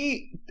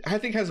 He, I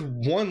think, has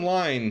one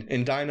line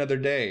in Die Another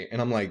Day,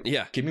 and I'm like,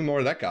 give me more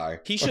of that guy.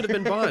 He should have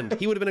been Bond.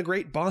 He would have been a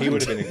great Bond. He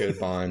would have been a good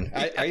Bond.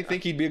 I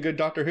think he'd be a good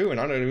Doctor Who, and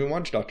I don't even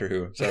watch Doctor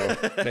Who, so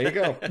there you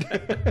go.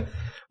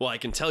 Well, I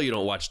can tell you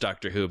don't watch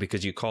Doctor Who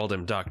because you called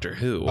him Doctor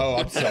Who. Oh,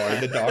 I'm sorry.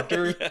 The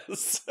Doctor?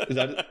 Yes.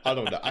 I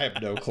don't know. I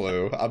have no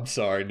clue. I'm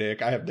sorry,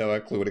 Nick. I have no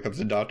clue when it comes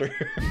to Doctor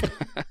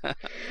Who.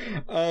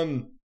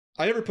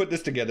 I never put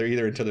this together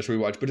either until this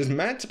rewatch, but is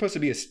Matt supposed to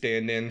be a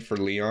stand-in for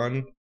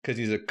Leon? because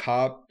he's a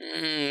cop.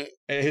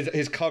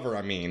 His cover,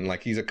 I mean,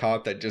 like he's a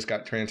cop that just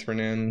got transferred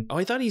in. Oh,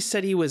 I thought he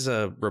said he was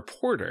a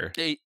reporter.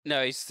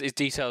 No, his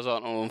details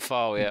aren't on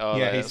file yet. Oh,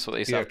 Yeah, that's what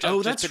he said.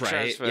 Oh, that's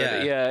right.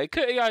 Yeah, it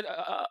could,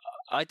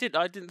 I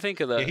didn't think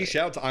of that. Yeah, he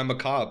shouts, "I'm a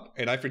cop,"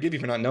 and I forgive you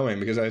for not knowing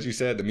because, as you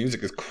said, the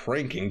music is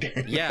cranking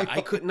during. Yeah,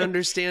 I couldn't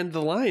understand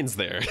the lines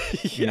there.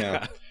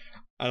 Yeah.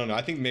 I don't know.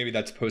 I think maybe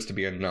that's supposed to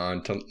be a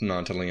nod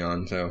to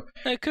Leon. So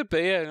it could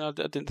be. Yeah, I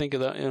didn't think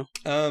of that. Yeah.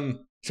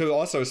 So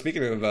also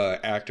speaking of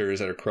actors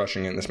that are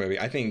crushing it in this movie,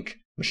 I think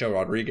Michelle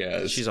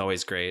Rodriguez. She's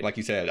always great. Like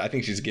you said, I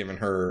think she's given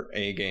her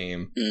a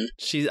game.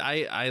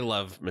 I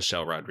love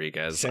Michelle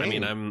Rodriguez. Same. I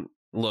mean,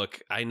 Look,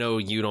 I know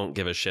you don't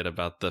give a shit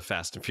about the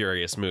Fast and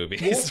Furious movies.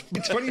 Well,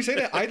 it's funny you say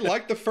that. I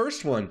like the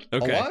first one a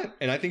lot,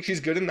 and I think she's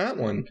good in that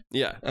one.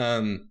 Yeah.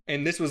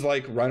 And this was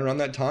like right around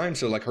that time,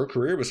 so like her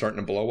career was starting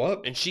to blow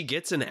up. And she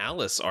gets an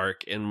Alice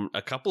arc in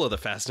a couple of the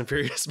Fast and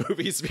Furious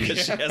movies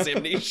because she has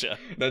amnesia.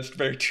 That's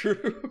very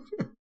true.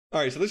 All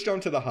right, so let's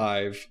jump to the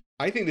Hive.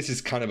 I think this is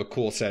kind of a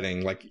cool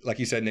setting. Like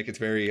you said, Nick, it's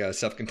very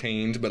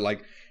self-contained, but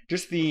like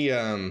just the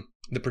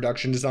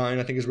production design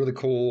I think is really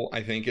cool.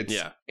 I think it's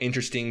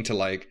interesting to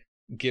like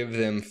give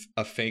them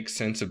a fake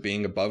sense of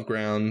being above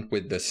ground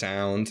with the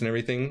sounds and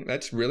everything.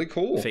 That's really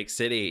cool. Fake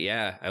city,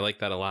 yeah, I like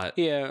that a lot.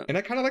 Yeah, and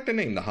I kind of like the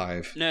name, the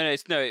Hive.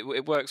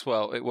 It works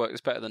well. It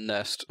works better than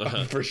Nest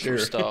for sure.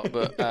 For a start,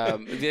 but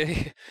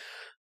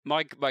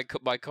my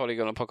colleague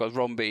on a podcast,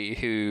 Romby,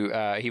 who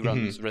he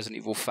runs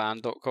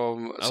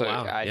ResidentEvilFan.com.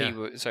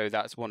 So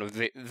that's one of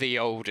the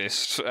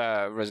oldest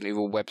Resident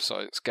Evil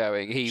websites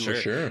going.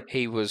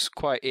 He was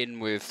quite in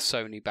with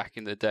Sony back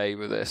in the day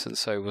with this, and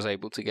so was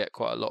able to get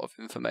quite a lot of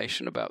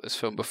information about this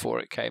film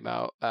before it came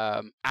out.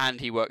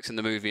 And he works in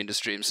the movie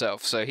industry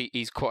himself, so he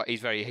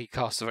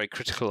casts a very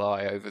critical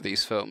eye over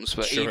these films.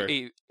 But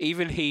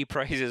even he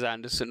praises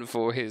Anderson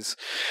for his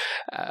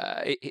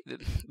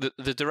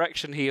the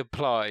direction he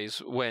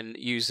applies when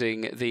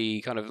using the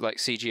kind of like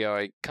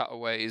CGI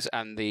cutaways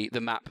and the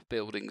map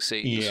building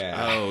scenes.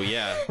 Yeah. Oh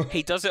yeah.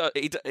 He does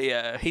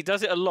it. He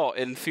does it a lot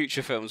in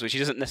future films, which he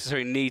doesn't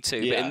necessarily need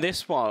to. Yeah. But in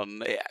this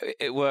one,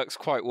 it works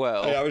quite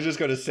well. I was just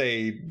going to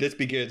say this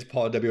begins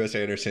Paul W.S.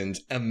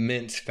 Anderson's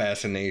immense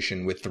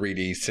fascination with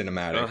 3D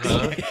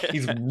cinematics.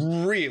 He's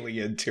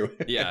really into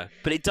it. Yeah,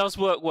 but it does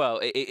work well.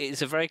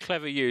 It's a very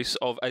clever use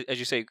of, as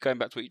you say, going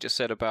back to what you just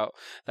said about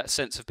that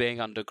sense of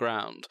being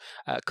underground.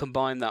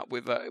 Combine that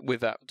with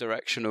that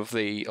direction of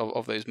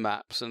those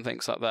maps and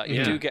things like that.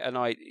 You do get an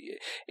idea.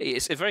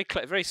 It's a very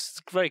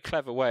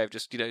clever way of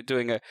just instead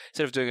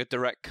of doing a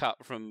direct cut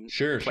from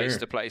place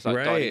to place,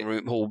 like dining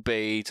room hall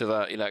B to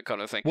that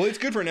kind of thing. Well, it's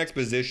good for an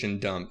exposition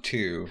dump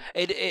too.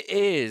 It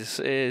is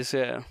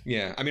yeah.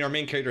 Yeah, I mean, our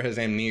main character has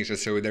amnesia,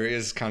 so there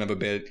is kind of a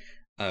bit.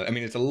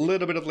 It's a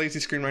little bit of lazy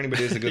screenwriting, but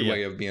it is a good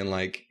way of being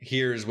like,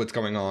 here's what's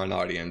going on,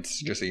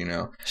 audience, just so you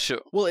know. Sure.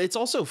 Well, it's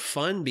also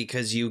fun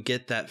because you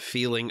get that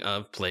feeling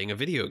of playing a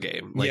video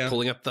game, like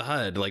pulling up the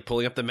HUD, like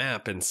pulling up the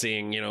map and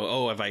seeing,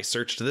 have I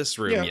searched this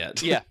room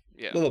yet? Yeah.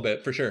 A little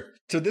bit, for sure.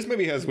 So this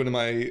movie has one of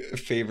my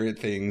favorite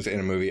things in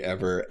a movie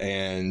ever,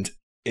 and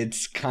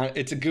it's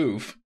a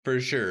goof, for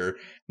sure,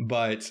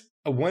 but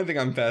one thing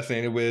I'm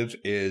fascinated with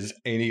is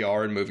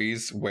ADR in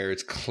movies where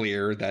it's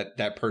clear that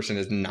that person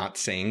is not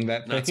saying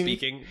that thing. Not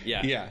speaking?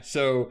 Yeah. Yeah,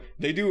 so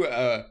they do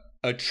a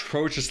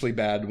atrociously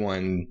bad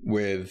one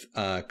with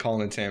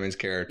Colin Salmon's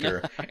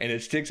character, and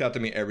it sticks out to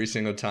me every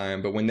single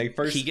time. But when they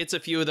first... He gets a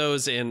few of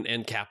those,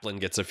 and Kaplan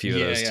gets a few of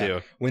those, too.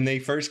 When they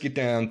first get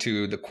down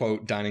to the,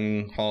 quote,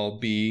 dining hall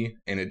B,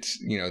 and it's,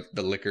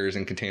 the liquors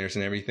and containers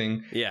and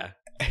everything. Yeah.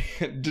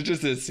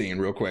 Just this scene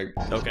real quick.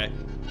 Okay.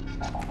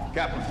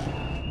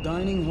 Kaplan.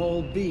 Dining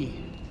hall B.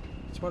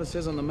 That's what it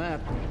says on the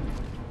map.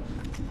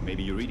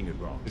 Maybe you're reading it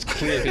wrong. It's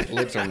clear his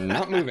lips are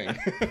not moving.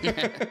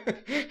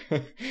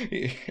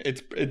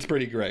 It's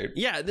pretty great.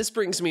 Yeah, this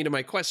brings me to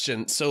my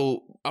question.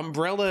 So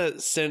Umbrella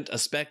sent a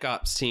Spec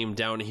Ops team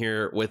down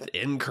here with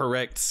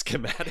incorrect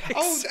schematics.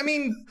 Oh, I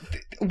mean,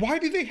 why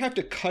do they have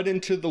to cut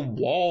into the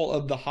wall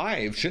of the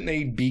Hive? Shouldn't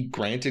they be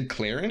granted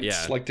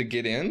clearance, like to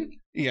get in?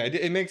 Yeah,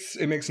 it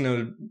makes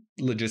no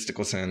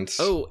logistical sense.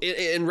 Oh,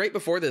 and right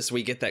before this,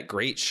 we get that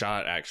great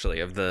shot,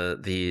 actually, of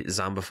the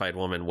zombified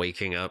woman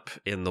waking up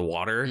in the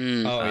water,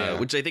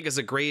 which I think is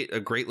a great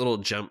little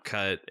jump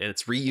cut, and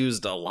it's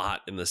reused a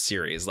lot in the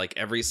series. Like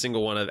every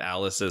single one of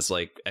Alice's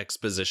like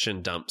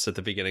exposition dumps at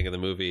the beginning of the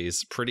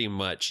movies pretty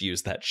much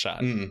use that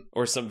shot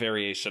or some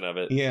variation of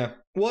it. Yeah.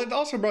 Well, it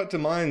also brought to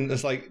mind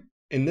it's like,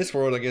 in this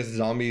world, I guess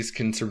zombies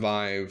can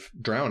survive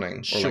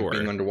drowning or like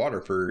being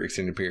underwater for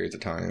extended periods of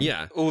time.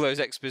 Yeah. All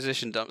those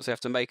exposition dumps, they have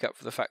to make up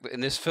for the fact that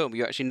in this film,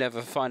 you actually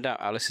never find out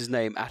Alice's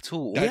name at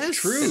all. That's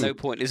true. At no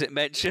point is it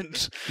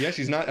mentioned. Yeah,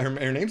 she's not,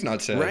 her name's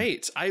not said.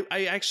 Right.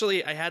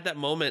 I had that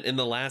moment in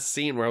the last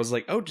scene where I was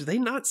like, oh, do they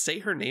not say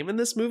her name in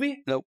this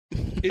movie? Nope.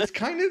 it's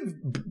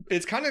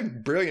kind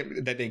of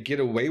brilliant that they get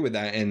away with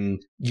that,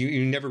 and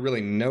you never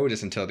really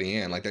notice until the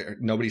end. Like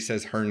nobody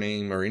says her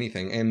name or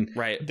anything, and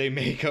they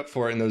make up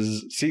for it in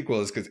those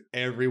sequels because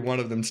every one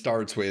of them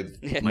starts with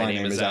 "My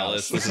name is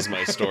Alice. This is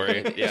my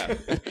story." Yeah,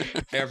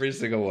 every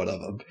single one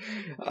of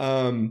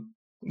them.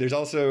 There's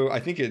also, I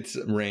think it's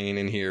Rain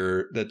in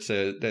here that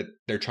says that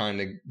they're trying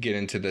to get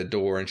into the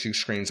door, and she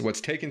screams, "What's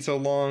taking so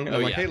long?" And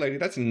I'm like, "Hey, lady,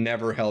 that's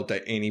never helped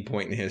at any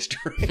point in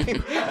history."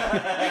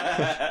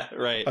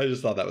 Right. I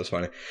just thought that was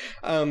funny.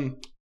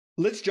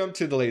 Let's jump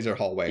to the laser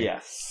hallway.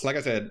 Yes. Like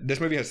I said,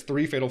 this movie has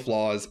 3 fatal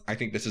flaws. I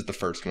think this is the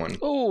first one.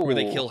 Oh, where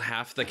they kill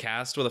half the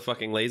cast with a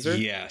fucking laser?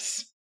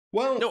 Yes.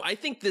 Well, no, I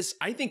think this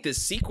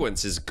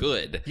sequence is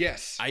good.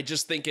 Yes. I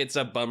just think it's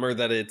a bummer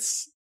that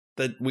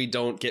we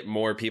don't get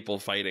more people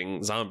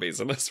fighting zombies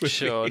in this movie.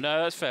 Sure,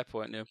 no, that's a fair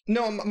point. Yeah.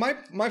 No,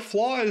 my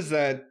flaw is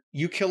that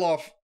you kill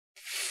off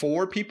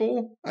 4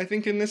 people, I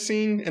think, in this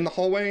scene in the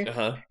hallway.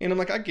 And I'm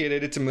like, I get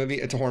it. It's a movie.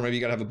 It's a horror movie.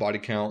 You gotta have a body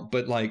count.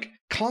 But like,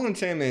 Colin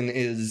Salmon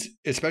is,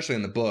 especially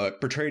in the book,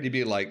 portrayed to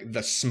be like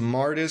the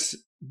smartest,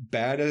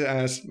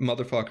 badass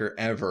motherfucker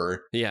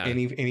ever. Yeah. And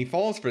he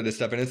falls for this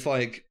stuff. And it's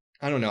like,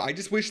 I don't know. I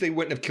just wish they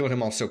wouldn't have killed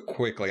him off so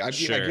quickly. I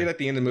get at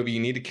the end of the movie,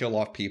 you need to kill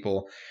off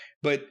people.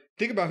 But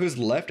think about who's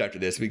left after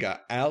this. We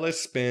got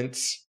Alice,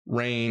 Spence,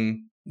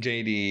 Rain,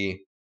 JD,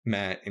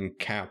 Matt, and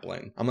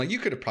Kaplan. I'm like, you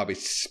could have probably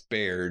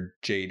spared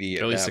JD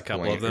at least that a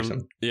couple point of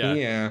them. Yeah.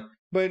 Yeah.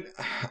 But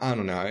I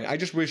don't know. I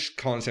just wish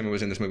Colin Salmon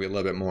was in this movie a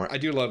little bit more. I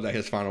do love that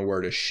his final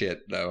word is shit,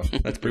 though.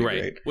 That's pretty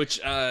great.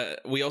 Which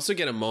we also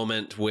get a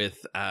moment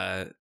with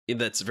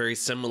that's very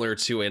similar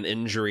to an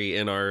injury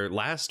in our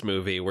last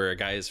movie where a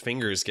guy's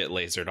fingers get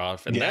lasered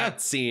off. And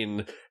that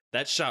scene...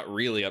 That shot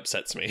really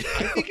upsets me.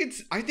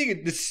 I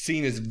think this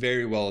scene is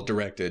very well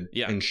directed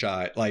and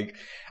shot. Like,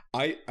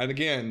 and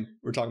again,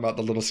 we're talking about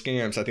the little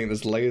scamps. I think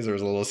this laser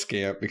is a little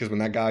scamp because when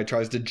that guy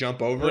tries to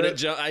jump over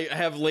I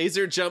have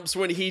laser jumps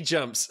when he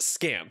jumps.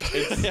 Scamp.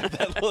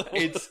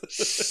 It's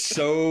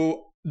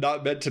so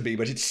not meant to be,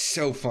 but it's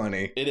so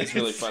funny. It is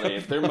really funny.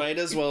 There might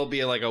as well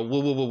be like a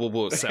woo woo woo woo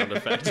woo sound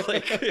effect.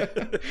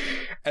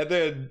 And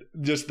then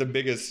just the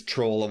biggest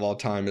troll of all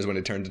time is when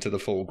it turns into the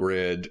full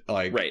grid.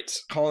 Like,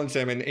 Colin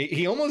Salmon,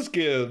 he almost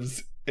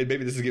gives, and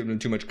maybe this is giving him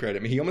too much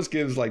credit, he almost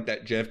gives like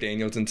that Jeff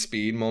Daniels in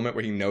Speed moment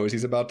where he knows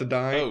he's about to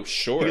die. Oh,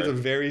 sure. He has a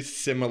very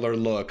similar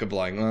look of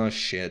like, oh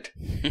shit,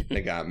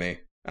 they got me.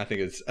 I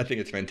think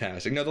it's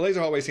fantastic. No, the laser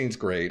hallway scene's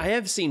great. I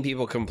have seen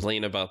people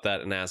complain about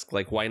that and ask,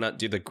 like, why not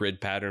do the grid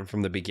pattern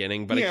from the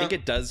beginning? But I think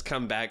it does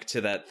come back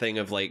to that thing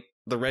of like,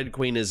 the Red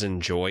Queen is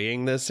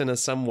enjoying this in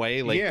some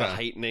way. Like the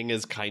heightening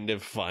is kind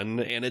of fun,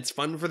 and it's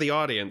fun for the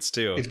audience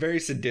too. It's very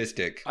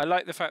sadistic. I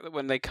like the fact that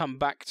when they come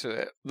back to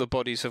it, the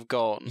bodies have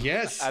gone.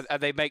 Yes, and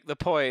they make the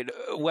point,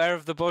 where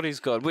have the bodies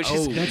gone? Which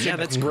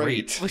that's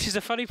great. Which is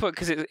a funny point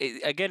because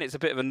again, it's a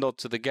bit of a nod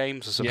to the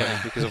games, I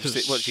suppose, because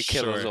obviously once you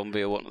kill a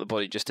zombie or one, the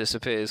body just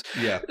disappears.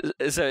 Yeah.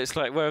 So it's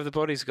like, where have the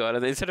bodies gone?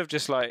 And instead of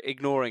just like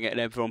ignoring it and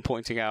everyone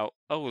pointing out,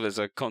 oh, there's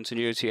a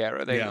continuity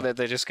error,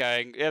 they're just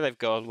going, yeah, they've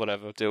gone,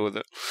 whatever, deal with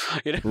it.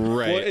 You know?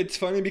 Right. Well, it's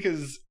funny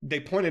because they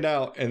point it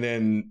out and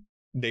then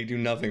they do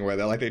nothing with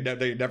it. Like they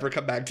never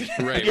come back to that.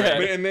 Right.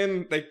 And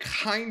then they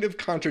kind of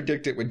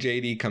contradict it with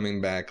JD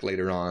coming back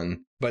later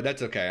on. But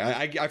that's okay.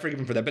 I forgive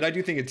him for that. But I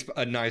do think it's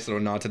a nice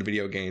little nod to the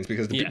video games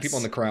because the people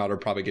in the crowd are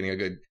probably getting a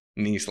good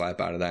knee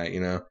slap out of that,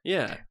 you know?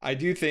 Yeah. I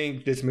do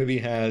think this movie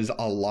has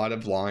a lot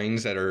of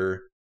lines that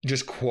are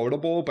just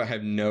quotable but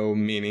have no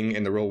meaning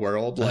in the real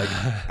world. Like,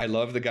 I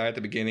love the guy at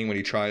the beginning when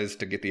he tries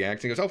to get the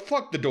axe and he goes, oh,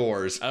 fuck the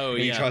doors. Oh,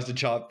 and he tries to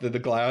chop the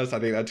glass. I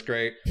think that's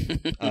great.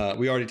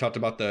 We already talked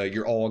about the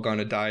 "you're all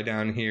gonna die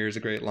down here" is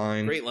a great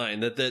line. Great line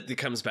that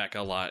comes back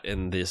a lot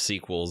in the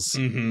sequels.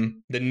 Mm-hmm.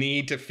 The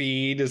need to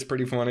feed is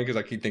pretty funny because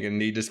I keep thinking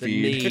need to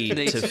feed.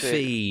 Need to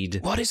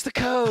feed. What is the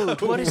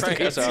code? What is the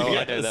code? Oh,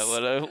 I know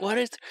that one. What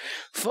is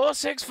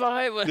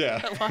 465?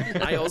 Yeah.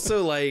 I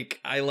also like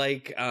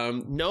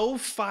no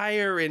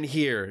fire in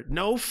here,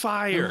 no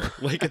fire.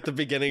 Like at the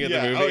beginning of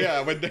the movie. Oh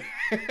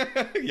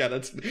yeah,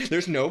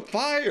 there's no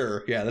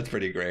fire. Yeah, that's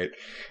pretty great.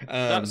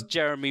 That's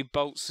Jeremy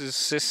Bolts'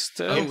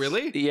 sister. Oh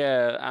really?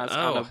 Yeah, as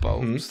Anna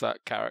Bolts,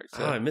 that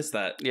character. Oh, I missed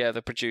that. Yeah,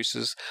 the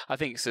producers, I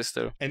think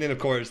sister. And then of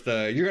course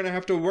the "you're gonna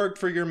have to work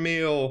for your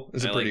meal"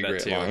 is a pretty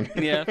great line.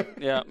 Yeah.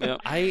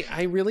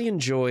 I really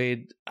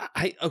enjoyed.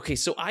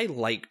 So I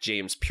like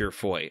James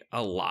Purefoy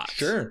a lot.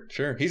 Sure.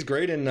 He's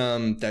great in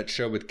that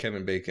show with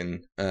Kevin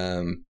Bacon.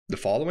 The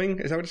Following,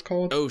 is that what it's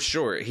called? Oh,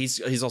 sure.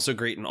 He's also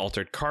great in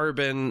Altered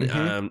Carbon.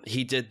 Mm-hmm.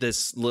 He did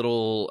this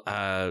little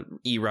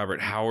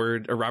Robert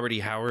E.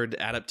 Howard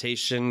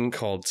adaptation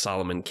called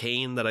Solomon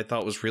Kane that I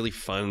thought was really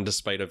fun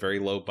despite a very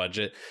low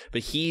budget.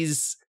 But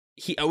he's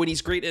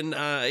great in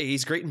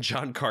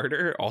John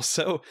Carter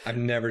also. I've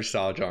never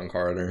saw John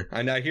Carter.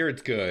 I hear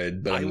it's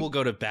good, but I will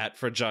go to bat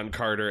for John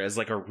Carter as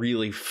like a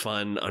really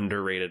fun,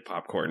 underrated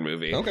popcorn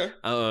movie. Okay.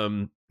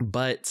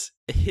 But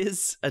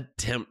his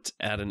attempt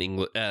at an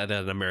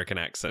American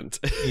accent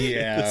in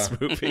this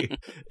movie,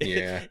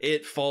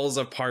 it falls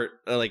apart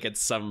like at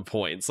some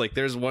points. Like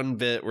there's one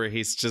bit where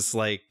he's just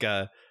like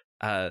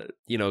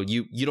you know,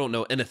 you don't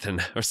know anything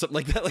or something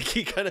like that. Like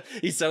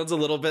he sounds a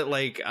little bit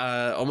like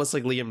almost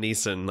like Liam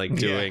Neeson, like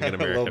doing an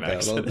American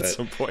accent at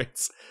some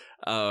points.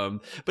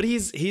 But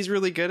he's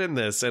really good in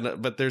this,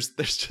 but there's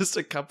just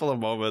a couple of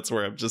moments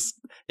where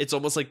it's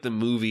almost like the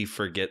movie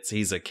forgets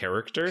he's a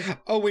character.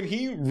 Oh, when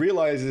he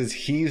realizes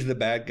he's the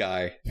bad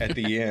guy at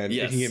the end,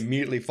 Yes. and he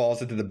immediately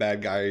falls into the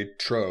bad guy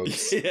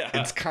tropes. Yeah.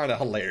 It's kind of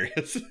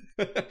hilarious.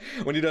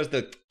 When he does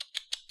the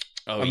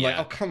I'm like,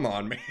 oh, come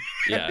on, man.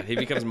 Yeah, he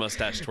becomes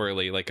mustache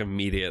twirly like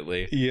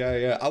immediately.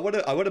 Yeah. I want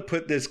to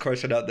put this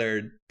question out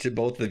there to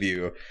both of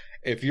you.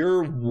 If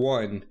you're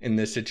one in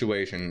this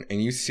situation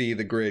and you see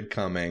the grid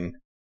coming,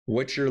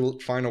 what's your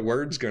final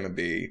words going to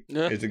be?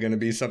 Yeah. Is it going to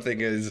be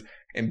something as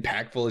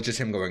impactful as just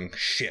him going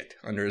shit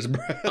under his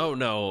breath? Oh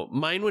no,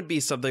 mine would be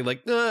something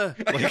like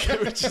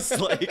it was just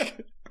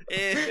like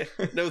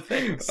no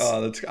thanks.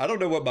 I don't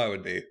know what mine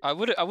would be. I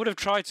would have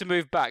tried to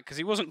move back because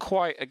he wasn't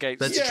quite against.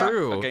 That's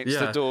true. Against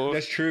the door.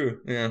 That's true.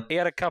 Yeah. He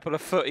had a couple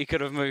of foot he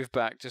could have moved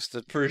back just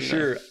to. For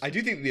sure. I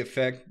do think the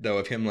effect though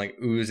of him like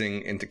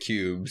oozing into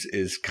cubes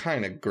is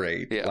kind of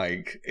great. Yeah.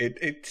 Like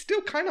it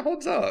still kind of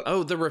holds up.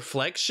 Oh, the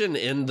reflection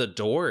in the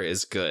door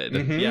is good.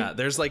 Mhm. Yeah,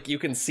 there's like you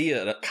can see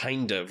it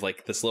kind of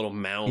like this little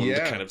mound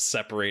kind of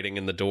separating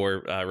in the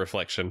door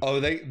reflection. Oh,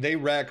 they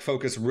rack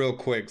focus real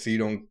quick so you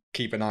don't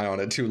keep an eye on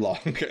it too long.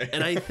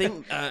 And I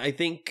think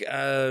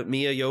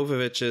Mia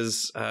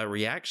Jovovich's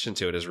reaction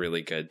to it is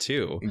really good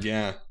too.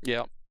 Yeah.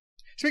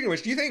 Speaking of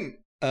which, do you think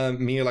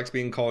Mia likes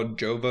being called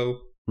Jovo?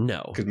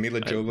 No, because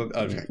Mila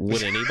Jovo.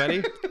 Would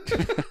anybody?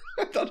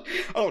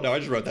 I don't know. I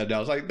just wrote that down. I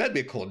was like, that'd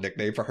be a cool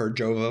nickname for her,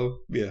 Jovo.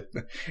 Yeah.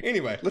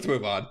 Anyway, let's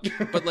move on.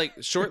 But like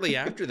shortly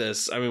after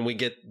this, I mean,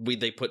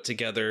 they put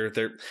together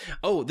their.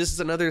 Oh, this is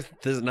another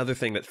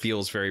thing that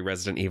feels very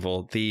Resident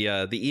Evil. The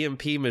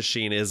EMP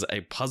machine is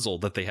a puzzle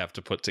that they have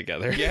to put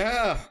together.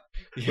 Yeah.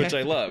 Which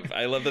I love.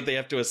 I love that they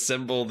have to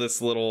assemble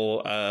this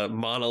little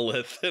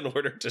monolith in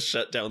order to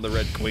shut down the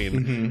Red Queen.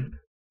 Mm-hmm.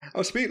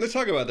 Oh, let's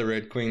talk about the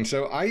Red Queen.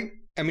 So I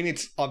mean,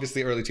 it's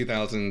obviously early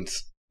 2000s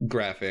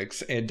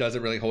graphics and it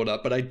doesn't really hold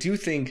up, but I do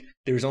think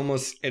it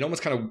almost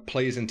kind of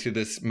plays into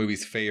this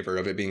movie's favor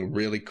of it being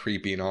really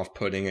creepy and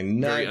off-putting and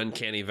not very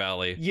uncanny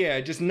valley. Yeah,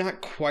 just not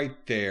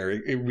quite there.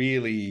 It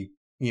really,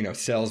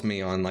 sells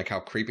me on like how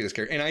creepy this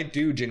character. And I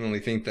do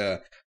genuinely think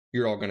the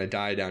 "you're all gonna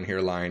die down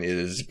here" line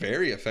is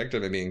very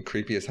effective at being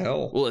creepy as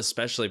hell. Well,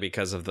 especially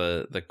because of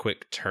the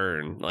quick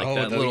turn, like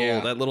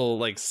that little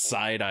like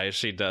side eye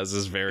she does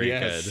is very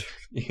good.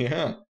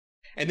 Yeah,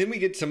 and then we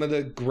get some of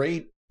the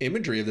great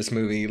imagery of this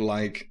movie,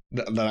 like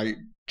that I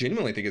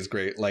genuinely think is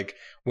great. Like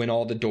when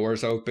all the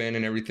doors open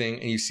and everything,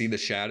 and you see the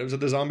shadows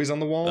of the zombies on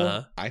the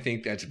wall. I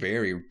think that's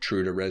very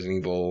true to Resident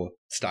Evil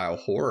style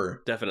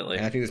horror. Definitely,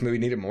 and I think this movie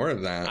needed more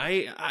of that.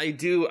 I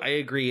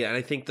agree, and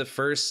I think the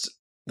first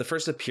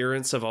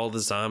appearance of all the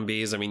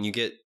zombies, I mean, you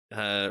get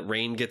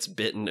Rain gets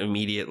bitten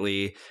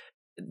immediately.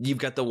 You've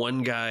got the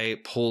one guy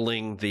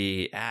pulling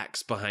the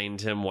axe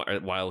behind him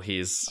while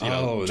he's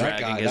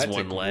dragging his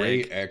one leg.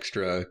 Great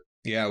extra.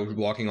 Yeah,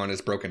 walking on his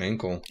broken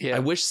ankle. Yeah, I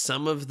wish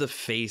some of the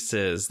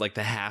faces, like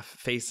the half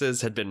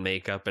faces, had been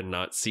makeup and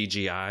not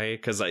CGI,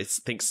 because I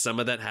think some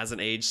of that hasn't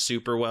aged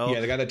super well.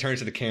 Yeah, the guy that turns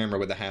to the camera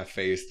with the half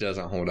face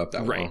doesn't hold up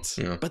that well. Right.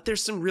 Yeah. But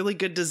there's some really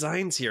good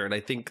designs here, and I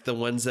think the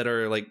ones that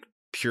are like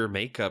pure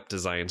makeup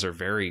designs are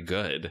very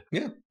good.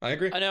 Yeah, I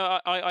agree. I know.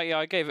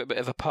 I gave it a bit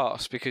of a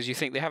pass because you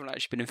think they haven't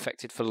actually been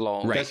infected for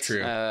long. Right. That's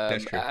true.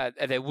 That's true.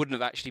 And there wouldn't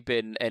have actually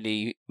been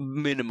any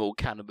minimal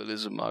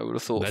cannibalism, I would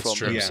have thought. That's from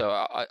true. them. Yeah.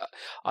 So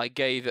I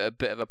gave it a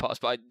bit of a pass,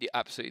 but I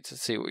absolutely to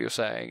see what you're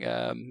saying.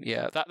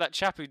 That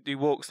chap who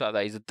walks like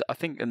that, I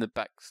think in the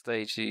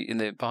backstage,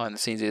 behind the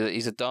scenes,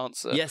 he's a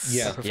dancer. Yes.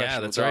 Yeah.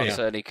 Professional That's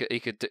dancer, right.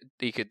 and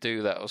he could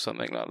do that or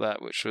something like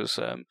that, which was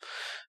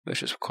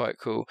quite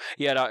cool.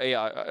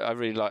 I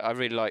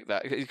really like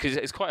that because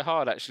it's quite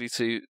hard actually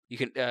to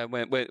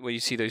when you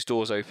see those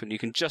doors open, you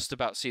can just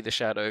about see the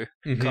shadow,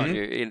 can't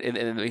you?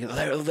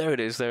 There it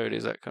is,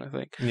 that kind of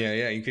thing.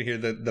 Yeah, you can hear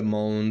the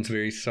moans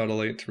very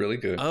subtly. It's really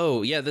good.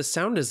 Oh yeah, the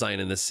sound design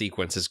in this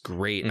sequence is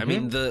great. I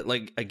mean,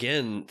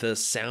 the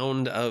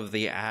sound of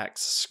the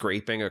axe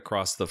scraping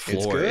across the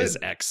floor is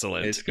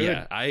excellent. It's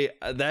good. Yeah,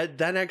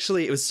 that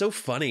actually, it was so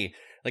funny.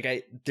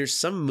 Like there's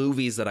some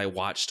movies that I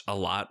watched a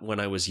lot when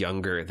I was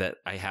younger that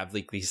I have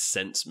like these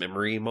sense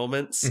memory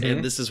moments,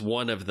 and this is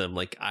one of them.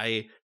 Like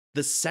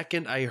the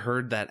second I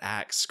heard that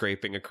axe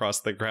scraping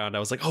across the ground, I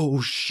was like,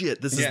 oh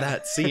shit, this is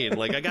that scene.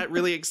 Like I got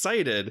really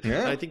excited.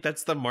 Yeah. And I think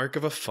that's the mark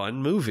of a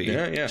fun movie.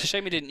 Yeah. It's a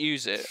shame he didn't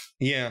use it.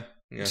 Yeah.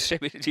 It's a shame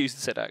he didn't use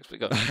the said axe.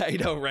 I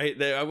know,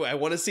 right? I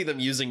want to see them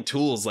using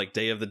tools like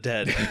Day of the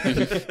Dead.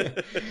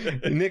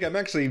 Nick, I'm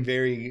actually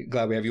very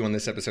glad we have you on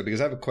this episode because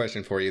I have a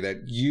question for you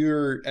that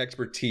your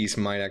expertise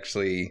might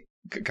actually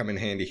come in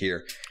handy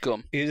here. Go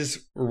on.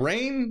 Is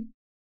Rain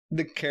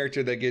the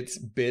character that gets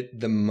bit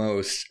the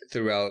most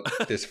throughout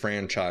this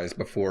franchise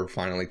before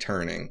finally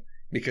turning?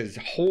 because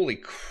holy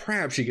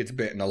crap, she gets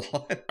bitten a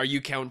lot. Are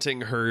you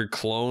counting her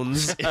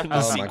clones in the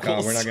Oh my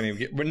god, sequels? we're not going to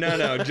get...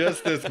 No,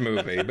 just this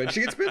movie. But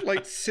she gets bit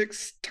like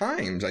 6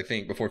 times, I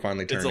think, before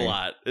finally turning.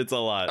 It's a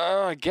lot.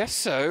 I guess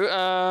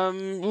so.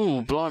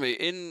 Ooh, blimey.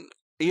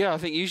 Yeah, I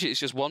think usually it's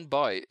just one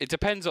bite. It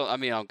depends on... I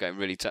mean, I'm going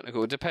really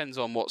technical. It depends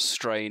on what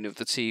strain of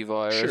the T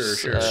virus.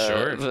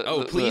 Sure.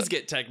 Please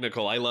get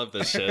technical. I love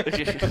this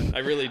shit. I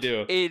really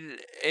do.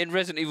 In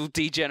Resident Evil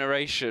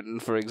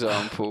Degeneration, for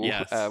example,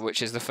 Yes.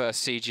 which is the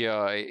first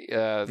CGI,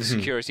 the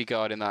security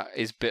guard in that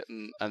is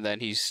bitten, and then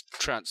he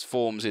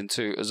transforms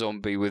into a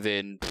zombie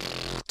within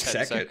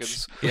 10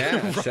 seconds. Yeah,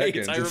 Right,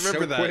 seconds. I It's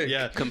remember so that, quick.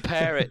 yeah.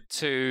 Compare it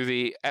to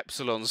the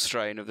Epsilon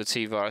strain of the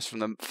T-virus from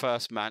the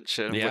first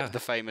mansion with the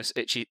famous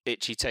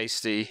itchy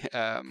tasty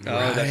that's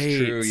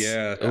true,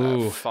 yeah.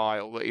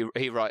 file that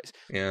he writes.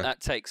 Yeah. That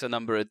takes a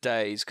number of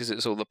days because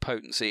it's all the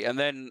potency. And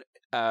then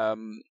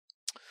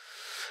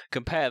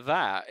compare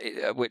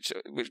that, which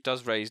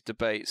does raise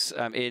debates,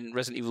 in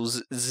Resident Evil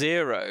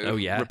Zero,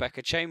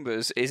 Rebecca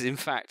Chambers is in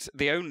fact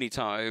the only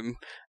time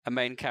a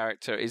main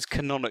character is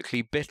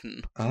canonically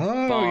bitten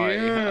by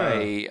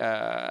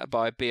a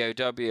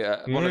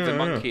BOW. One of the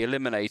monkey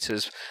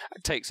eliminators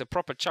takes a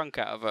proper chunk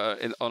out of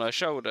her on her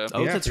shoulder.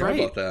 Oh, that's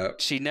right. About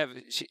that. She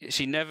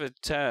never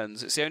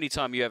turns. It's the only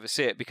time you ever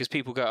see it because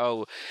people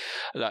go,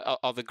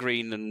 are the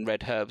green and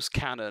red herbs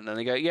canon? And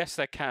they go, yes,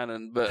 they're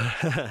canon, but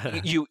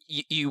you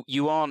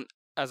aren't.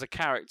 As a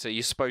character,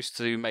 you're supposed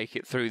to make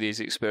it through these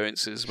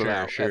experiences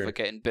without ever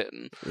getting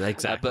bitten.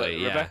 Exactly. But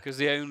Rebecca's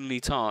the only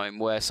time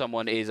where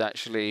someone is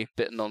actually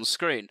bitten on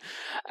screen,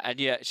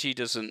 and yet she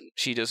doesn't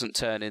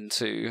turn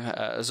into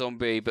a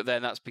zombie. But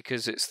then that's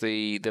because it's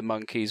the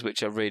monkeys,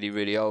 which are really,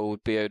 really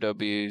old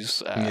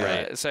BOWs.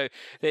 Right. So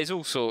there's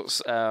all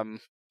sorts.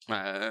 I'm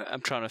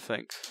trying to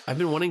think. I've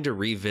been wanting to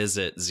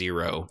revisit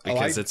Zero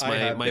because it's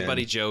my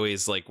buddy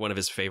Joey's like one of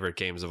his favorite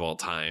games of all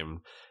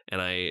time. And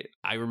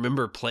I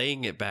remember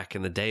playing it back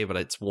in the day, but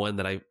it's one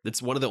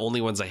of the only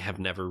ones I have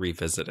never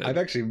revisited. I've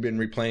actually been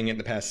replaying it in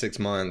the past 6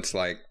 months,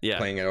 playing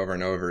it over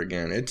and over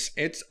again.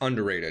 It's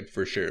underrated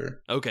for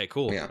sure. Okay,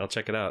 cool. Yeah. I'll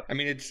check it out. I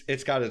mean,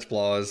 it's got its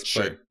flaws,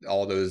 Sure. but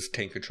all those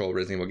tank control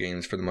Resident Evil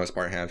games, for the most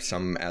part, have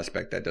some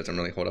aspect that doesn't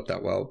really hold up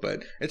that well.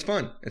 But it's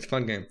fun. It's a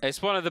fun game.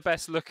 It's one of the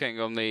best looking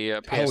on the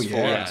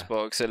PS4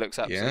 Xbox. It looks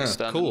absolutely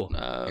stunning. Cool.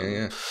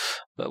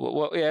 But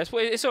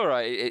it's all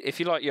right if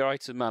you like your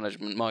item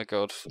management. My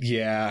God.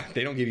 Yeah,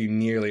 they don't give you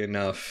nearly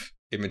enough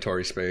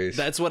inventory space.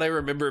 That's what I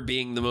remember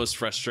being the most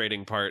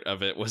frustrating part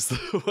of it was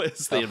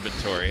the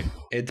inventory.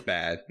 It's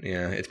bad.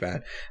 Yeah, it's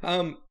bad.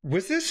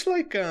 Was this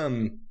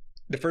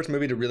the first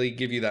movie to really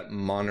give you that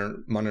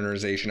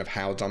modernization of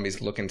how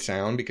zombies look and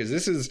sound? Because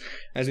this is,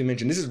 as we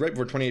mentioned, this is right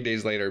before 28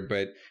 Days Later,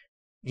 but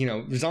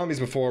zombies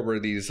before were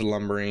these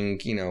lumbering,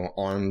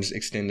 arms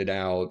extended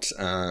out.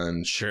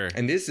 Sure.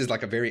 And this is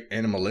like a very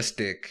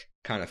animalistic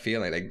kind of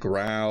feeling. They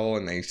growl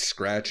and they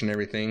scratch and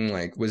everything.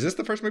 Like, was this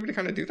the first movie to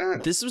kind of do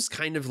that? This was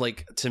kind of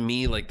like, to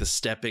me, like the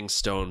stepping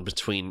stone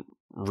between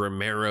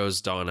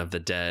Romero's Dawn of the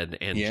Dead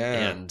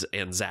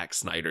and Zack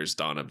Snyder's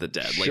Dawn of the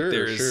Dead.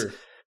 Sure.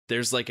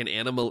 There's like an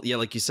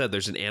like you said,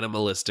 there's an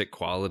animalistic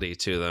quality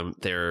to them.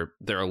 They're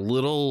a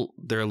little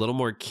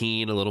more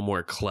keen, a little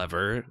more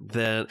clever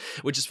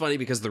which is funny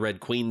because the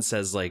Red Queen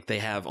says like they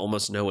have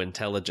almost no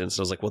intelligence. And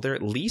I was like, well, they're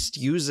at least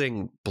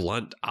using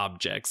blunt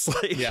objects.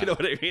 Like, you know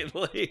what I mean?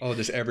 Like, oh,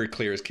 this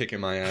Everclear is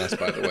kicking my ass,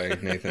 by the way,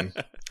 Nathan.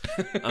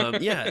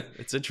 Yeah,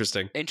 it's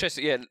interesting.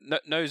 Interesting. Yeah,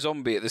 no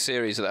zombie at the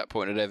series at that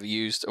point had ever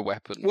used a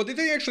weapon. Well, did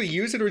they actually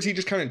use it, or is he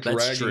just kind of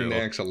dragging the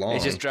axe along?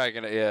 He's just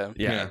dragging it.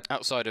 Yeah.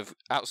 Outside of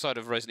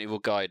Resident Evil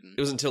Gaiden.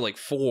 It was until like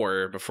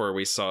 4 before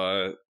we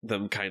saw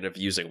them kind of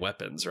using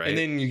weapons, right? And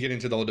then you get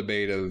into the whole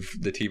debate of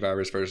the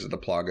T-virus versus the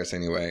Plagas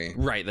anyway.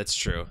 Right, that's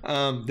true.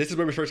 This is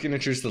where we first get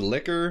introduced to the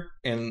liquor,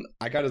 and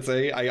I gotta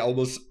say, I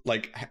almost,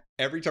 like,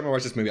 every time I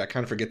watch this movie, I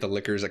kind of forget the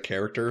liquor is a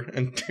character,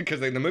 and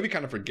because the movie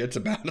kind of forgets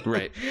about him.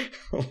 Right.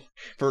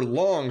 For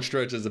long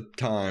stretches of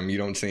time, you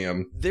don't see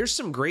him. There's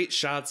some great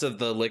shots of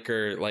the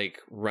liquor, like,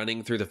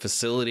 running through the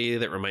facility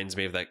that reminds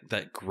me of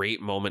that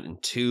great moment in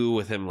 2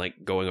 with him, like,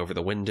 going over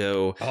the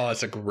window. Oh,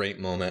 it's a great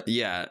moment.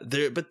 Yeah,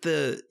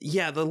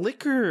 the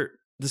liquor...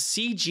 The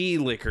CG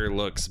liquor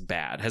looks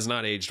bad, has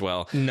not aged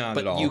well. Not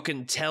at all. But you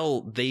can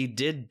tell they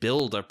did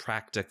build a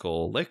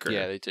practical liquor.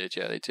 Yeah, they did.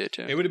 Yeah.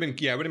 It would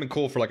have been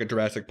cool for like a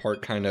Jurassic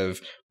Park kind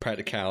of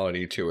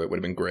practicality to it. Would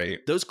have been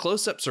great. Those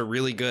close-ups are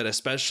really good,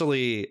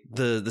 especially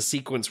the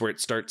sequence where it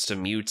starts to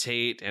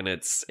mutate and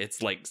it's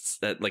like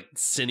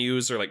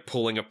sinews are like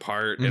pulling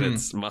apart and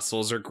its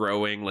muscles are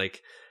growing.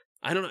 Like,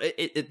 I don't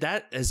know.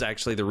 That is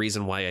actually the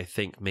reason why I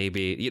think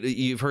maybe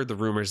you've heard the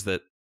rumors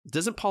that.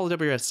 Doesn't Paul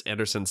W.S.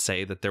 Anderson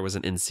say that there was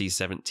an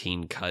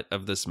NC-17 cut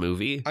of this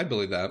movie? I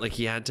believe that. Like,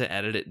 he had to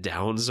edit it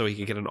down so he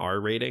could get an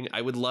R rating.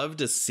 I would love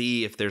to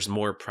see if there's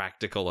more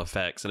practical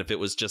effects and if it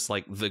was just,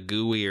 like, the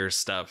gooier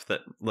stuff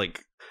that,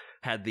 like,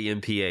 had the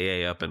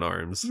MPAA up in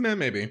arms.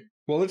 Maybe.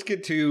 Well, let's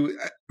get to...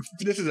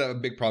 This is a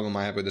big problem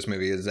I have with this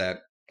movie is that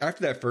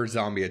after that first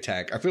zombie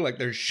attack, I feel like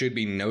there should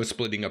be no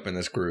splitting up in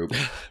this group.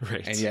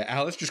 Right. And yeah,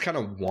 Alice just kind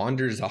of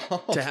wanders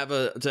off. To have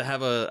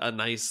a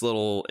nice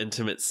little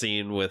intimate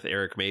scene with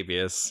Eric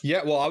Mabius.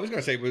 Yeah, well, I was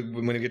going to say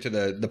when we get to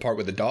the part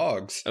with the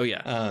dogs. Oh,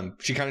 yeah.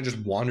 She kind of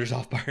just wanders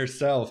off by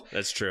herself.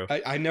 That's true.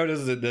 I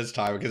noticed it this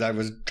time because I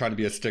was trying to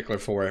be a stickler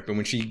for it. But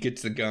when she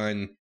gets the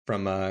gun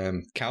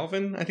from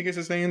Calvin, I think is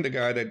his name, the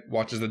guy that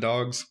watches the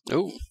dogs.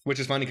 Oh. Which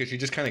is funny because she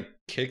just kind of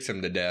kicks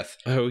him to death.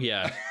 Oh,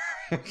 yeah.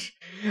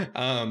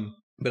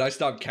 But I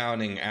stopped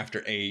counting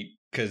after 8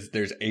 because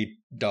there's 8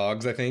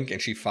 dogs, I think,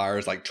 and she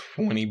fires like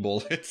 20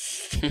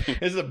 bullets.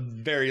 It's a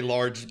very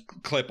large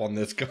clip on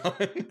this gun.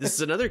 This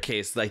is another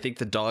case that I think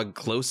the dog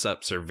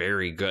close-ups are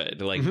very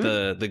good. Like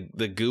the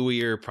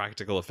gooier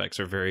practical effects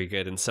are very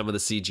good, and some of the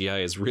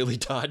CGI is really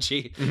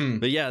dodgy.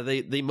 But yeah,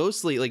 they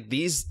mostly, like,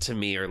 these to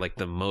me are like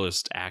the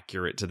most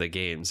accurate to the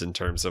games in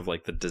terms of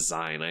like the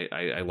design.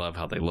 I love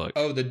how they look.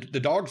 Oh, the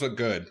dogs look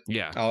good.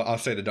 Yeah, I'll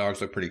say the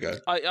dogs look pretty good.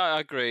 I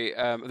agree.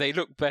 They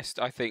look best,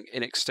 I think,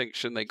 in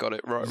Extinction. They got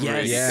it right.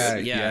 Yes.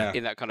 Really good. Yeah.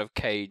 In that kind of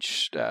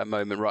cage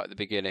moment right at the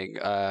beginning,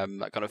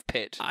 that kind of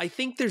pit. I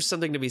think there's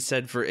something to be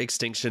said for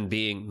Extinction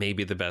being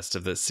maybe the best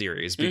of this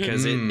series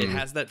because it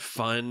has that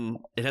fun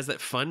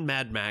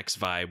Mad Max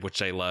vibe,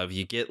 which I love.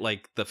 You get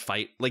like the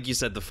fight, like you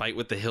said, the fight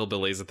with the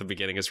hillbillies at the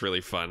beginning is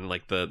really fun,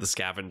 like the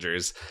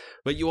scavengers.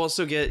 But you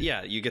also get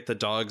the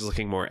dogs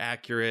looking more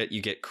accurate.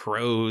 You get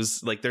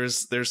crows. Like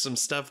there's some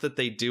stuff that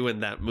they do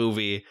in that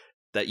movie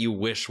that you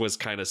wish was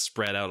kind of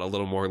spread out a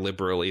little more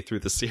liberally through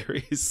the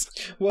series.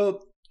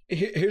 Well,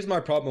 here's my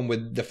problem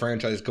with the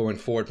franchise going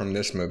forward from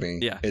this movie.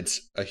 Yeah.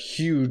 It's a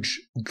huge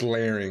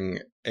glaring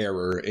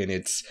error in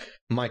its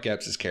Mike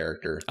Epps'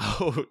 character.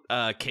 Oh,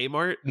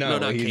 Kmart? No,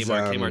 not he's,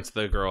 Kmart. Kmart's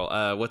the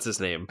girl. What's his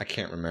name? I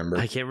can't remember.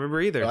 I can't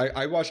remember either.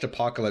 I watched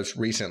Apocalypse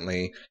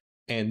recently,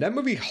 and that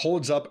movie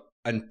holds up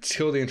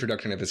until the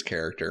introduction of his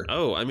character.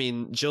 Oh, I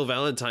mean, Jill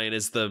Valentine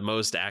is the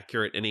most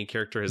accurate any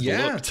character has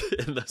looked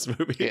in those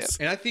movies. Yeah.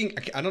 And I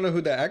think, I don't know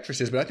who that actress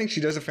is, but I think she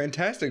does a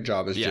fantastic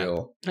job as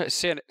Jill.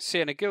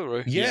 Sienna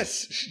Gilroy.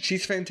 Yes,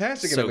 she's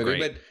fantastic in So the movie.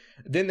 great. But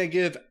then they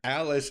give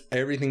Alice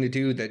everything to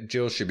do that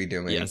Jill should be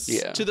doing. Yes.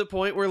 Yeah. To the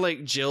point where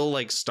like Jill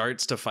like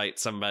starts to fight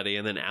somebody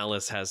and then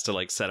Alice has to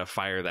like set a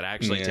fire that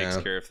actually takes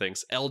care of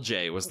things.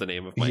 LJ was the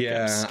name of Mike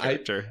Epps'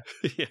 character.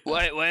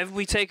 Why haven't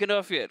we taken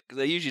off yet? Because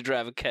they usually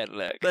drive a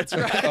Cadillac. That's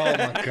right.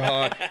 Oh my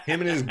God.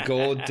 Him and his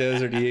gold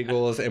Desert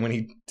Eagles. And when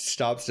he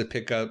stops to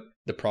pick up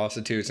the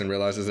prostitutes and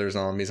realizes they're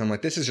zombies, I'm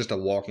like, this is just a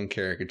walking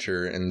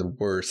caricature and the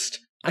worst.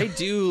 I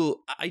do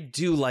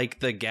like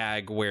the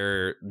gag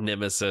where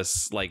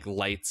Nemesis like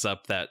lights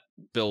up that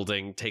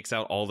building, takes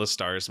out all the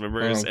STARS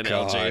members, and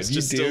LJ is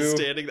just still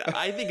standing there.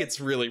 I think it's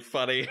really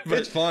funny. But,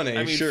 it's funny,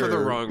 I mean, sure. for the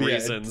wrong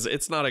reasons.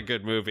 It's not a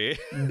good movie.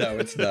 No,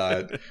 it's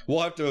not.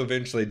 We'll have to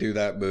eventually do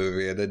that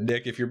movie. And then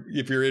Nick, if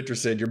you're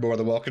interested, you're more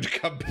than welcome to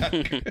come back.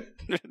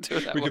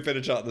 We can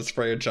finish out this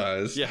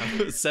franchise.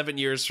 Yeah, 7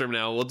 years from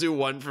now, we'll do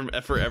one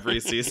for every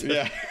season.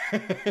 Yeah.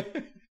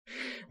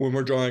 When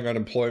we're drawing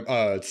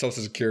unemployment,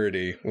 Social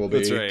Security will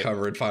be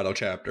covered final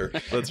chapter.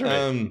 That's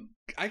right.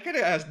 I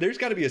gotta ask, there's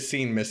got to be a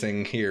scene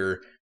missing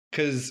here.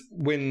 Because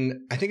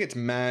when I think it's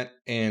Matt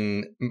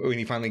and when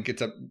he finally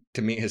gets up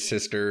to meet his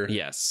sister.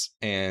 Yes.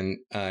 And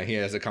he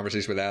has a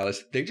conversation with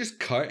Alice. They just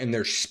cut and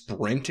they're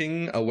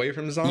sprinting away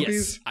from the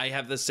zombies. Yes, I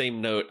have the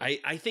same note.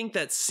 I think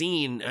that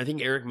scene, I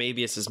think Eric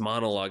Mabius'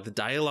 monologue, the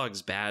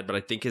dialogue's bad, but I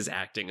think his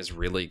acting is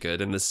really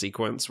good in the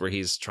sequence where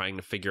he's trying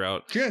to figure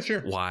out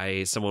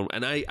why someone,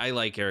 and I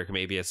like Eric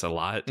Mabius a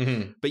lot.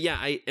 But yeah,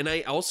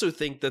 I also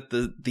think that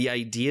the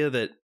idea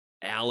that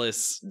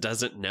Alice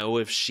doesn't know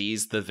if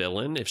she's the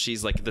villain, if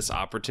she's like this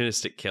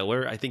opportunistic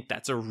killer, I think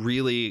that's a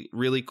really,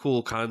 really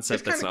cool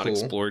concept that's not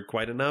explored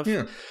quite enough.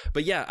 Yeah.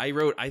 But yeah,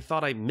 I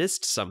thought I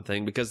missed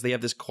something because they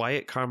have this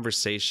quiet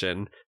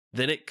conversation.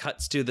 Then it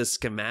cuts to the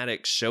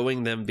schematic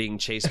showing them being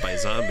chased by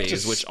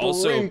zombies, which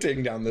also,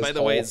 down this by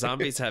the way,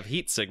 zombies have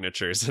heat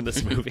signatures in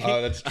this movie.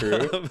 Oh, that's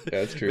true.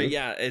 That's true. But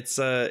yeah, it's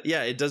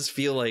it does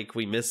feel like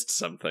we missed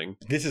something.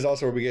 This is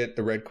also where we get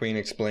the Red Queen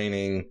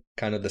explaining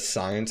kind of the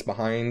science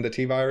behind the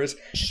T-virus.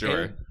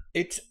 Sure. And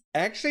it's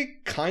actually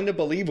kind of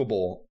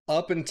believable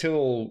up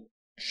until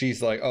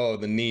she's like, oh,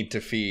 the need to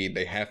feed,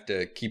 they have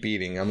to keep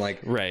eating. I'm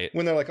like,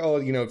 when they're like,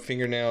 oh,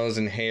 fingernails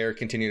and hair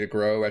continue to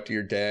grow after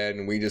you're dead,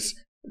 and we just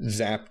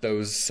zap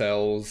those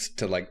cells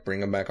to like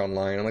bring them back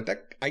online. I'm like,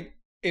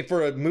 if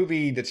for a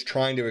movie that's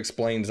trying to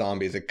explain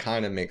zombies, it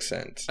kind of makes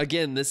sense.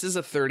 Again, this is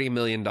a $30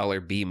 million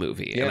B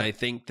movie. And I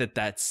think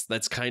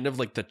that's kind of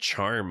like the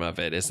charm of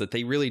it, is that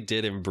they really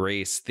did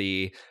embrace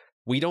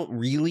we don't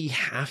really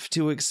have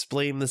to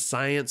explain the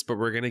science, but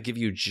we're going to give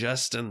you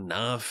just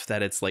enough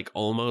that it's like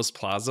almost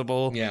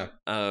plausible. Yeah.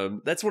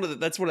 That's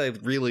what I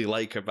really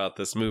like about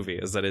this movie,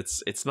 is that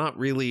it's not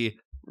really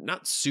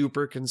not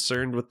super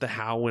concerned with the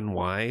how and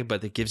why,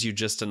 but it gives you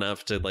just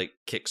enough to like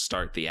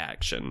kickstart the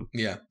action.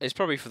 Yeah, it's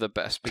probably for the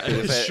best,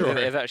 because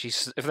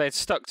if they had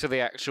stuck to the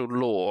actual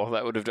lore,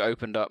 that would have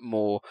opened up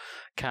more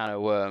can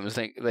of worms.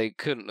 They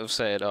couldn't have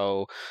said,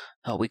 oh,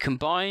 we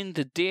combined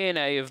the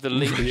DNA of the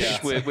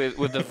leech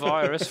with the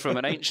virus from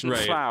an ancient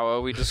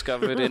flower we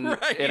discovered in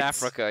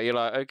Africa. You're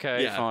like,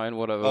 okay, fine,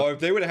 whatever. Oh, if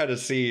they would have had a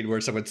scene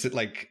where someone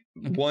like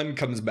one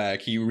comes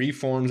back, he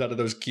reforms out of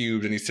those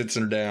cubes and he sits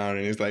her down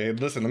and he's like, hey,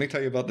 listen, let me tell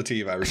you about the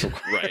T virus real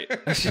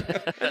quick.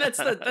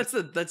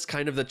 And that's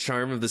kind of the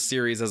charm of the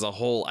series as a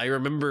whole. I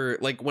remember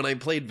like when I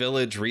played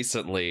Village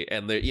recently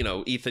and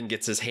Ethan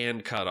gets his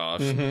hand cut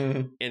off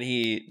and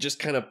he just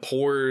kind of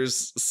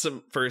pours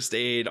some first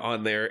aid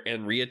on there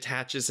and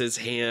reattaches his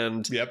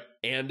hand. Yep.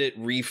 And it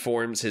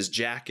reforms his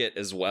jacket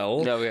as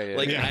well. Oh,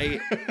 yeah.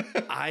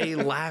 I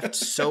laughed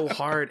so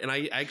hard, and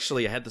I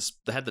had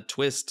the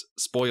twist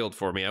spoiled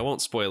for me. I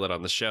won't spoil it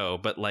on the show,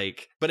 but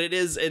it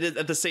is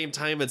at the same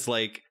time. It's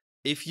like,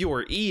 if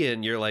you're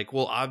Ian, you're like,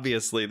 well,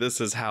 obviously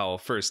this is how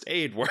first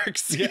aid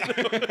works. Yeah.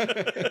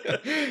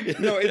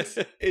 No,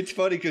 it's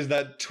funny because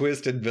that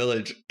twist in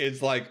Village,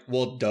 it's like,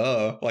 well,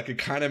 duh. Like, it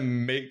kind of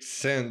makes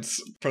sense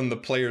from the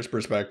player's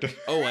perspective.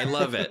 Oh, I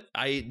love it.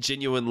 I'm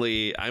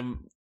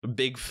a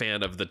big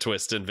fan of the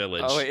twist in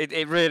Village. Oh,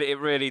 it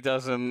really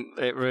doesn't.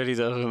 It really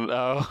doesn't.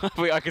 Oh,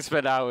 I could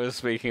spend hours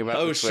speaking about.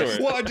 Oh, the sure.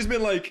 twist. Well, I just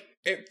mean like,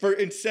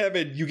 in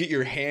 7, you get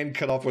your hand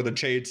cut off with a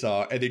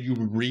chainsaw, and then you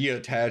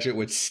reattach it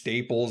with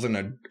staples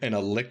and a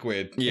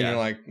liquid. Yeah. And you're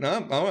like,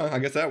 no, I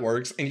guess that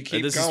works, and you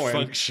keep this going. Is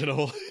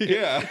functional.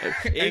 Yeah.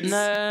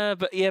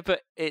 But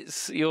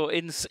it's you're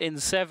in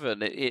 7.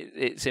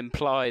 It's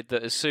implied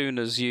that as soon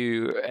as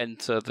you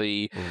enter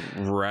the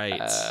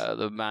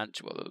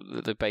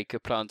the Baker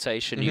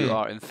plantation, you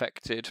are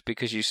infected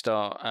because you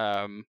start.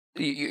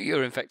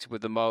 You're infected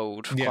with the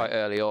mold quite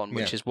early on,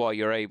 which is why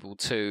you're able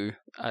to,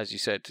 as you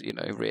said,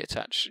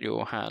 reattach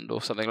your hand or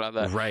something like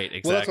that. Right,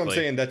 exactly. Well, that's what I'm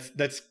saying.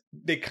 That's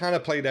they kind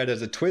of play that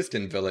as a twist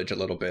in Village a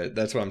little bit.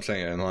 That's what I'm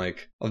saying.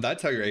 Like,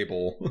 that's how you're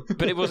able.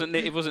 But it wasn't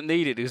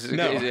needed.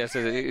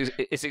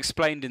 It's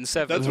explained in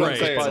 7. That's what I'm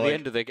saying. By the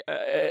end of the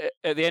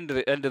at the end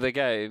of the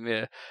game.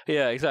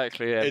 Yeah,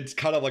 exactly. Yeah, it's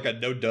kind of like a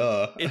no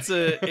duh. It's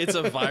a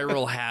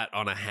viral hat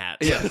on a hat.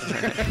 Yeah.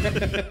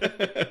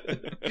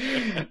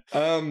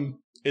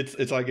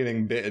 It's like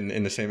getting bitten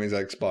in the same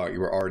exact spot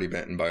you were already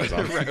bitten by a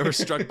zombie. Or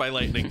struck by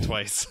lightning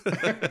twice.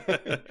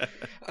 I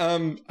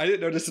didn't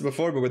notice this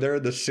before, but when they're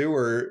in the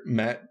sewer,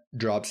 Matt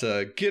drops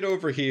a "get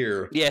over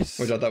here." Yes.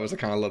 Which I thought was a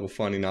kind of little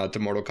funny nod to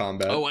Mortal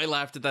Kombat. Oh, I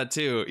laughed at that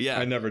too. Yeah.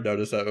 I never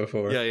noticed that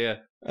before. Yeah.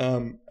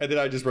 And then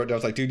I just wrote down, I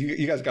was like, dude,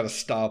 you guys got to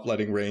stop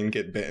letting Rain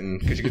get bitten,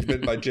 because she gets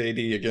bitten by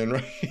JD again,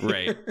 right?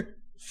 Right.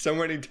 So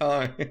many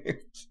times.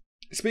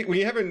 We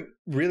haven't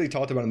really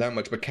talked about him that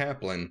much, but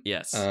Kaplan.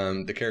 Yes.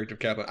 The character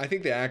of Kaplan. I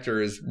think the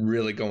actor is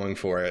really going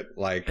for it.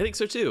 Like, I think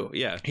so too.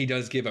 Yeah. He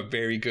does give a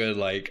very good,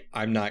 like,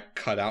 I'm not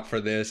cut out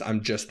for this,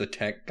 I'm just the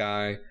tech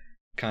guy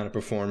kind of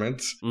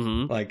performance.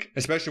 Mm-hmm. Like,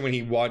 especially when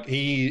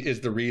he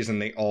is the reason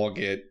they all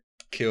get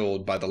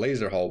killed by the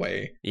laser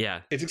hallway.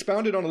 Yeah. It's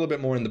expounded on a little bit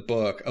more in the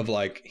book of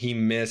like, he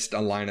missed a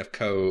line of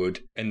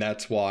code and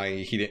that's why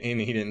he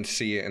didn't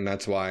see it, and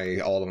that's why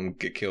all of them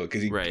get killed,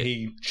 because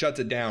he shuts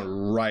it down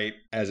right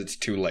as it's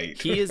too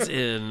late. He is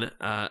in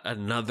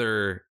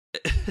another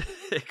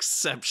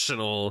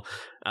exceptional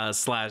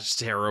 /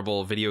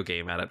 terrible video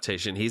game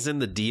adaptation. He's in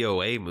the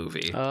DOA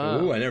movie.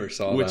 Oh, I never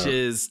saw that. Which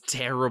is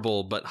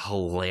terrible but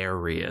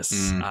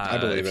hilarious. I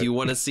believe if you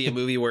want to see a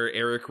movie where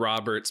Eric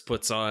Roberts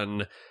puts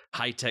on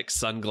high-tech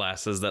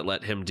sunglasses that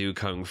let him do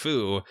kung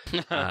fu,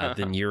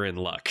 then you're in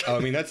luck. Oh, I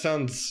mean, that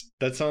sounds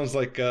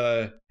like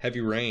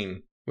Heavy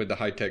Rain with the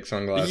high-tech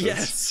sunglasses.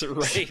 Yes,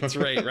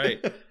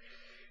 right.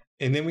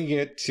 And then we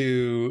get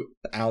to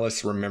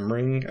Alice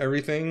remembering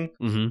everything.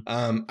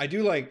 Mm-hmm. I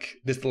do like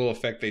this little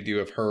effect they do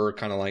of her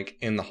kind of like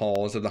in the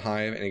halls of the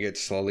hive, and it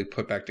gets slowly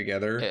put back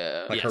together.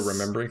 Yeah. Like her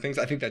remembering things.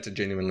 I think that's a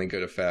genuinely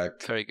good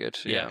effect. Very good.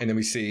 Yeah. And then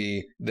we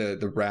see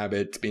the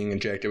rabbit being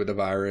injected with the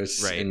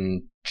virus. Right.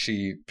 And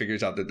she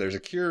figures out that there's a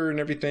cure and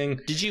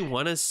everything. Did you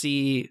want to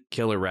see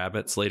killer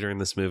rabbits later in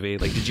this movie?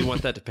 Like, did you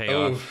want that to pay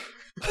off?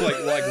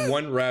 like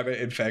one rabbit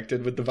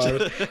infected with the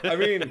virus. I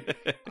mean,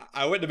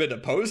 I wouldn't have been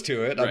opposed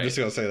to it. I'm just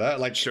gonna say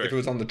that. Like, if it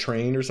was on the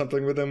train or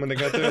something with them when they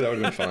got there, that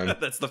would have been fine.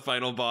 That's the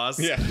final boss.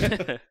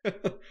 Yeah.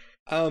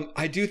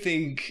 I do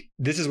think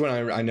this is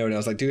when I noted. I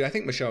was like, dude, I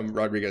think Michelle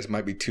Rodriguez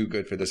might be too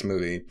good for this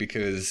movie,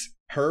 because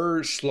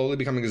her slowly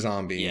becoming a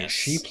zombie,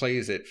 she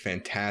plays it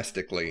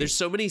fantastically. There's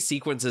so many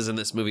sequences in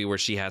this movie where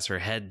she has her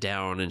head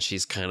down and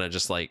she's kind of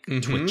just like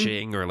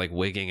twitching or like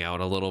wigging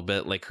out a little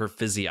bit. Like her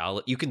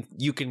physiology,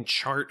 you can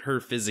chart her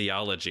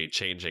physiology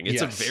changing.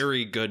 It's a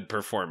very good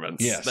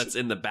performance. That's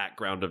in the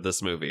background of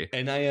this movie.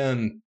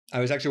 And I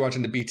was actually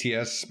watching the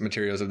BTS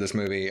materials of this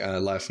movie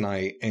last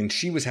night, and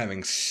she was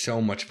having so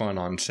much fun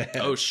on set.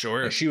 Oh,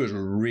 sure. Like, she was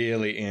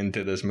really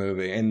into this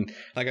movie. And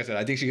like I said,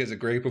 I think she gives a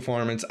great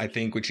performance. I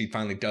think when she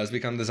finally does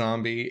become the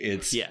zombie,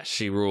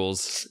 she rules.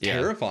 It's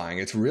terrifying.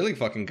 It's really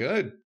fucking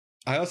good.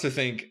 I also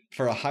think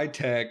for a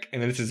high-tech,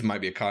 and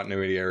might be a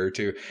continuity error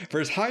too, for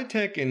as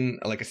high-tech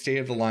and like a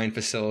state-of-the-line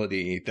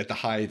facility that the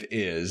Hive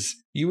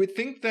is, you would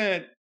think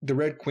that the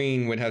Red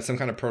Queen would have some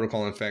kind of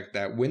protocol in effect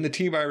that when the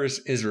T-virus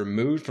is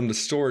removed from the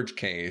storage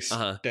case,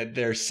 that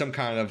there's some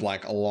kind of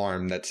like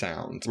alarm that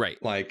sounds. Right.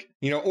 Like,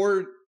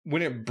 or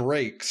when it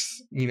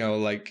breaks,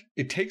 like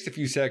it takes a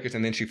few seconds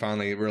and then she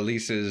finally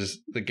releases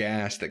the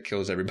gas that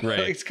kills everybody.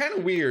 Right. It's kind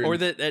of weird. Or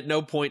that at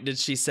no point did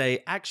she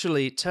say,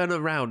 actually, turn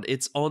around.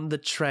 It's on the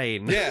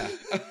train. Yeah.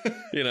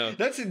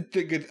 That's a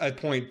good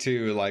point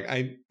too. Like,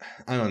 I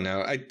don't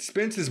know.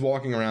 Spence is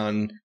walking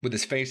around with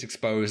his face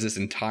exposed this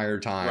entire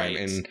time. Right.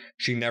 And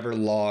she never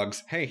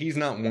logs, hey, he's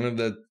not one of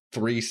the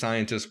 3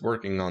 scientists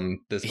working on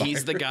this virus.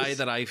 He's the guy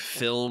that I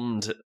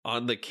filmed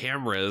on the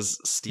cameras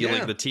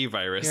stealing the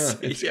T-virus.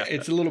 Yeah,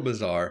 it's a little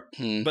bizarre.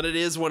 But it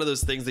is one of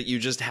those things that you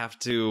just have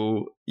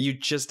to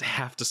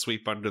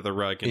sweep under the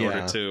rug in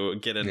order to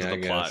get into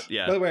the plot.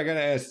 Yeah. By the way, I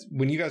gotta ask,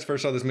 when you guys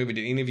first saw this movie,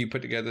 did any of you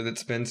put together that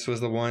Spence was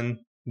the one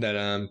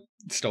that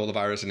stole the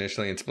virus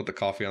initially and spilled the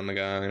coffee on the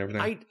guy and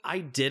everything? I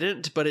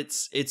didn't, but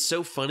it's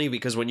so funny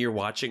because when you're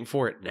watching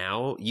for it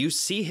now, you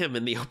see him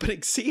in the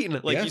opening scene.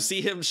 Like you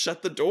see him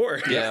shut the door.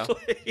 Yeah.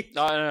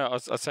 No,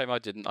 I'd say I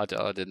didn't. I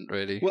didn't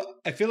really. Well,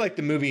 I feel like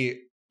the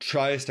movie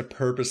tries to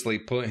purposely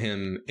put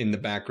him in the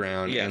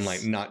background and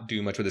like not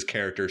do much with his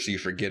character so you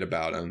forget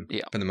about him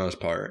for the most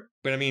part.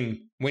 But I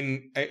mean,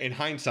 when in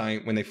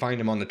hindsight, when they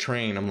find him on the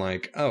train, I'm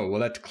like, oh,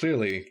 well, that's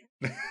clearly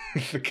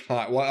the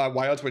guy.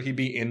 Why else would he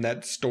be in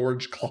that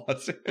storage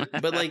closet?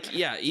 But like,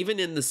 even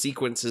in the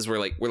sequences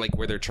where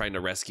they're trying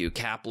to rescue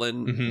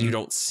Kaplan, you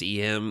don't see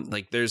him.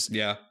 Like there's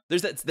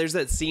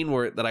that scene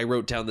that I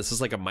wrote down. This is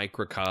like a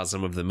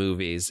microcosm of the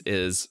movies.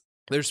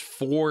 There's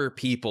 4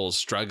 people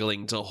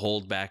struggling to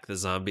hold back the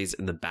zombies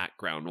in the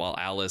background while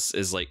Alice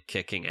is like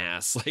kicking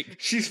ass. Like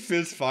she's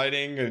fist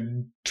fighting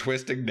and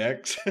twisting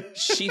necks.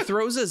 She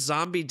throws a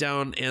zombie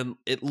down and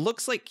it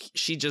looks like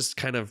she just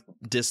kind of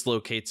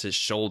dislocates his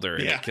shoulder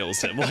and it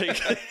kills him.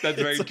 Like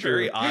that's very true. A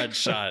very odd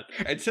shot.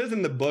 It says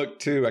in the book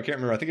too, I can't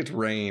remember, I think it's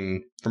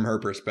Rain, from her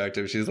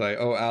perspective, she's like,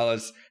 oh,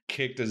 Alice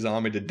kicked a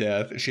zombie to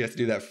death. She has to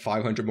do that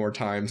 500 more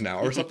times now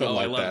or something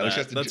like that.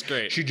 Like that's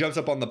great. She jumps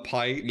up on the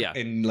pipe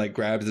and like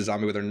grabs the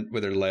zombie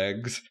with her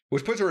legs,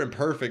 which puts her in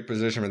perfect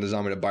position for the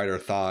zombie to bite her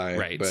thigh.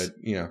 Right. But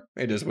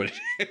it is what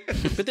it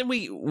is. But then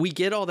we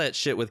get all that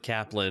shit with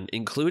Kaplan,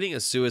 including a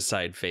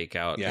suicide fake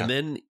out. Yeah. And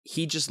then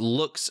he just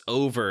looks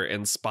over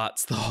and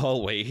spots the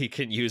hallway he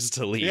can use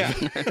to leave. Yeah.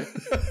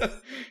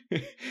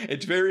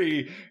 It's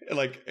very,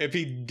 like, if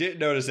he didn't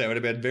notice that, it would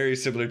have been very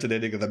similar to the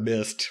ending of The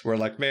Mist, where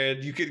like, man,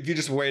 if you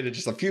just waited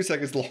just a few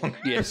seconds longer.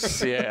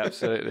 Yes, yeah,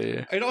 absolutely.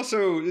 Yeah. And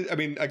also, I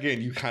mean, again,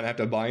 you kind of have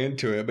to buy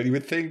into it, but you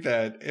would think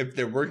that if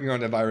they're working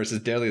on a virus as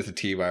deadly as the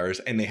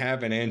T-virus, and they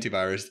have an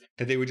antivirus,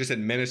 that they would just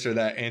administer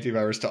that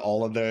antivirus to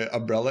all of the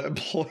Umbrella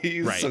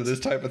employees, so this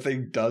type of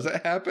thing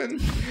doesn't happen.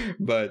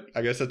 But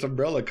I guess that's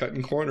Umbrella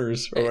cutting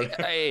corners or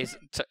whatever. It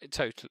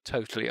is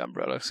totally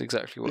Umbrella. That's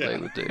exactly what they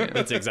would do. Yeah.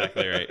 That's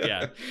exactly right.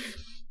 Yeah.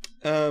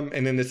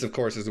 And then this, of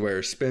course, is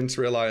where Spence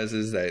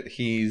realizes that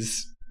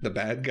he's the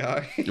bad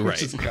guy,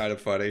 which is kind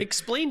of funny.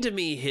 Explain to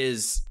me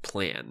his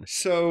plan.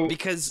 So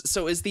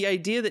is the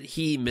idea that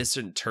he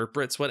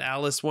misinterprets what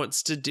Alice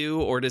wants to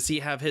do, or does he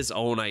have his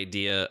own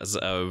ideas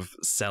of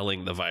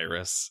selling the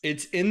virus?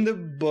 It's in the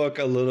book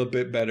a little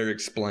bit better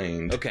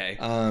explained. Okay.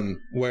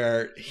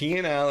 Where he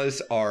and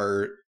Alice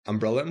are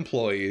Umbrella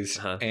employees,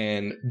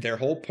 and their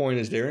whole point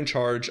is they're in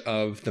charge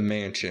of the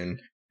mansion.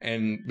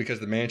 And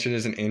because the mansion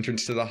is an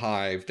entrance to the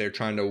hive, they're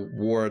trying to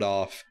ward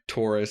off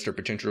tourists or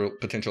potential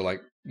like,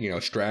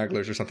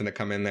 stragglers or something that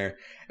come in there.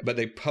 But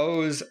they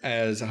pose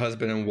as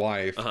husband and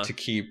wife to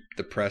keep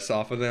the press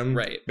off of them.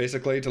 Right.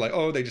 Basically, to like,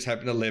 oh, they just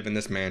happen to live in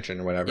this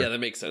mansion or whatever. Yeah, that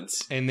makes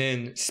sense. And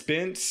then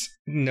Spence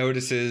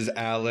notices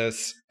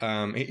Alice.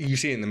 You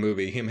see it in the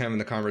movie, him having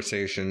the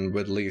conversation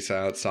with Lisa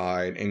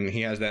outside, and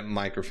he has that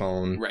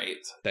microphone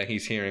that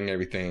he's hearing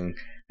everything.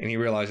 And he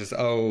realizes,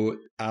 oh,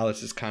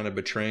 Alice is kind of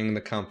betraying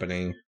the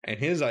company. And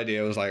his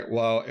idea was like,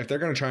 well, if they're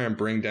going to try and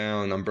bring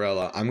down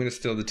Umbrella, I'm going to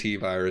steal the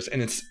T-virus. And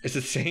it's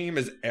the same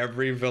as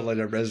every villain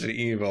of Resident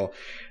Evil.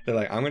 They're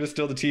like, I'm going to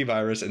steal the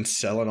T-virus and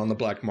sell it on the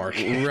black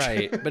market.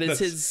 Right. But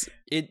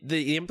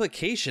the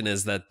implication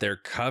is that their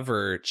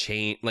cover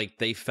chain, like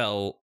they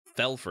fell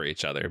for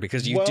each other,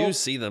 because you do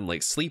see them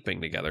like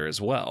sleeping together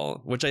as well,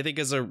 which I think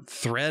is a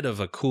thread of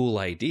a cool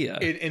idea.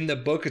 In the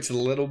book, it's a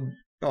little...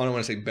 I don't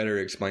want to say better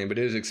explained, but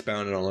it is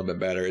expounded on a little bit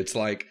better. It's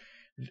like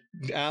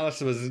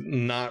Alice was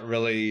not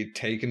really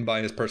taken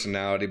by his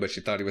personality, but she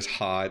thought he was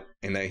hot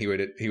and that he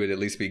would at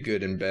least be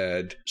good in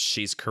bed.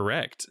 She's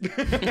correct.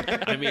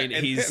 I mean,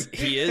 he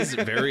is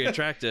very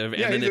attractive.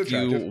 And then if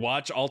you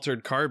watch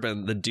Altered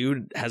Carbon, the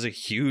dude has a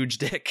huge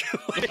dick.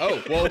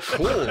 Oh, well,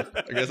 cool.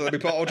 I guess let me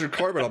put Altered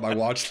Carbon on my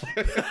watch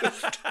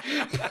list.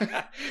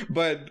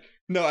 But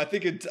no, I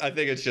think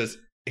it's just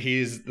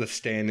he's the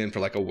stand-in for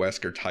like a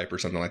Wesker type or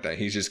something like that.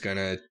 He's just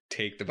gonna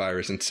take the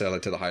virus and sell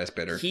it to the highest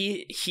bidder.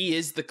 He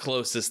is the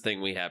closest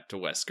thing we have to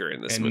Wesker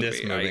in this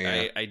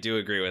movie. I do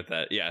agree with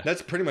that. Yeah,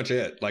 that's pretty much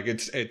it. Like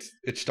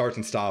it starts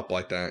and stops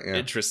like that. Yeah.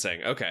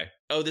 Interesting. Okay.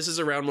 Oh, this is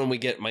around when we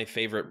get my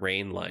favorite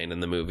Rain line in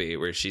the movie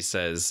where she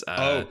says,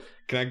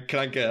 can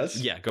I guess?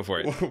 Yeah, go for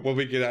it. When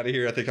we get out of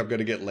here, I think I'm going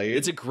to get laid.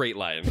 It's a great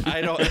line.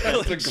 I don't.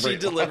 She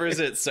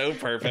delivers it so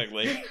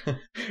perfectly.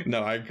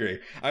 No, I agree.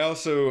 I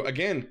also,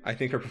 again, I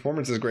think her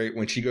performance is great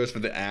when she goes for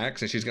the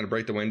axe and she's going to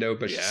break the window,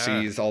 but she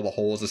sees all the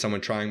holes of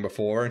someone trying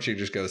before, and she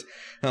just goes,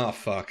 "Oh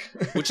fuck!"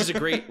 Which is a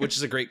great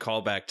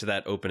callback to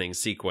that opening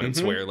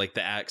sequence where like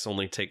the axe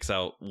only takes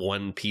out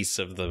one piece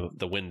of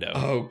the window.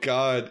 Oh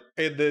god!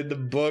 And then the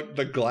book,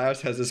 the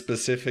glass has a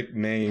specific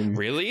name.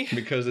 Really?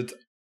 Because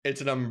it's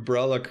an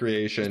umbrella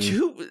creation.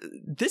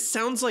 This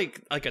sounds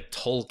like a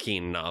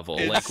Tolkien novel.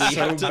 It's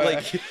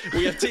like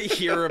we have to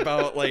hear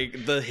about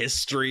like the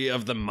history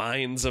of the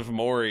mines of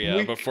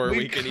Moria before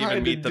we can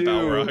even meet the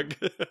Balrog.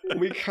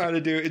 We kind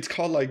of do. It's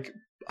called like,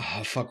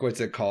 oh fuck,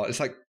 what's it called? It's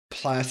like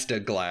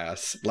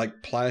plastiglass,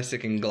 like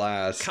plastic and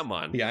glass. Come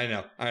on.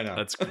 Yeah, I know.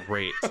 That's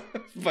great.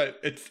 But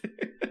it's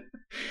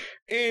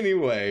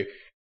anyway.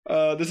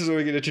 This is where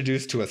we get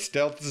introduced to a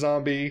stealth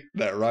zombie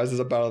that rises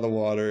up out of the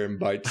water and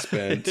bites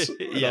Spence.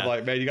 And I'm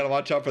like, man, you gotta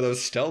watch out for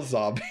those stealth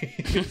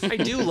zombies. I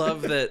do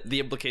love that the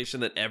implication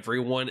that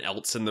everyone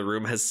else in the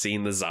room has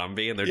seen the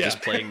zombie and they're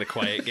just playing the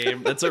quiet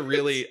game. That's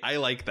I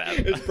like that.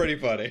 It's pretty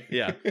funny.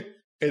 Yeah.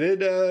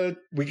 And then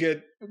we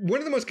get one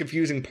of the most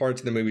confusing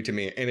parts of the movie to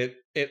me, and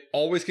it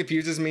always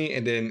confuses me,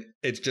 and then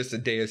it's just a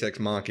Deus Ex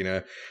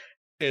Machina.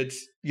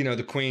 It's,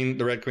 the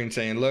Red Queen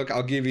saying, look,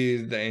 I'll give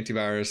you the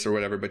antivirus or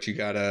whatever, but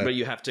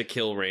you have to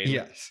kill Rain.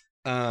 Yes.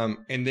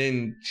 And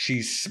then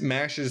she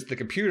smashes the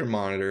computer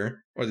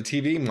monitor or the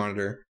TV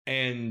monitor,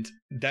 and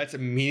that's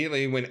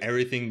immediately when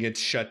everything gets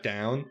shut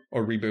down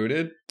or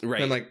rebooted. Right.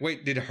 And I'm like,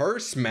 wait, did her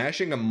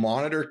smashing a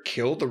monitor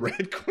kill the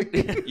Red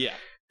Queen? Yeah.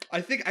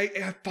 I think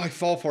I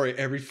fall for it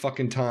every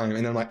fucking time. And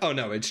then I'm like, oh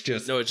no, it's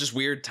just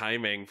weird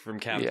timing from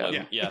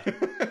Kaplan. Yeah.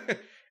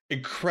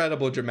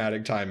 Incredible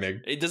dramatic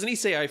timing. Doesn't he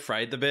say I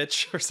fried the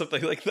bitch or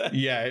something like that?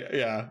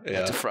 Yeah.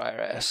 Had to fry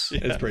her ass. Yeah.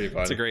 It's pretty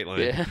funny. It's a great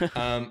line. Yeah.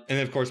 And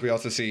then of course we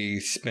also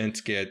see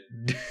Spence get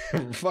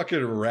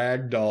fucking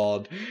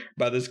ragdolled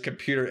by this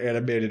computer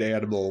animated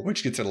animal,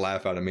 which gets a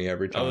laugh out of me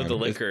every time. Oh, the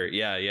liquor.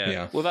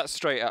 Yeah. Well, that's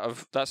straight out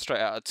of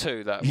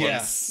 2. That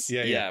yes.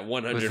 Yeah.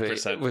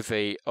 100%. With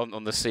the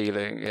on the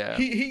ceiling. Yeah.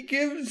 He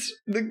gives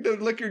the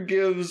liquor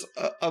gives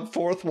a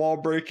fourth wall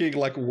breaking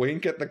like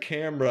wink at the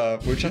camera,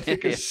 which I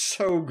think is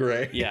so great.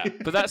 Yeah,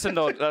 but that's a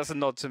nod. That's a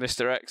nod to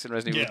Mr. X in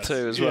Resident Evil 2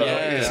 as well.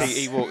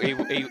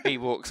 Yes. He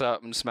walks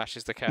up and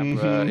smashes the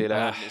camera. And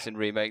it's in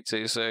remake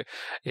 2. So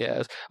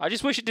yeah, I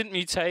just wish it didn't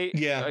mutate.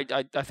 Yeah,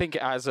 I think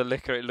as a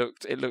liquor, it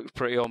looked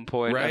pretty on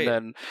point, right. And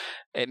then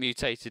it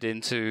mutated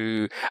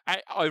into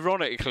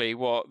ironically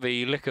what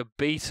the liquor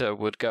beta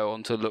would go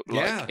on to look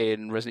like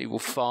in Resident Evil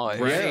 5.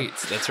 Right,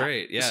 that's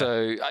right. Yeah.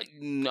 So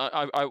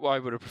I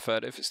would have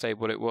preferred it if it stayed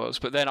what it was,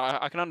 but then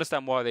I can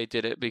understand why they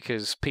did it,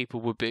 because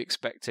people would be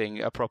expecting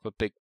a proper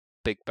big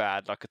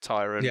bad like a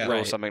tyrant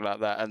or something like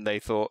that, and they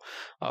thought,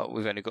 oh,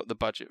 we've only got the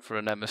budget for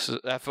a nemesis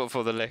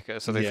for the liquor,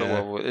 so they thought,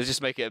 well, let's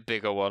just make it a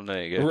bigger one.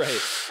 There you go.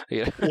 Right.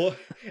 Yeah. Well,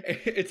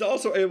 it's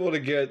also able to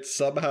get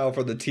somehow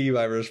from the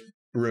T-virus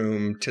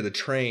room to the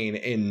train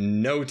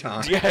in no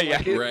time.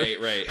 Yeah. Right.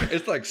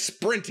 It's like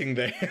sprinting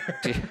there.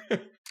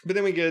 But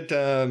then we get,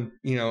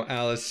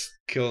 Alice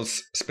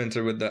kills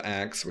Spencer with the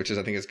axe, which is,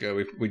 I think, is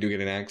good. We do get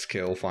an axe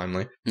kill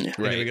finally. Yeah.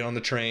 And then we get on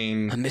the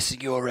train. I'm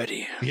missing you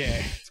already.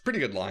 Yeah, it's a pretty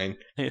good line.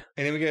 Yeah.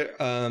 And then we get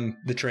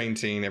the train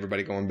scene,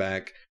 everybody going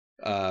back.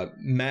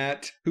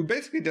 Matt, who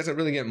basically doesn't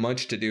really get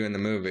much to do in the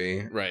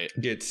movie, right,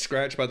 gets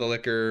scratched by the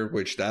liquor,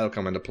 which that'll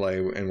come into play,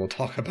 and we'll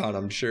talk about,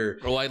 I'm sure.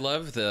 Well, I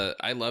love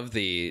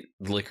the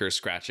liquor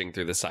scratching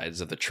through the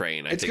sides of the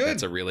train. I think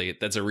that's a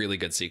really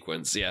good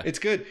sequence. Yeah, it's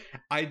good.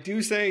 I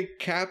do say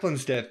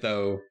Kaplan's death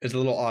though is a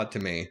little odd to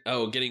me.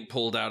 Oh, getting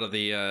pulled out of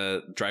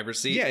the driver's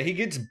seat. Yeah, he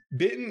gets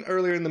bitten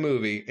earlier in the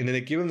movie, and then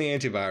they give him the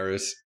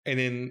antivirus. And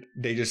then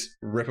they just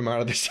rip him out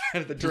of the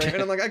side of the train.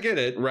 And I'm like, I get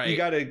it. Right. You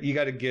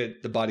gotta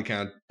get the body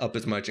count up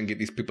as much and get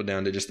these people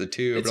down to just the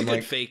 2. It's but a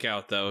good fake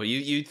out, though.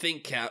 You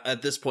think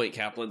at this point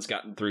Kaplan's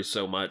gotten through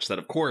so much that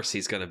of course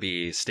he's going to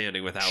be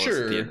standing with Alice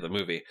at the end of the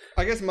movie.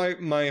 I guess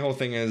my whole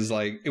thing is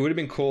like, it would have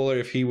been cooler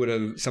if he would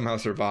have somehow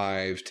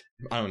survived.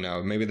 I don't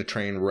know, maybe the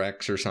train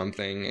wrecks or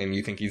something and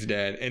you think he's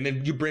dead. And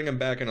then you bring him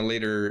back in a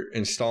later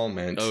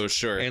installment. Oh,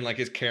 sure. And like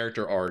his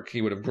character arc,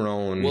 he would have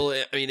grown. Well,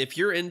 I mean, if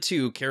you're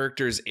into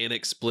characters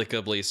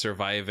inexplicably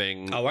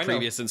surviving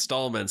previous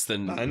installments,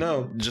 then I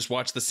know. Just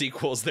watch the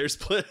sequels. There's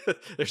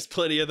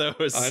plenty of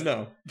those. I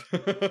know.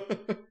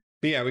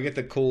 But yeah, we get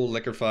the cool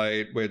liquor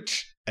fight,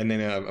 and then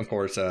of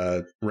course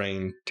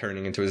Rain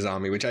turning into a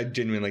zombie, which I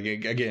genuinely,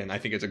 again, I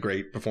think it's a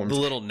great performance.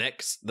 The little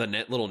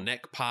little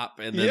neck pop,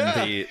 and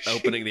then the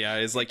opening the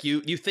eyes. Like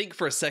you think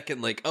for a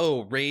second, like,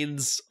 oh,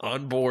 Rain's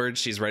on board,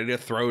 she's ready to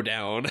throw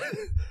down.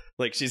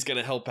 Like she's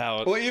gonna help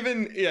out. Well,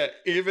 even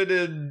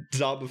in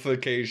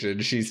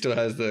zombification, she still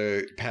has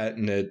the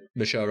patented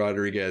Michelle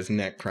Rodriguez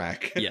neck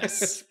crack.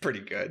 Yes, it's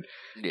pretty good.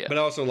 Yeah, but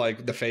also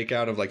like the fake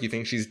out of like you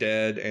think she's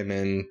dead, and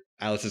then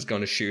Alice is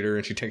going to shoot her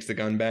and she takes the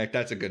gun back.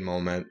 That's a good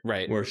moment.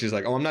 Right. Where she's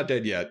like, oh, I'm not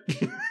dead yet.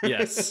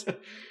 Yes.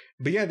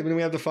 But yeah, when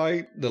we have the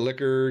fight, the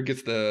liquor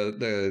gets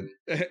the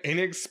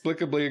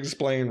inexplicably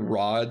explained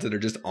rods that are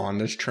just on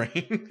this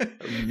train.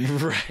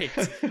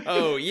 Right.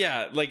 Oh,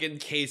 yeah. Like in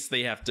case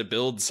they have to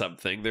build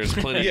something, there's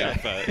plenty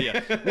of,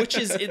 which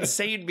is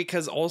insane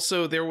because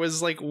also there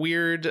was like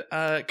weird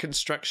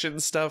construction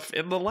stuff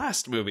in the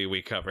last movie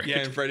we covered.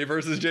 Yeah, in Freddy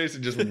vs.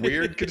 Jason, just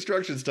weird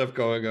construction stuff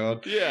going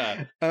on.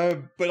 Yeah.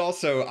 But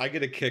also, I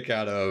get a kick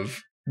out of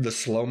the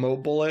slow-mo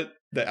bullet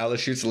that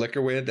Alice shoots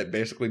liquor with that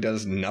basically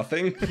does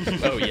nothing.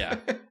 Oh, yeah.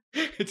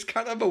 It's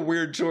kind of a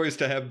weird choice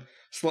to have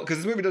slow, because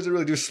this movie doesn't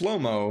really do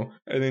slow-mo,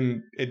 and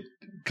then it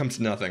comes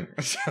to nothing.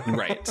 So.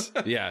 Right.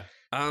 Yeah.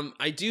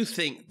 I do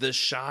think the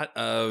shot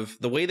of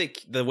the way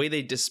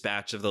they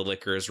dispatch of the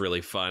liquor is really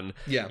fun.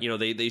 Yeah. You know,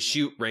 they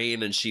shoot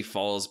Rain and she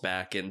falls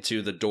back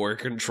into the door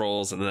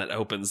controls and that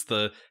opens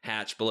the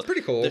hatch. But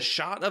pretty cool. The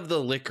shot of the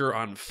liquor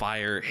on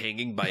fire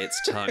hanging by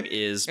its tongue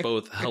is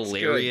both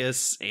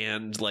hilarious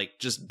and like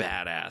just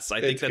badass.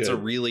 I think that's a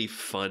really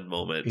fun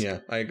moment. Yeah,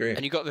 I agree.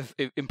 And you got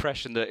the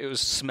impression that it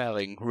was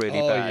smelling really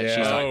Oh, bad. yeah.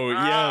 She's like, Oh,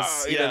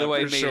 yes. You know, the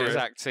way for Mia's sure.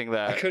 acting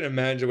there. I couldn't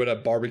imagine what a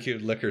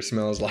barbecued liquor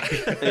smells like.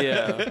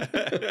 Yeah.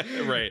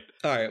 Right.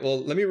 All right,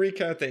 well, let me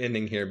recap the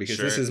ending here because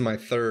this is my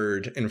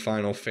third and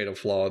final fatal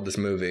flaw of this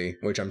movie,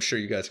 which I'm sure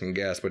you guys can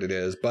guess what it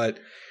is. But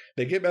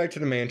they get back to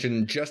the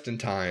mansion just in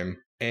time.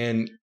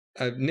 And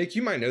Nick,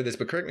 you might know this,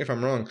 but correct me if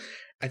I'm wrong.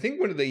 I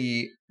think one of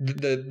the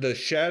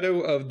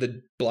shadow of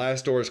the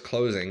blast doors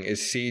closing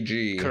is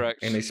CG.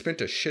 Correct. And they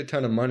spent a shit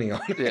ton of money on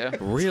it. Yeah.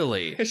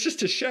 Really? It's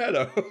just a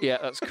shadow. Yeah,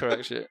 that's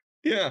correct shit.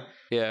 Yeah.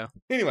 Yeah.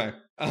 Anyway,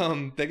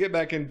 they get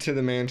back into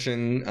the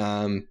mansion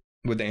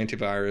with the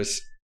antivirus.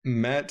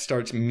 Matt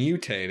starts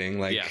mutating,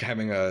 like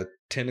having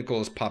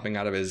tentacles popping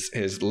out of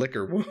his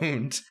liquor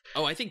wounds.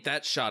 Oh, I think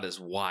that shot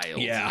is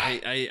wild. Yeah.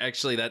 I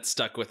actually, that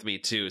stuck with me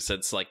too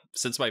since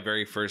my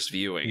very first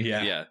viewing.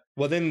 Yeah.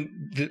 Well,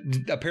 then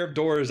a pair of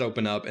doors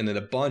open up and then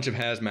a bunch of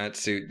hazmat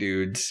suit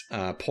dudes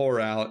pour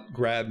out,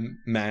 grab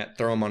Matt,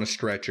 throw him on a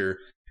stretcher.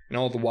 And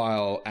all the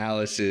while,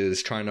 Alice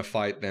is trying to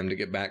fight them to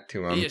get back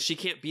to him. Yeah, she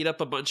can't beat up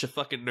a bunch of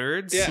fucking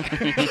nerds. Yeah.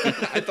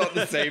 I thought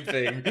the same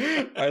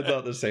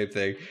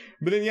thing.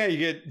 But then, you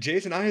get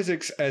Jason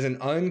Isaacs as an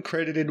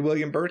uncredited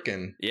William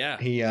Birkin. Yeah.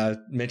 He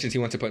mentions he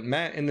wants to put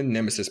Matt in the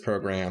Nemesis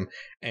program.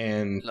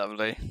 And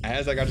lovely.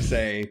 As I got to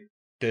say,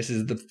 this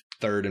is the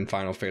third and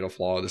final fatal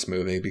flaw of this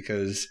movie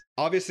because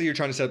obviously you're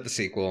trying to set up the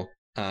sequel,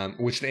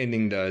 which the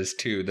ending does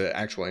too, the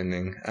actual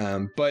ending.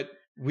 But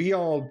we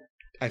all,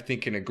 I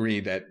think, can agree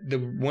that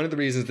one of the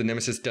reasons the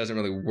Nemesis doesn't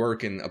really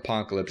work in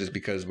Apocalypse is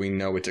because we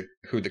know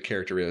who the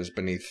character is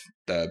beneath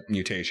the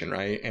mutation,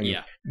 right?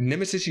 And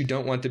Nemesis, you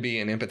don't want to be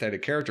an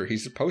empathetic character.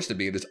 He's supposed to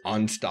be this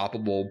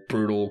unstoppable,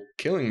 brutal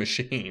killing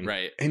machine.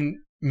 Right. And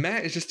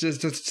Matt is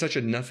just such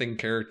a nothing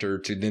character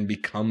to then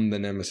become the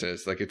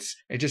Nemesis. Like it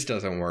just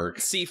doesn't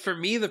work. See, for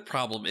me, the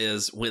problem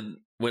is when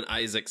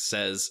Isaacs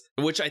says,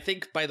 which I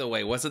think, by the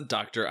way, wasn't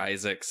Dr.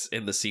 Isaacs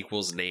in the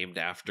sequels named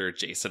after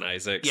Jason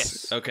Isaacs?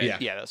 Yes. Okay.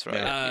 Yeah, that's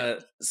right.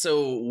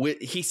 So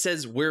he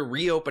says, we're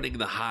reopening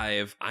the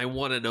hive. I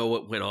want to know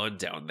what went on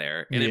down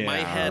there. And in my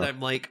head, I'm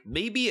like,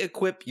 maybe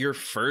equip your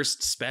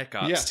first Spec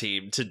Ops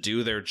team to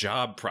do their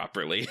job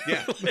properly.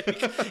 Yeah.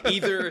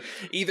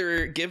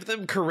 either give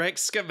them correct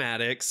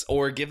schematics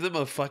or give them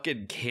a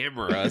fucking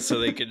camera so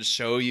they can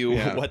show you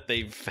what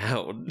they've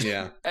found.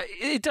 Yeah.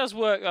 It does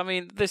work. I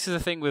mean, this is the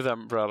thing with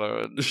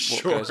Umbrella and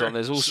what goes on.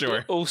 There's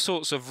all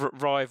sorts of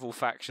rival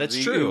factions.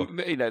 That's true.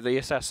 You know, the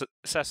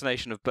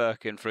assassination of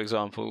Birkin, for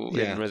example,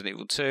 in Resident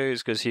Evil 2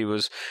 is because he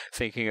was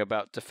thinking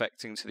about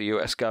defecting to the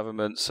US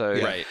government. So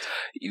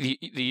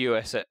the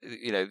US,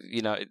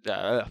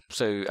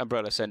 so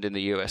Umbrella send in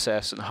the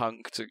USS and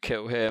Hunk to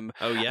kill him.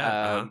 Oh,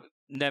 yeah.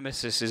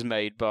 Nemesis is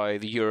made by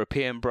the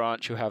European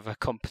branch, who have a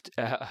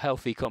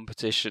healthy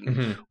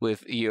competition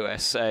with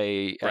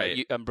USA,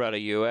 Umbrella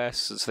US,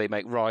 so they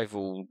make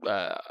rival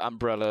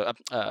Umbrella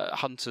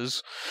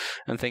hunters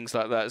and things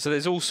like that. So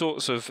there's all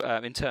sorts of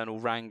internal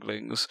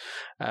wranglings.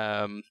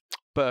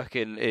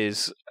 Birkin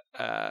is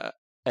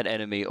an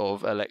enemy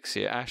of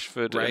Alexia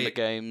Ashford in the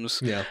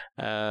games,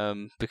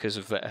 because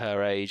of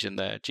her age and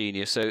their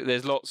genius. So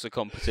there's lots of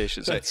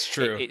competition. So that's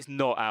true. It's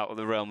not out of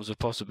the realms of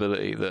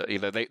possibility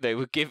that they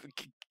would give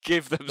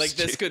them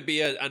this could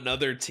be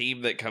another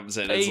team that comes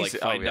in and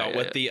find out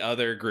what the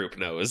other group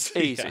knows.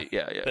 Easy,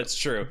 yeah. That's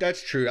true.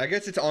 That's true. I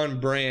guess it's on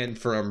brand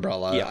for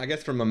Umbrella. Yeah. I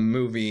guess from a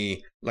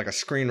movie, like a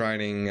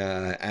screenwriting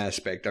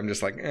aspect, I'm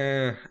just like,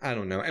 I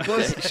don't know. And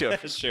plus,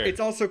 sure. It's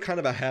also kind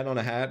of a hat on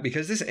a hat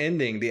because this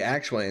ending, the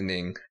actual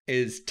ending,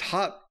 is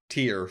top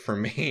tier for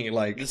me.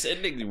 Like, this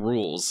ending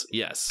rules.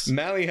 Yes.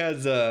 Mally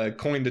has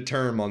coined a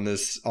term on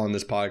this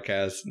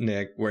podcast,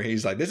 Nick, where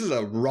he's like, this is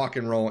a rock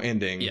and roll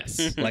ending.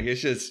 Yes. Like,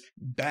 it's just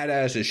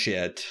badass as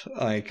shit.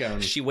 Like,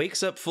 she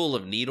wakes up full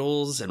of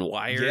needles and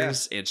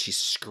wires and she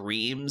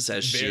screams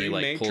as she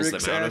pulls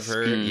them out of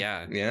her.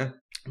 Yeah.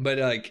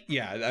 But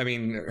I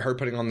mean, her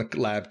putting on the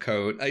lab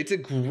coat, it's a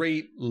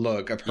great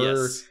look of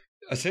her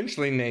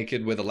essentially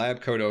naked with a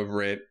lab coat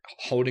over it,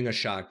 holding a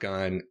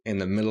shotgun in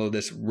the middle of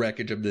this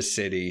wreckage of the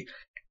city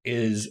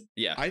is,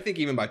 I think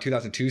even by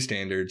 2002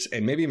 standards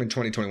and maybe even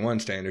 2021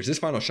 standards, this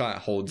final shot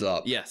holds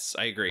up. Yes,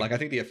 I agree. Like, I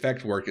think the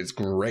effect work is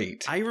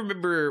great. I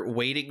remember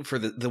waiting for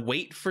the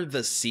wait for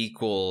the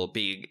sequel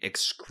being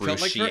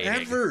excruciating. Felt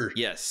like forever.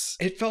 Yes.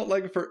 It felt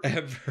like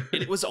forever.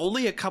 And it was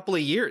only a couple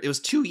of years. It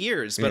was 2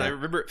 years, but I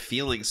remember it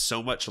feeling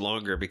so much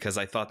longer because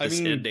I thought this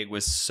ending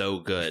was so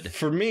good.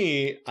 For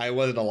me, I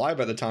wasn't alive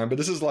at the time, but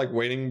this is like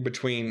waiting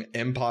between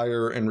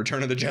Empire and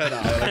Return of the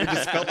Jedi. Like, it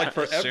just felt like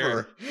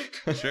forever.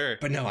 Sure.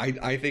 But no,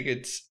 I think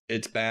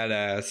it's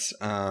badass.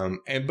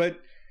 But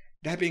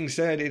that being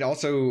said, it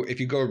also, if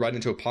you go right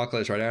into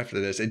Apocalypse right after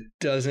this, it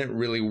doesn't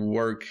really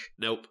work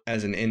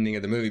as an ending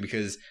of the movie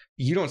because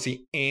you don't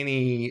see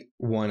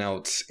anyone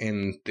else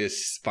in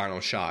this final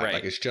shot.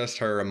 Like, it's just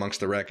her amongst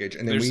the wreckage.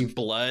 And then there's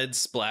blood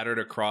splattered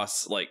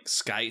across like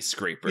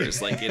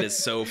skyscrapers. Like, it is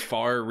so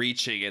far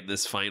reaching in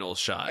this final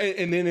shot.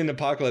 And then in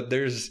Apocalypse,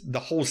 there's the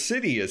whole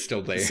city is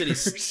still there. The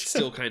city's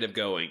still kind of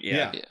going.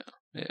 Yeah.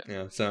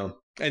 So,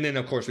 and then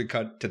of course we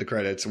cut to the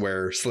credits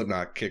where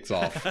Slipknot kicks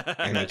off,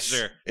 and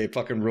it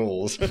fucking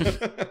rules.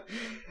 But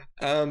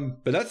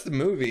that's the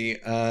movie.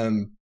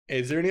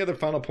 Is there any other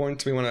final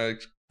points we want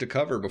to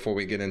cover before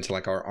we get into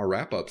like our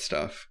wrap up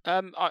stuff?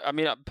 I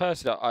mean,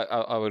 personally,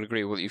 I would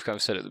agree with what you've kind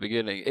of said at the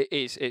beginning.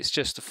 It's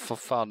just for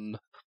fun.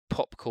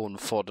 Popcorn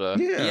fodder.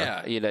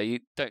 Yeah. You know, you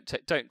don't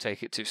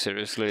take it too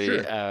seriously.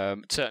 Sure.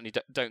 Certainly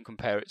don't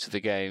compare it to the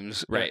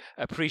games. Right.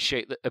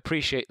 Appreciate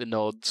the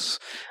nods.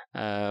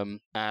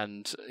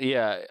 And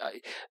yeah,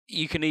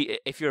 you can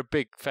if you're a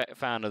big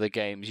fan of the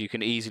games, you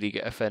can easily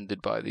get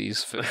offended by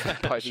these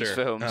these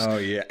films. Oh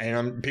yeah,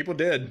 and people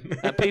did.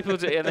 And people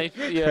do, and they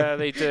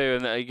do.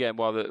 And again,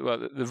 while the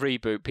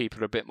reboot,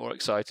 people are a bit more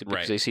excited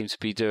because they seem to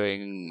be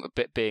being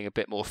a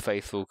bit more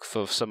faithful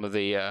for some of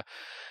the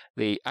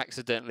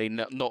accidentally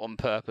not on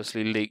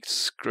purposely leaked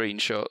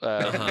screenshot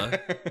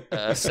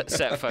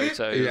set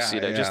photos,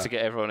 just to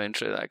get everyone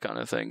into that kind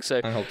of thing. So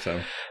I hope so.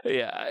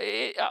 Yeah,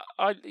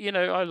 I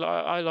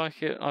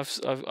like it.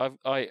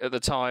 I at the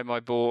time I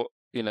bought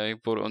it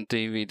on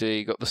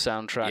DVD, got the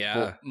soundtrack,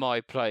 bought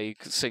My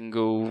Plague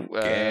single,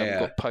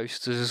 got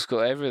posters, got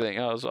everything.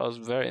 I was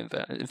very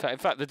invested. In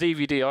fact, the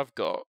DVD I've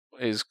got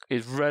is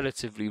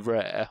relatively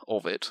rare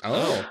of it.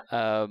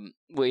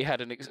 We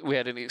had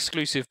an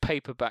exclusive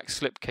paperback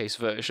slipcase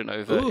version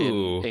over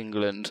in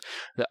England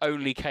that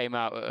only came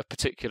out at a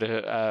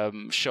particular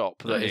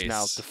shop that is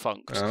now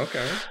defunct. Oh,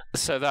 okay.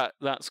 So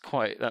that's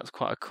quite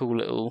a cool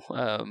little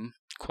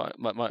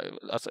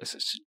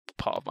it's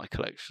part of my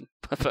collection,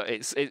 but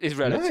it's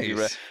relatively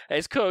rare.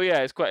 It's cool, yeah.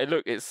 It's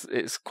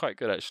quite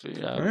good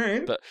actually.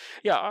 Right. But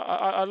yeah,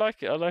 I like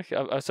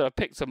it. So I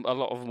picked a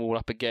lot of them all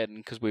up again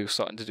because we were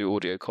starting to do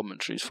audio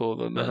commentaries for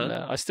them, and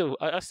I still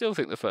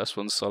think the first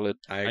one's solid.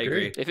 I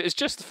agree. If it's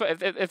just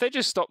if they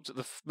just stopped at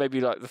maybe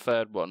like the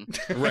third one,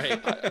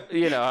 right?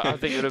 I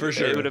think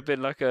it would have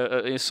been like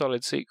a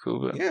solid sequel.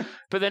 But yeah.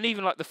 But then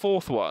even like the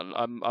fourth one,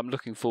 I'm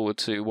looking forward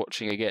to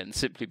watching again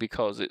simply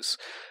because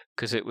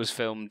it was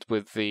filmed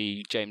with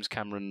the James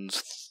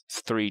Cameron's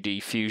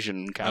 3D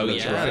fusion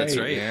cameras. Oh yeah, that's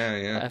right.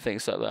 Yeah. And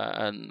things like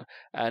that,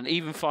 and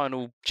even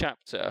Final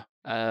Chapter,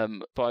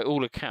 by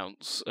all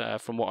accounts,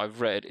 from what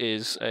I've read,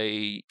 is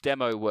a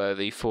demo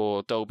worthy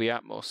for Dolby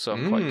Atmos. So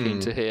I'm quite keen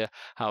to hear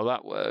how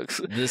that works.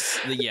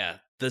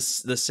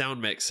 The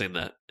sound mix in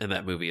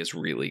that movie is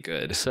really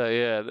good. So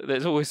yeah,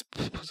 there's always.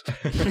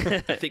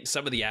 I think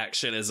some of the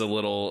action is a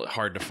little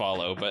hard to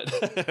follow, but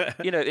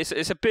it's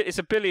a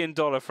 $1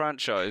 billion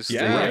franchise.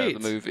 The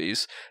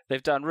movies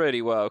they've done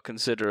really well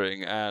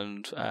considering,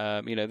 and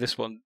this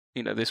one.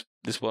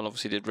 This one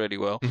obviously did really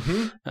well.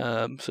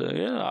 So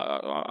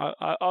yeah,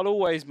 I'll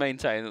always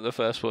maintain that the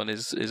first one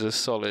is a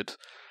solid.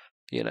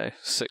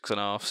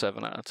 6.5,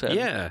 7 out of 10.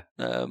 Yeah.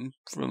 From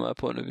my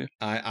point of view,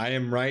 I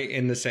am right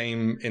in the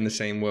same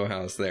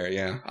wheelhouse there.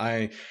 Yeah,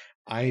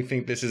 I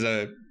think this is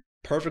a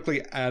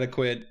perfectly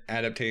adequate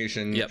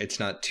adaptation. Yep. It's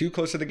not too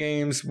close to the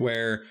games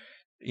where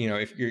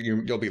if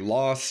you'll be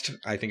lost.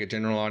 I think a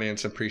general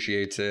audience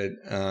appreciates it.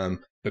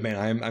 But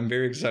man, I'm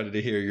very excited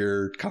to hear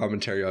your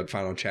commentary on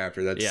Final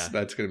Chapter. That's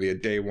going to be a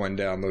day one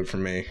download for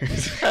me.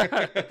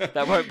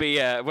 That won't be.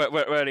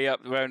 We're only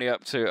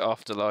up to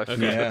Afterlife.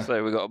 Okay.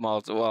 So we got a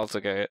while to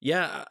go.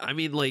 Yeah, I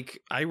mean, like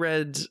I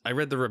read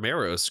the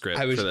Romero script.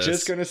 I was for this,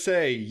 just going to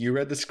say you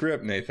read the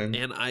script, Nathan,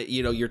 and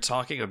you're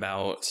talking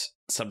about.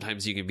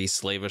 Sometimes you can be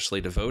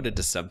slavishly devoted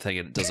to something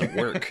and it doesn't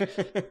work.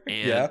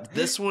 And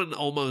this one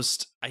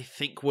almost, I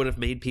think, would have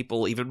made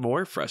people even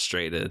more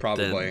frustrated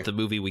than the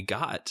movie we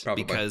got.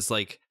 Because,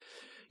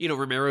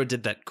 Romero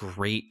did that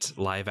great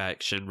live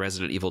action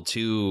Resident Evil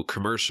 2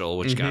 commercial,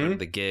 which got him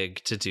the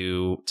gig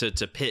to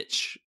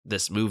pitch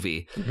this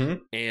movie.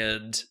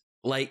 And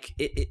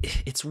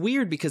it's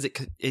weird because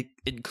it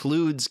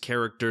includes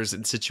characters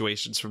and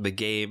situations from the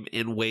game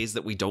in ways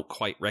that we don't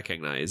quite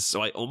recognize.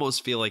 So I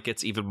almost feel like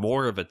it's even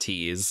more of a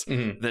tease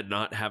than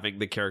not having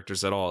the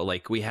characters at all.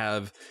 Like we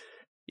have,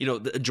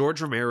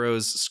 George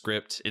Romero's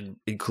script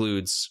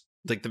includes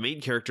like the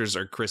main characters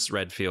are Chris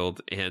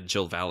Redfield and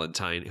Jill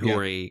Valentine, who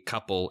are a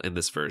couple in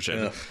this version.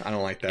 Ugh, I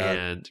don't like that.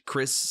 And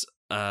Chris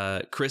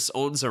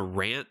owns a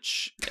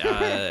ranch,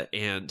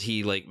 and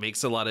he like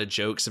makes a lot of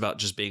jokes about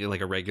just being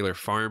like a regular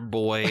farm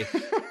boy.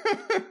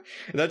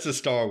 That's a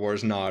Star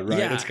Wars nod, right?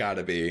 Yeah. It's got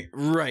to be.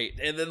 Right.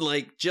 And then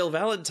like Jill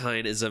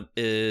Valentine is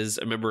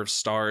a member of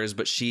STARS,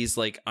 but she's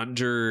like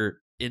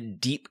in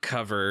deep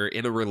cover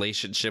in a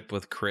relationship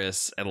with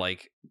Chris, and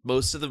like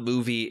most of the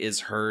movie is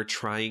her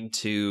trying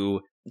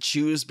to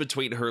choose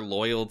between her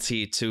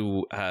loyalty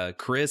to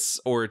Chris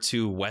or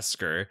to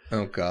Wesker.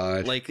 Oh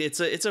god. Like it's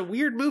a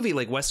weird movie.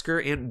 Like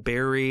Wesker and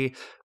Barry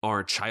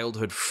are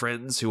childhood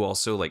friends who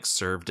also like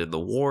served in the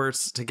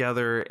wars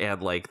together,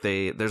 and like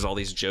there's all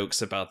these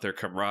jokes about their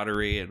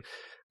camaraderie, and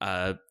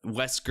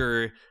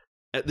Wesker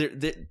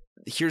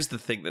here's the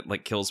thing that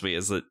like kills me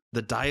is that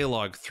the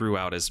dialogue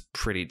throughout is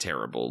pretty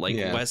terrible. Like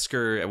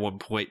Wesker at one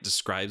point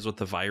describes what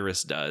the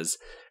virus does,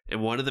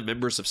 and one of the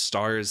members of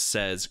STARS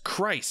says,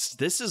 "Christ,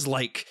 this is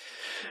like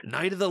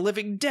Night of the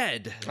Living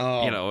Dead."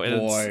 Oh, you know, and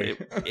boy.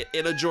 it's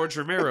in a George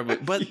Romero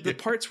movie. But the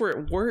parts where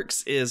it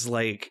works is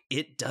like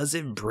it does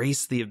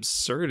embrace the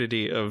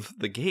absurdity of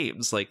the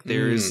games. Like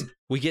there's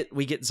we get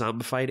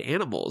zombified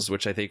animals,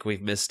 which I think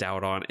we've missed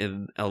out on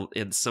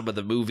in some of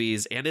the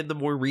movies and in the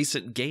more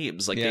recent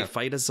games. Like they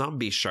fight a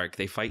zombie shark,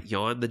 they fight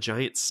Yawn the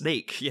giant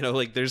snake. You know,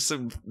 like there's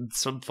some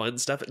fun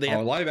stuff.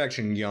 Live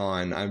action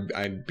Yawn,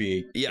 I'd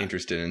be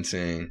interested in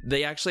seeing.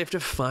 They actually have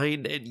to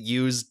find and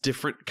use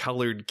different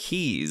colored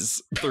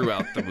keys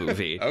throughout the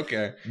movie.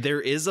 Okay. There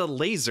is a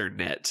laser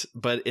net,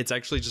 but it's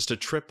actually just a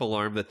trip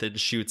alarm that then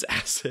shoots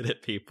acid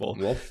at people.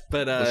 Well,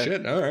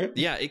 shit, all right.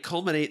 Yeah, it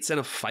culminates in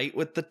a fight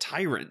with the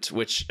Tyrant,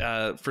 which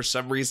for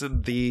some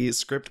reason the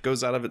script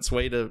goes out of its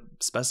way to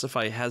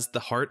specify has the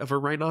heart of a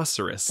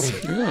rhinoceros.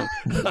 Wow.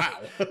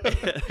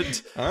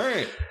 All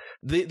right.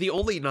 The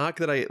only knock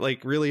that I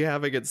like really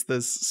have against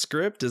this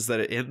script is that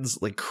it ends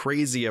like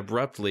crazy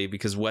abruptly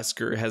because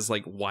Wesker has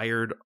like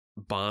wired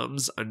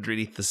bombs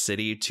underneath the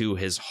city to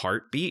his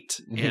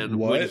heartbeat, and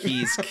when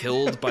he's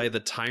killed by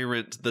the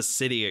Tyrant, the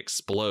city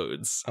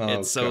explodes.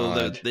 And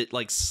so it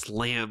like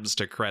slams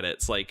to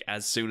credits like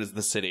as soon as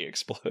the city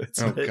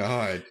explodes. Oh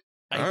god.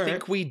 I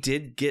think we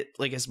did get,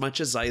 like, as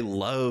much as I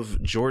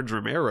love George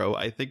Romero,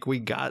 I think we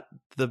got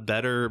the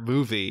better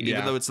movie.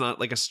 Even though it's not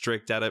like a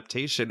strict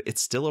adaptation,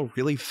 it's still a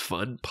really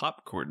fun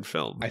popcorn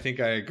film. I think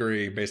I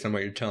agree based on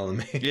what you're telling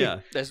me. Yeah.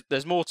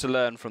 There's more to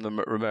learn from the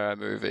Romero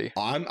movie.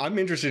 I'm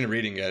interested in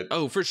reading it.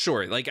 Oh, for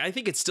sure. Like, I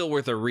think it's still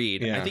worth a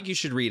read. I think you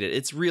should read it.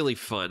 It's really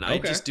fun.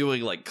 I'm just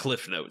doing, like,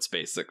 cliff notes,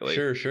 basically.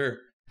 Sure.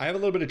 I have a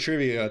little bit of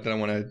trivia that I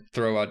want to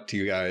throw out to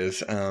you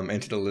guys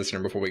and to the listener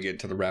before we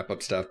get to the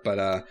wrap-up stuff.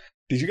 But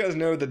did you guys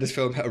know that this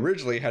film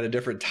originally had a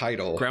different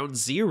title? Ground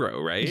Zero,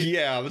 right?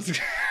 Yeah, I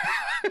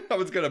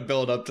was going to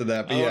build up to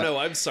that. But no,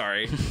 I'm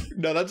sorry.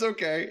 No, that's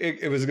okay.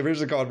 It was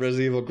originally called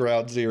Resident Evil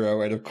Ground Zero.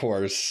 And of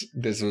course,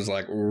 this was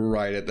like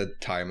right at the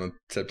time of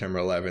September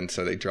 11th.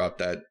 So they dropped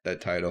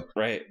that title.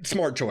 Right.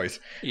 Smart choice.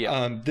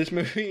 Yeah. This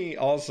movie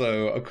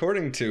also,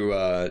 according to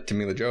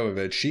Mila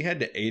Jovovich, she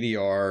had to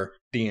ADR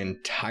the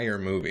entire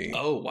movie.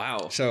 Oh,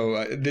 wow.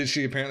 So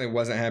she apparently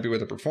wasn't happy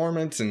with the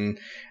performance and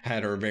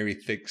had her very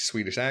thick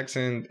Swedish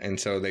accent. And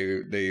so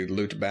they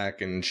looped back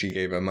and she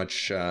gave a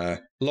much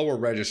lower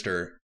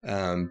register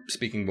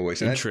speaking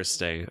voice. And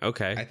interesting.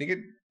 Okay. I think it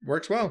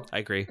works well. I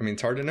agree. I mean,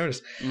 it's hard to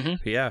notice.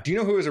 Mm-hmm. Yeah. Do you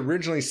know who was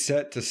originally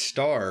set to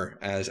star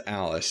as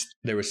Alice?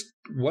 There was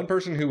one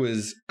person who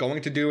was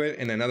going to do it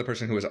and another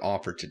person who was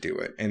offered to do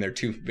it. And they're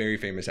two very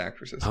famous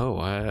actresses. Oh,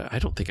 I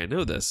don't think I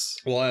know this.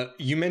 Well,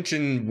 you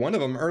mentioned one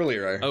of them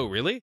earlier. Oh,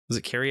 really? Was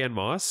it Carrie Ann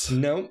Moss?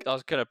 No. I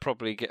was going to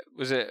probably get...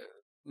 Was it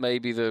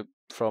maybe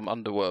from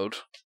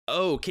Underworld?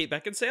 Oh, Kate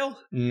Beckinsale?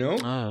 No.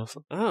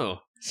 Oh.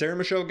 Sarah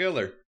Michelle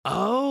Gellar.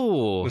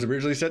 Oh. Was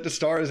originally set to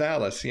star as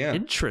Alice, yeah.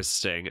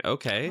 Interesting.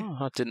 Okay. Oh,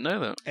 I didn't know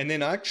that. And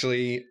then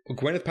actually,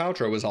 Gwyneth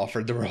Paltrow was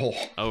offered the role.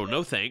 Oh,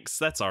 no thanks.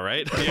 That's all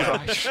right.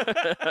 Yeah.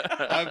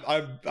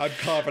 I'm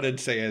confident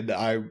saying,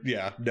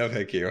 no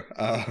thank you.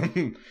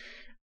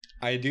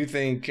 I do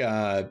think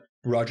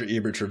Roger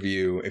Ebert's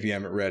review, if you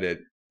haven't read it,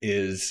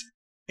 is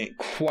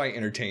quite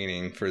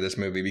entertaining for this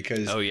movie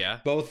because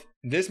both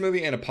this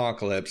movie and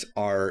Apocalypse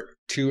are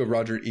two of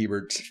Roger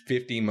Ebert's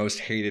 50 most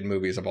hated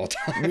movies of all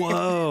time.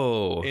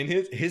 Whoa. And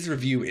his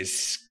review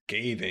is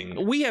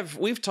scathing.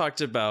 We've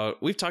talked about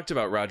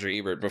Roger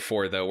Ebert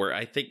before though, where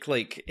I think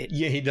like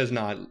he does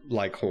not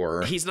like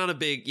horror. He's not a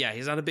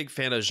big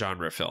fan of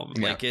genre film.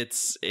 Yeah. Like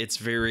it's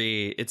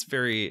very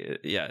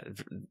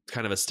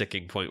kind of a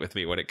sticking point with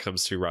me when it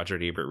comes to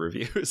Roger Ebert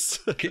reviews.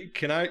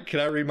 Can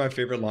I read my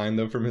favorite line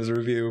though from his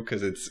review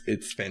because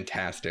it's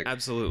fantastic.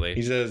 Absolutely.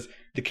 He says,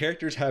 "The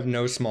characters have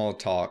no small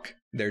talk.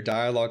 Their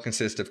dialogue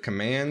consists of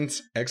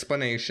commands,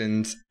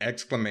 explanations,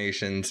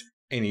 exclamations,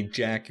 and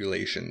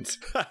ejaculations.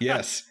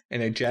 Yes,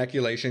 an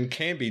ejaculation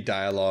can be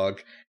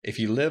dialogue. If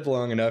you live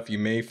long enough, you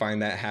may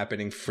find that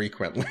happening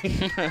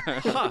frequently."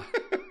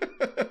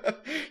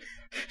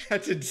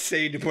 That's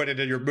insane to put it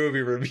in your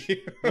movie review.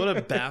 What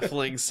a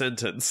baffling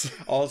sentence.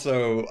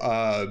 Also,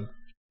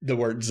 the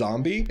word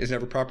zombie is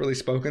never properly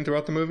spoken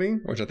throughout the movie,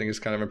 which I think is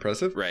kind of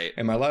impressive. Right.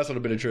 And my last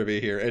little bit of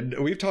trivia here, and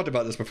we've talked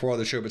about this before on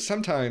the show, but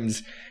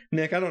sometimes,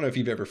 Nick, I don't know if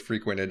you've ever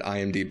frequented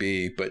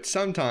IMDb, but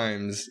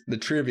sometimes the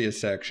trivia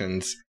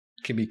sections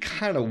can be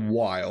kind of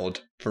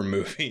wild for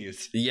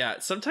movies. Yeah,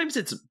 sometimes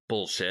it's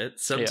bullshit.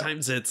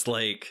 Sometimes it's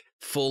like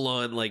full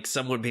on like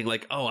someone being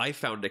like, oh, I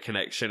found a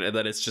connection, and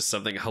then it's just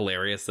something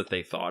hilarious that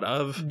they thought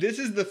of. This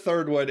is the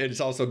third one, and it's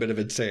also a bit of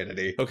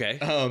insanity. Okay.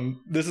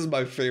 This is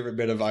my favorite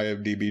bit of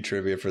IMDb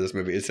trivia for this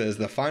movie. It says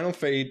the final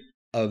fate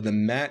of the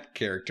Matt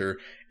character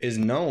is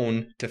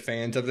known to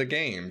fans of the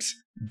games, ...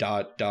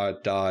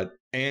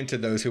 and to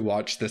those who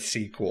watch the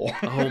sequel.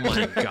 Oh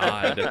my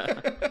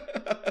god.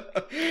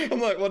 I'm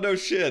like, well, no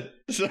shit.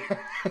 So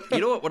you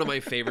know what one of my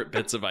favorite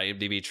bits of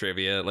IMDb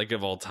trivia, like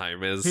of all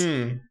time, is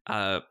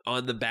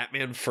on the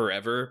Batman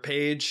Forever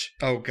page.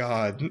 Oh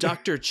god.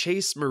 Dr.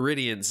 Chase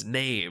Meridian's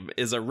name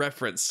is a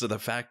reference to the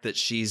fact that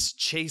she's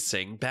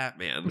chasing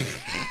Batman.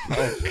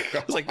 Oh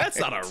god. I was like, that's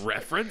not a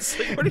reference.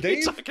 Like, what are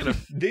you talking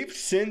about? They've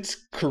since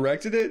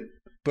corrected it.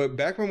 But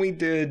back when we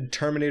did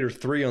Terminator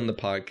 3 on the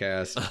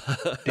podcast,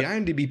 the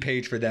IMDb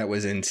page for that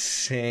was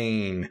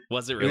insane.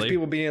 Was it It really? was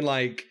people being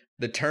like,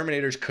 the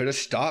Terminators could have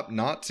stopped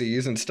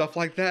Nazis and stuff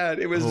like that.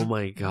 It was oh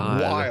my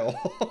god, wild.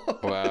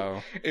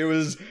 Wow. It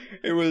was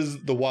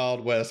the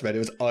Wild West, man. It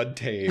was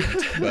untamed.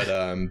 But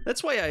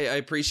that's why I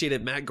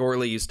appreciated Matt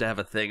Gorley used to have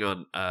a thing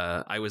on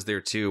I Was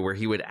There Too, where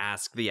he would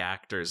ask the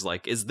actors,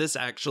 like, is this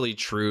actually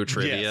true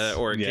trivia? Yes.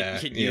 Or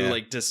can you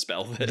like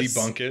dispel this?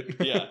 Debunk it.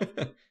 Yeah.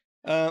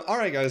 All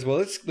right, guys. Well,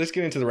 let's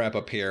get into the wrap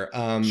up here.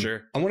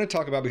 Sure. I want to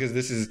talk about, because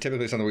this is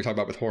typically something we talk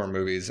about with horror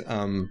movies,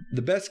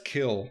 the best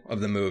kill of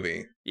the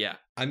movie. Yeah.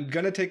 I'm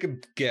gonna take a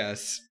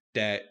guess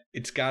that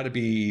it's got to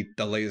be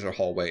the laser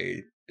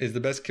hallway. Is the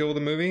best kill of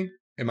the movie?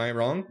 Am I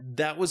wrong?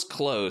 That was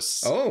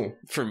close. Oh,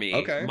 for me.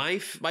 Okay. My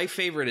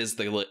favorite is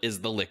the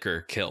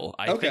liquor kill.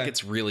 I think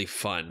it's really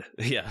fun.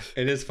 Yeah.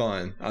 It is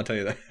fun. I'll tell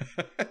you that.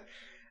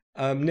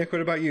 Nick,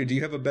 what about you? Do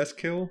you have a best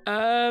kill?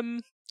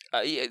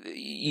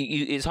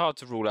 It's hard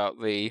to rule out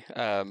the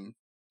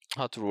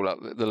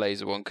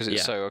laser one because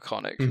it's so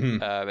iconic.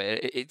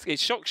 Mm-hmm. It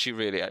shocks you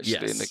really,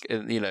 actually. Yes.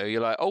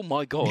 You're like, oh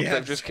my god, Yes.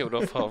 they've just killed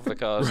off half the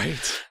cars.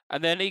 Right.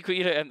 And then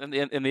equally, and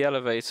in the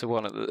elevator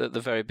one at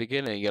the very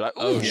beginning, you're like,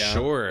 Oh, yeah.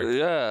 sure.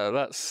 yeah,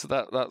 that's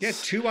Yeah,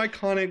 2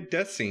 iconic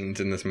death scenes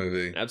in this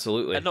movie.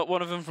 Absolutely. and not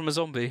one of them from a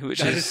zombie, which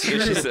That is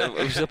is true.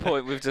 which is a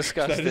point we've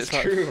discussed. That is It's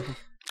like, true.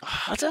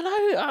 I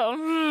don't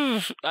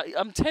know.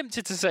 I'm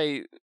tempted to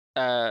say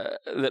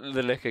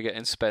the liquor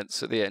getting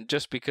Spence at the end,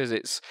 just because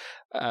it's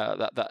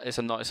that it's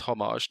a nice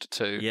homage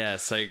to.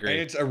 Yes, I agree.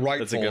 And it's a That's a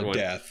rightful good one.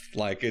 death.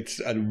 Like, it's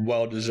a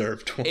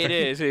well-deserved one. It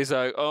is. It's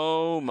like,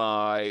 oh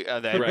my,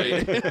 and then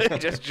Right.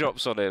 it just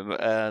drops on him,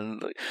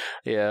 and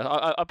yeah,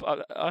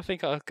 I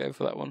think I'll go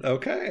for that one.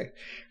 Okay.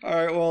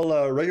 All right.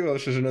 Well, regular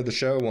listeners who know the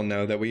show will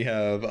know that we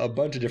have a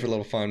bunch of different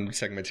little fun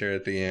segments here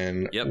at the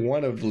end. Yep.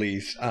 One of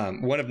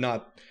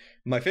not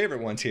my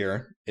favorite ones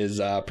here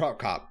is Prop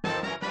Cop.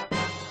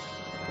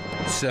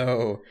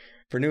 So,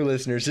 for new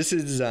listeners, this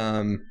is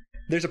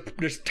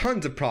there's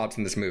tons of props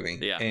in this movie.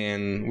 Yeah.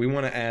 And we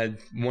want to add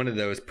one of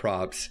those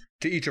props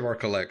to each of our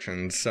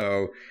collections.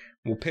 So,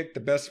 we'll pick the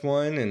best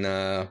one and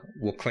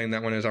we'll claim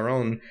that one as our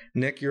own.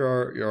 Nick,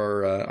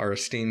 you're our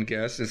esteemed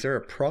guest. Is there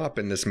a prop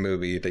in this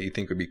movie that you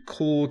think would be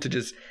cool to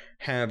just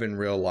have in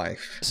real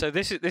life? So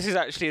this is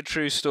actually a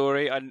true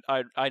story.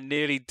 I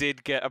nearly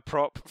did get a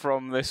prop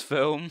from this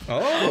film.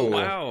 Oh,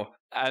 wow.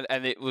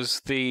 And it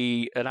was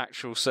an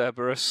actual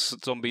Cerberus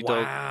zombie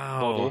dog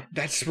model.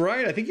 That's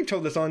right. I think you've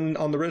told this on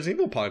the Resident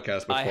Evil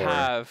podcast before. I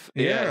have.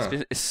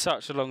 Yeah. It's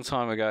such a long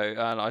time ago,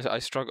 and I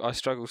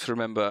struggle to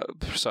remember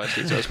precise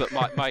details. But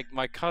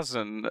my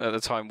cousin at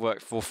the time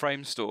worked for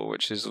Framestore,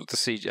 which is the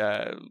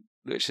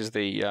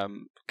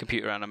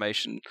computer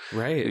animation,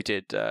 Right. who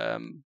did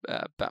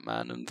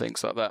Batman and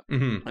things like that.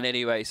 Mm-hmm. And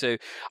anyway, so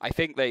I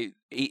think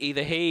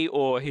either he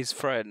or his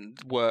friend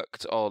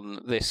worked on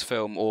this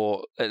film,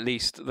 or at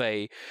least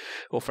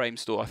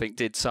Framestore, I think,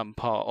 did some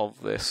part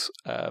of this.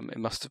 It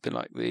must have been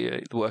like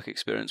the work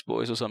experience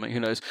boys or something, who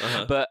knows.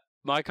 Uh-huh. But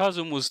my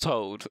cousin was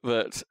told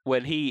that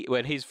when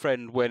his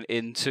friend went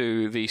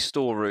into the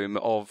storeroom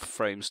of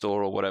Framestore,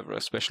 or whatever a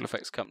special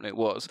effects company it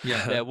was,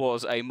 there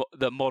was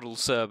the model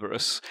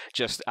Cerberus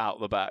just out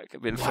the back,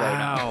 been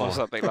thrown out or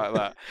something like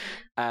that.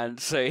 And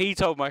so he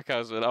told my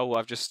cousin, "Oh,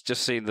 I've just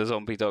seen the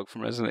zombie dog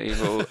from Resident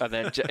Evil," and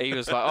then he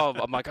was like,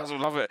 "Oh, my cousin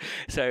will love it."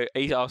 So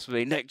he asked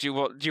me, "Nick, do you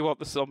want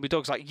the zombie dog?" I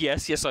was like,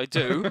 yes, I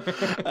do.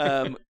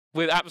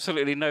 With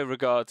absolutely no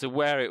regard to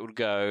where it would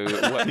go,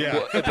 but,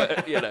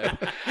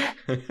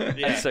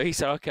 And so he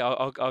said, "Okay,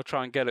 I'll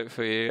try and get it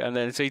for you." And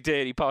then so he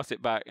did. He passed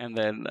it back, and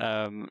then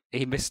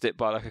he missed it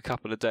by like a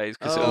couple of days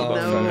because it all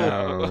got thrown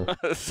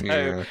out.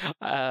 So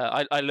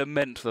I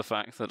lament the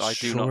fact that I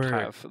do not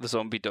have the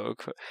zombie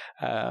dog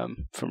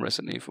from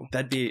Resident Evil.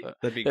 That'd be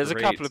there's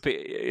great.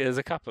 There's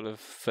a couple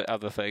of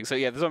other things. So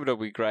yeah, the zombie dog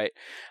would be great.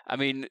 I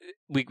mean,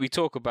 we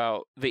talk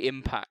about the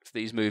impact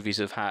these movies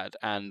have had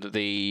and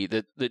the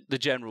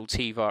general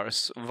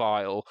T-virus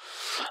vial,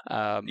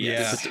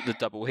 the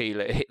double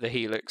helix, the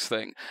helix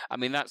thing. I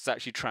mean, that's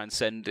actually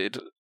transcended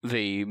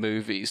the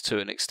movies to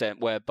an extent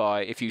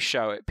whereby if you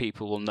show it,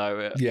 people will know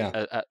it.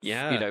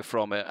 You know,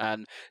 from it,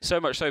 and so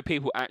much so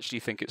people actually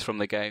think it's from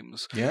the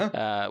games.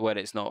 When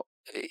it's not.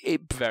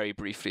 It very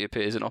briefly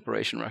appears in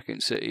Operation Raccoon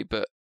City,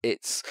 but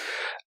it's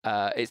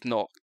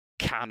not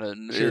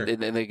canon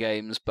in the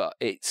games, but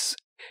it's.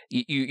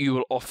 You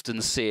will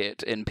often see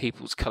it in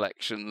people's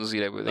collections.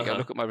 You know, they go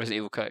look at my Resident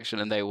Evil collection,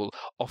 and they will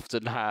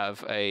often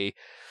have a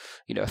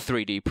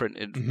 3D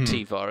printed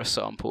T-virus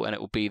sample, and it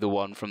will be the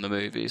one from the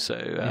movie. So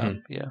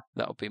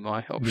that would be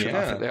my option.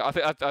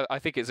 I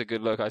think it's a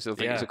good look. I still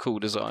think it's a cool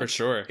design for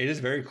sure. It is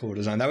very cool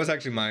design. That was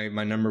actually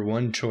my number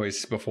one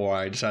choice before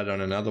I decided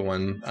on another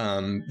one.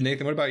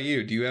 Nathan, what about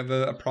you? Do you have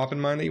a prop in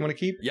mind that you want to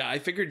keep? Yeah, I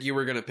figured you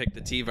were going to pick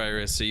the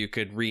T-virus so you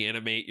could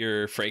reanimate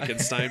your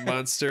Frankenstein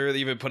monster that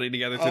you've been putting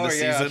together through the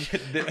season.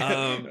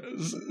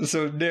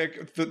 So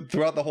Nick,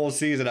 throughout the whole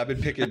season, I've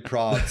been picking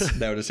props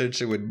that would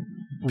essentially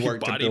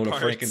work to build a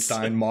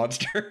Frankenstein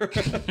monster.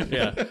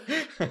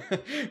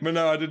 But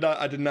no, I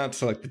did not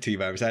select the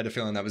T-virus. I had a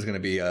feeling that was going to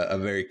be a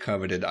very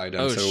coveted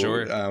item.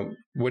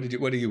 What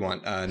do you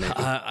want, Nathan?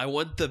 I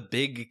want the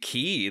big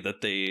key that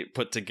they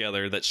put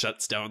together that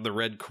shuts down the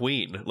Red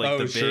Queen, like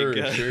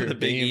the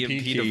big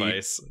EMP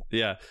device.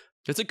 Yeah.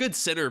 It's a good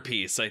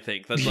centerpiece, I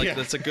think.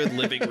 That's a good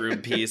living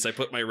room piece. I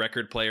put my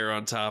record player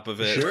on top of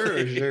it.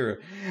 Sure.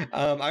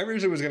 I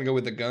originally was going to go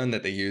with the gun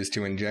that they used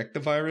to inject the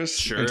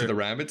virus into the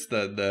rabbits,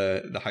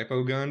 the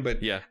hypo gun, but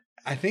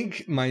I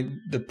think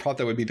the prop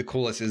that would be the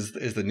coolest is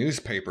the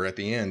newspaper at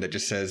the end that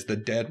just says "The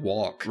Dead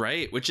Walk,"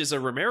 right? Which is a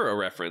Romero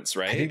reference,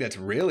 right? I think that's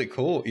really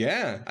cool.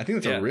 Yeah, I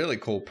think that's a really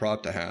cool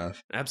prop to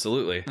have.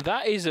 Absolutely,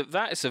 that is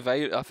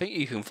available. I think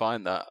you can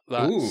find that.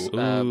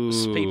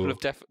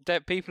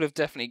 People have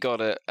definitely got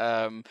it.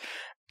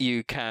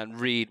 You can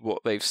read what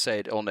they've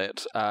said on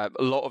it. A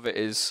lot of it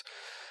is.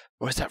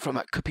 Or is that from?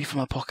 That could be from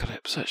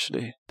Apocalypse.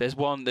 Actually, there's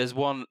one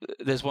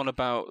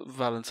about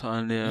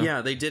Valentine.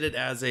 Yeah, they did it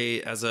as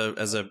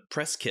a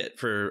press kit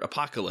for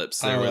Apocalypse.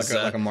 There was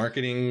like a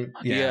marketing.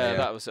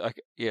 That was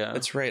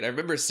That's right. I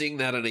remember seeing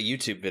that on a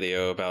YouTube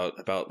video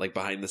about like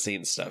behind the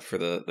scenes stuff for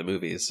the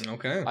movies.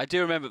 Okay, I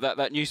do remember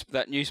that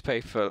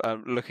newspaper.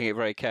 Looking at it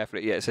very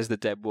carefully. Yeah, it says The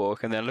Dead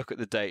Walk, and then look at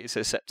the date. It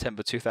says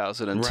September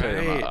 2002.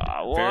 Right.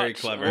 Like, very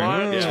clever.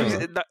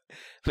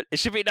 But it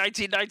should be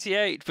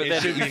 1998. But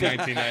it should be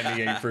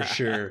 1998 for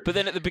sure. But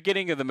then at the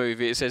beginning of the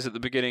movie, it says at the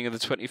beginning of the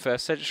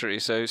 21st century.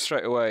 So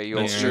straight away,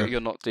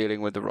 you're not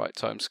dealing with the right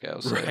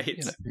timescales. So, right.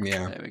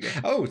 Yeah. There we go.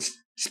 Oh,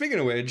 speaking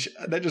of which,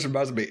 that just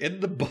reminds me. In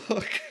the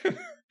book,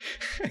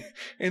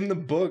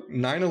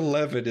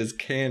 9/11 is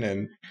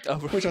canon,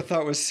 which I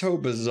thought was so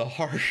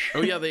bizarre.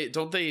 Oh yeah,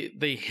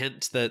 they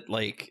hint that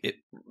like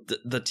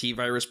the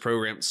T-virus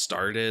program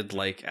started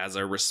like as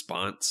a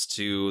response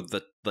to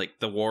the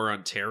war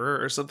on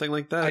terror or something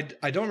like that.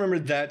 I don't remember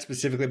that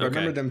specifically, but I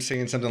remember them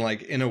saying something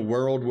like, in a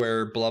world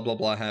where blah blah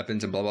blah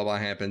happens and blah blah blah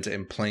happens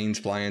and planes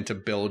fly into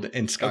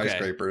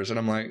skyscrapers, and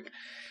I'm like,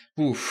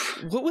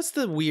 oof. What was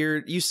the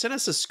weird? You sent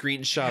us a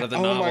screenshot of the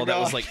novel that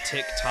was like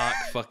TikTok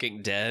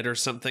fucking dead or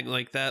something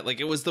like that. Like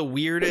it was the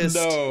weirdest.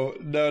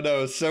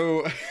 No.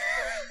 So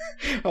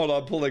hold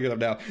on, pulling it up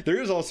now.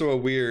 There is also a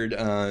weird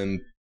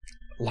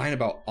line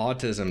about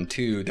autism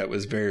too that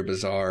was very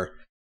bizarre.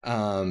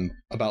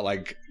 About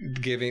like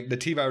giving the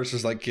T-virus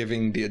was like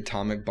giving the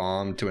atomic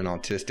bomb to an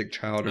autistic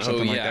child or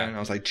something like that. And I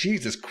was like,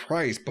 Jesus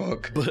Christ,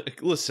 book.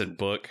 Listen,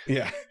 book.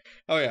 Yeah.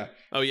 Oh yeah,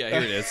 here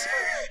it is.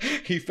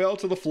 He fell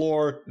to the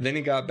floor, then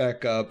he got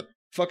back up.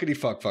 Fuckity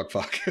fuck.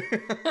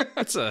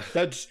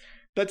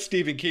 That's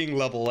Stephen King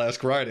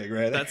level-esque writing,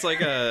 right? That's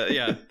like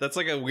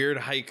a weird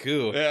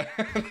haiku. Yeah.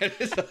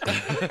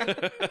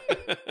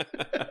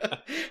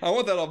 I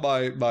want that on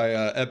my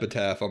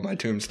epitaph on my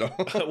tombstone.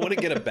 I want to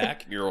get a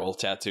back mural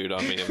tattooed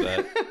on me of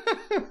that.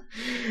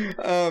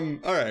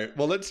 All right.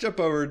 Well, let's jump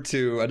over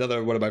to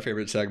another one of my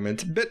favorite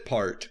segments, Bit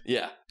Part.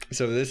 Yeah.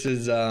 So this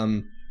is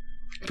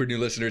for new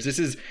listeners, this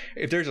is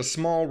if there's a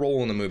small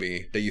role in the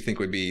movie that you think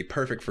would be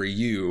perfect for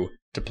you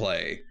to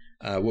play.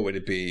 What would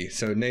it be?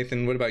 So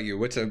Nathan, what about you?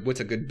 What's a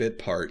good bit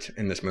part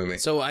in this movie?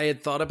 So I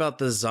had thought about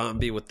the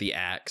zombie with the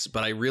axe,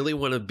 but I really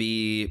want to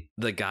be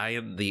the guy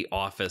in the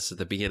office at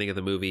the beginning of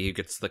the movie who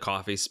gets the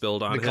coffee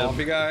spilled on him. The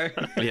coffee guy?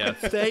 Yeah,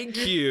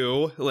 thank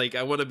you. Like,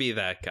 I want to be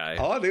that guy.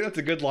 Oh, I think that's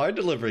a good line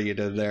delivery you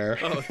did there.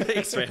 Oh,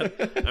 thanks, man.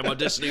 I'm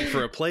auditioning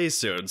for a play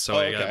soon, so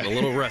I got a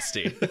little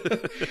rusty.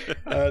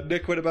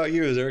 Nick, what about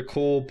you? Is there a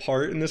cool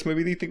part in this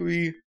movie that you think would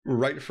be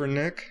right for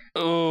Nick?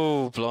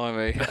 Oh,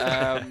 blimey.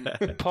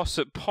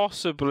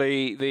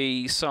 Possibly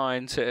the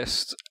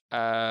scientist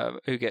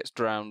who gets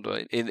drowned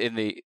in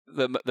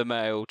the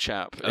male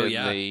chap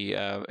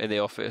in the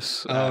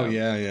office.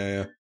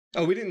 Yeah.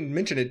 Oh, we didn't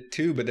mention it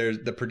too, but there's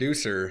the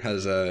producer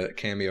has a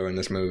cameo in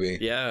this movie.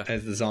 Yeah.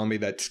 As the zombie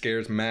that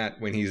scares Matt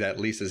when he's at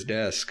Lisa's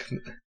desk.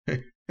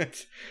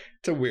 It's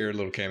a weird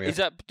little cameo. Is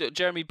that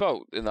Jeremy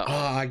Bolt in that one?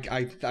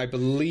 I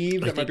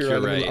believe that might be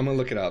right. I'm gonna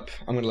look it up.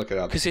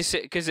 Because as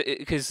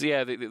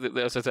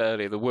I said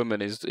earlier, the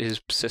woman is his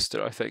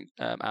sister, I think,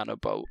 Anna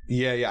Bolt.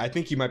 Yeah, I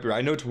think you might be right.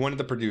 I know it's one of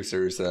the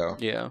producers, though.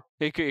 Yeah,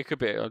 it could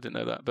be. I didn't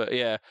know that, but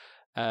yeah.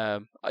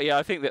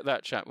 I think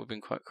that chat would have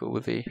been quite cool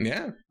with the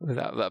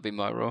that'd be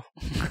my role.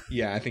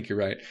 Yeah, I think you're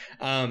right.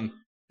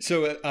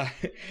 So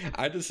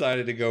I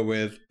decided to go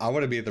with I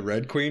want to be the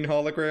Red Queen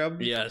hologram.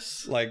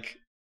 Yes, like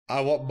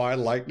I want my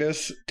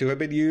likeness to have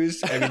been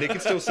used. I mean, they can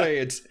still say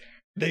it's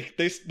they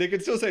can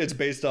still say it's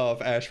based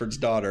off Ashford's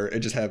daughter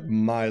and just have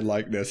my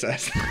likeness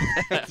as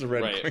the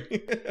Red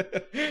Queen.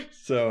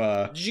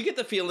 So, did you get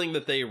the feeling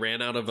that they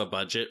ran out of a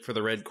budget for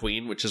the Red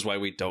Queen, which is why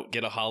we don't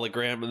get a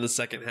hologram in the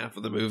second half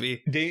of the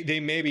movie? They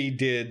maybe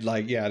did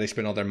they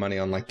spent all their money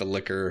on like the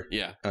liquor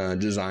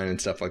design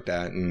and stuff like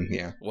that,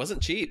 and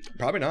wasn't cheap.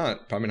 Probably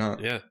not.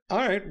 Yeah. All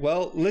right.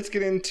 Well, let's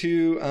get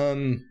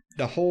into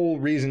the whole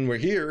reason we're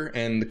here,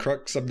 and the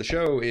crux of the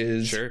show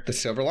is the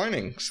silver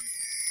linings.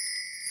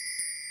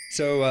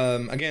 So,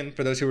 again,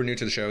 for those who are new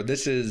to the show,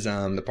 this is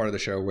the part of the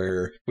show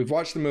where we've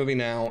watched the movie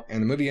now,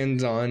 and the movie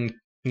ends on,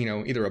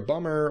 either a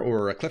bummer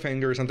or a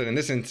cliffhanger or something. In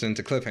this instance,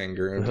 a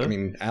cliffhanger. I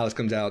mean, Alice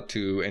comes out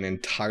to an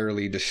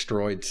entirely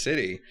destroyed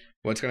city.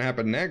 What's going to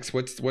happen next?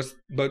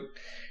 But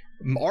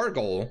our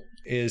goal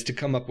is to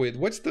come up with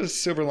what's the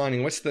silver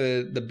lining, what's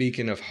the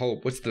beacon of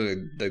hope, what's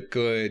the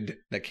good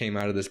that came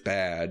out of this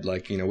bad,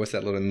 like, what's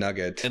that little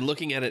nugget, and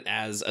looking at it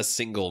as a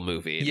single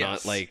movie,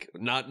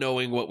 not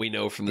knowing what we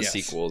know from the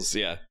sequels.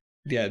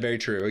 Yeah, very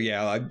true.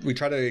 Yeah, we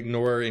try to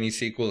ignore any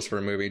sequels for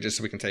a movie just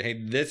so we can say,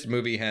 hey, this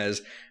movie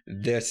has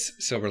this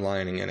silver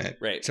lining in it.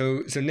 Right.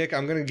 So Nick,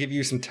 I'm going to give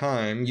you some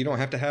time. You don't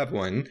have to have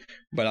one,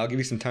 but I'll give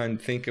you some time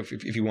to think if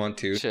you want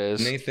to.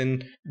 Cheers.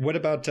 Nathan, what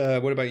about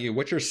you?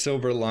 What's your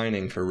silver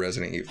lining for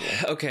Resident Evil?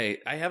 Okay,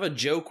 I have a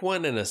joke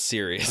one and a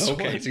serious one.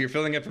 Okay, so you're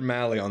filling it for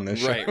Mally on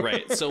this show.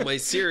 Right. So my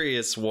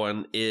serious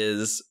one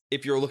is,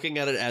 if you're looking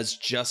at it as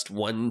just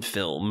one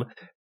film,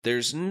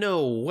 there's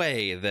no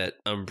way that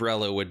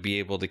Umbrella would be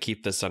able to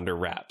keep this under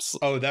wraps.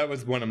 Oh, that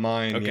was one of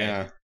mine. Okay.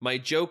 Yeah. My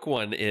joke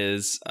one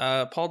is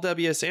Paul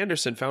W.S.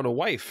 Anderson found a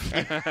wife.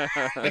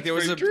 There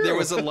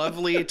was a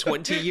lovely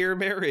 20-year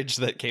marriage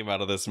that came out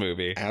of this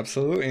movie.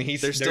 Absolutely, and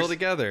they're still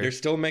together. They're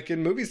still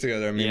making movies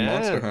together. I mean,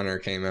 Monster Hunter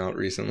came out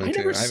recently. I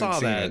never too. saw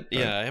that.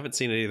 I I haven't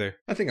seen it either.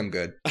 I think I'm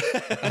good.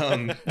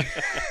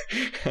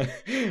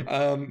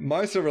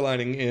 My silver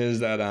lining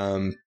is that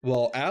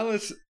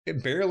Alice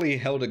barely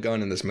held a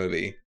gun in this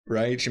movie.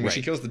 Right?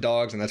 She kills the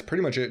dogs, and that's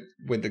pretty much it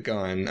with the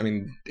gun. I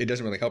mean, it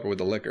doesn't really help her with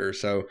the liquor.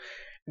 So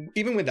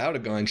even without a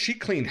gun, she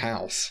cleaned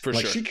house. For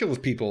sure. She kills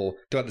people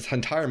throughout this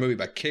entire movie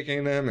by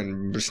kicking them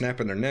and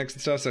snapping their necks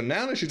and stuff. So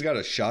now that she's got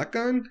a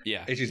shotgun,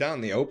 and she's out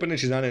in the open and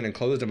she's not in an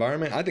enclosed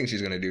environment, I think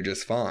she's going to do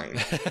just fine.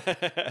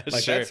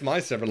 That's my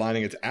silver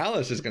lining. It's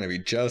Alice is going to be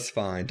just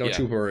fine. Don't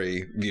you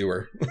worry,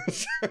 viewer.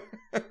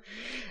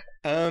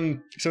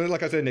 So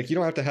like I said, Nick, you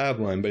don't have to have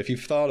one, but if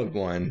you've thought of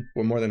one,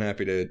 we're more than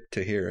happy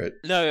to hear it.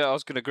 No, I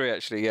was going to agree,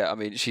 actually. Yeah, I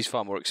mean, she's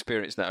far more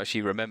experienced now.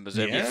 She remembers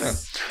everything,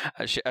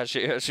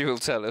 as she will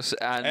tell us.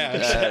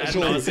 And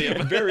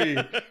she'll very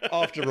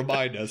often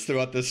remind us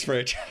throughout this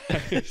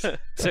franchise.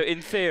 So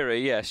in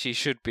theory, she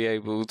should be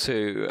able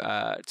to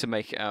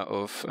make it out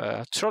of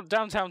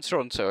downtown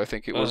Toronto, I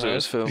think it was. It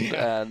was filmed,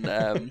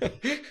 and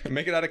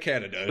make it out of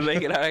Canada.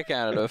 Make it out of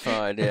Canada,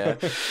 fine, yeah.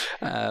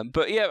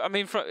 But yeah, I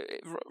mean,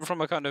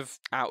 from a kind of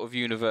out of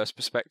universe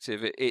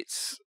perspective,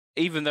 it's,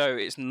 even though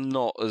it's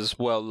not as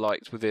well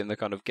liked within the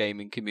kind of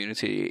gaming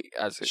community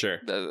as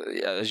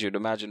you'd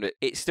imagine,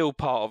 it's still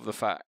part of the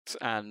fact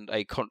and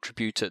a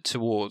contributor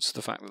towards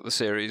the fact that the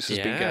series has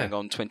been going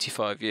on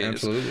 25 years.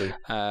 Absolutely.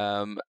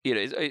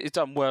 It's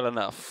done well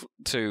enough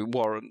to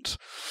warrant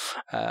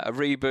a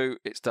reboot.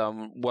 It's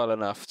done well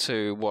enough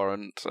to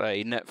warrant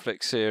a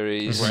Netflix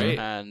series,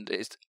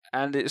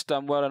 and it's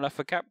done well enough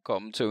for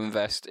Capcom to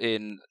invest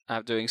in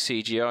doing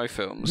CGI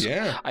films.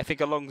 Yeah. I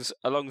think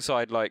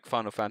alongside like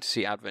Final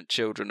Fantasy Advent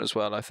Children as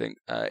well, I think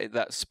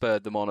that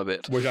spurred them on a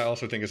bit. Which I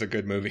also think is a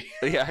good movie.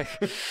 Yeah.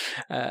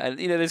 And,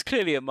 there's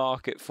clearly a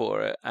market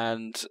for it.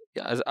 And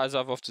as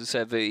I've often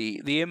said,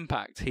 the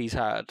impact he's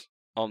had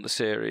on the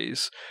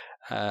series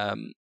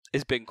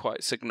has been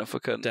quite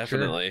significant.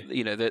 Definitely.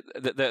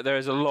 There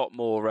is a lot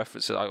more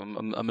references.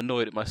 I'm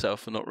annoyed at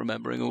myself for not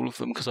remembering all of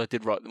them, because I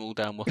did write them all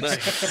down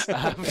once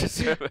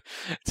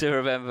to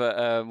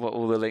remember what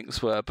all the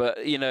links were. But,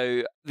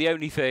 the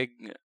only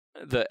thing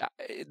that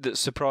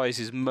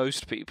surprises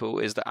most people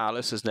is that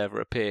Alice has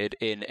never appeared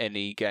in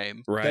any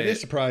game. Right. That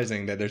is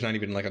surprising that there's not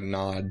even like a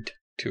nod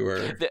to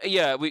her.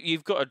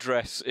 You've got a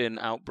dress in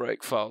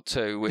Outbreak File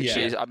 2, which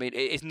is, I mean,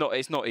 it's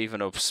not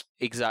even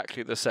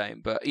exactly the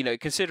same, but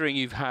considering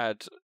you've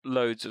had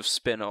loads of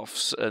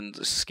spin-offs and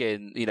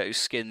skins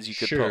you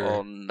could put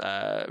on,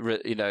 I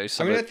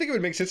think it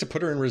would make sense to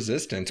put her in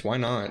Resistance. Why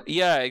not?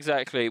 Yeah,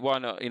 exactly. Why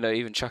not?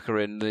 Even chuck her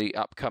in the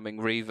upcoming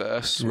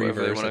Reverse.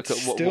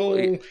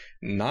 Still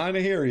not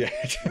here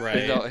yet.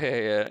 Right. Not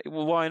here yet.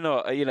 Well, why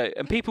not?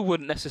 And people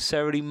wouldn't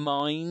necessarily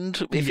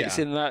mind if it's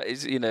in that.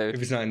 If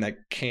it's not in that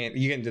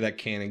you get into that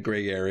canon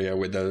gray area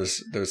with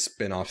those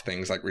spin-off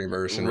things like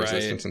Reverse and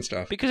Resistance and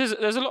stuff. Because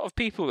there's a lot of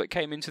people that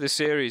came into the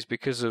series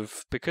because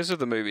of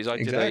the movies. I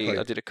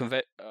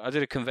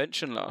did a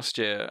convention last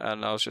year,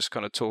 and I was just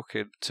kind of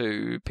talking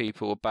to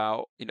people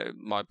about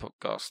my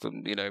podcast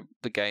and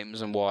the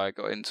games and why I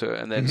got into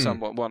it, and then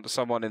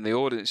someone in the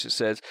audience just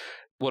said,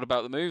 "What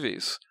about the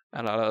movies?"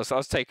 And I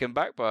was taken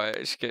back by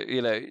it.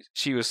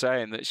 She was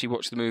saying that she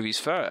watched the movies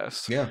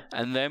first,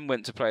 and then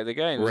went to play the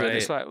games. Right. And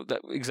it's like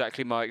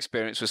exactly my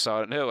experience with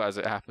Silent Hill as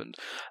it happened.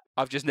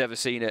 I've just never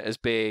seen it as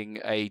being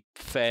a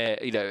fair,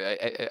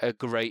 a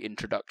great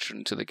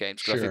introduction to the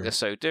games, because I think they're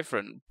so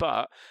different.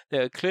 But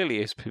there clearly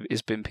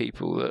has been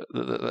people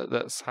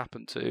that's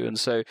happened to, and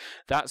so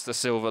that's the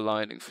silver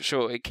lining for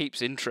sure. It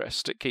keeps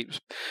interest. It keeps,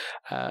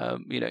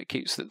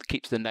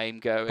 keeps the name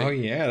going. Oh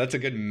yeah, that's a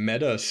good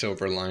meta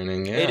silver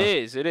lining. Yeah, it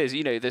is.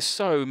 There's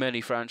so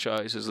many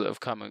franchises that have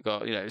come and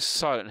gone.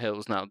 Silent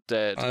Hill's now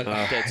dead.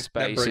 Dead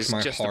Space is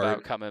just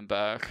about coming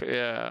back.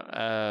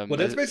 Yeah. Well,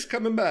 Dead Space is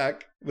coming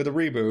back with a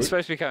reboot. It's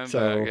supposed to be coming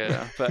back,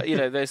 yeah. But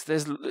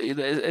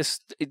there's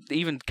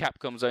even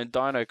Capcom's own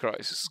Dino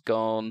Crisis is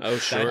gone. Oh,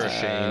 sure. That's a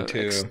shame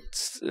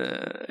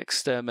too.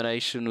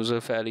 Extermination was a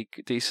fairly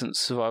decent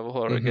survival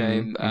horror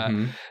game.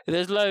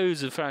 There's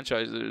loads of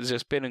franchises that have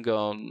just been and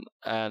gone,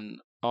 and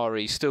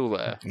RE's still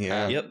there.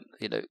 Yeah.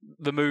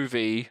 The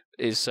movie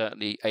is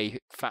certainly a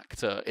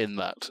factor in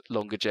that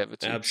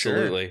longevity.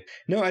 Absolutely. Sure.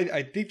 No,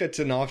 I think that's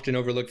an often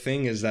overlooked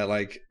thing, is that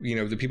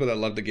the people that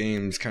love the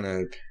games kind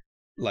of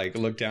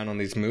look down on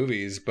these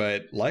movies,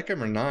 but like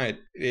them or not,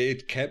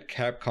 it kept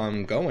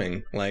Capcom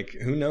going.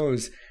 Who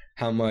knows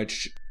how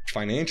much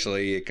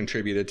financially it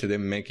contributed to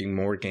them making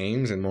more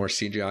games and more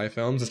CGI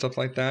films and stuff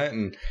like that.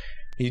 And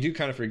you do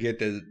kind of forget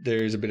that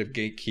there's a bit of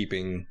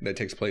gatekeeping that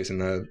takes place in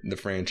the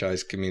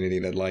franchise community,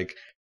 that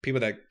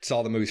people that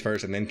saw the movies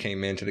first and then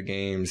came into the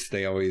games,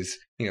 they always,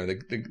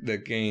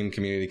 the game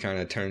community kind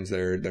of turns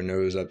their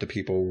nose up to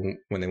people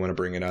when they want to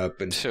bring it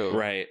up. And sure.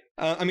 Right.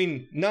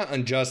 Not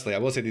unjustly. I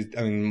will say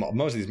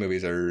most of these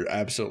movies are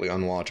absolutely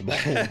unwatchable,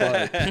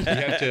 but you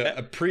have to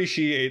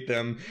appreciate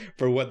them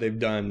for what they've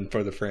done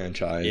for the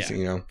franchise.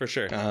 For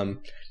sure.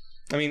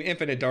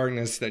 Infinite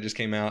Darkness that just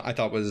came out, I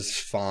thought was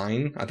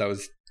fine. I thought it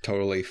was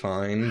totally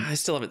fine. I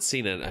still haven't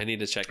seen it. I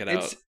need to check it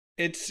out.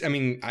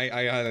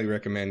 I highly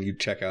recommend you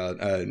check out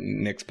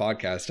Nick's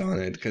podcast on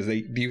it, because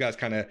you guys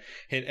kind of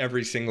hit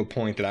every single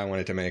point that I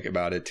wanted to make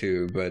about it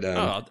too. But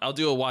I'll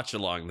do a watch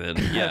along then.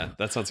 Yeah,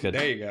 that sounds good.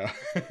 There you go.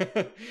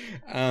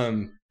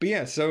 But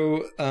yeah,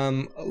 so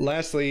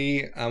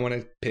lastly, I want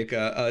to pick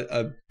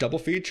a double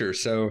feature.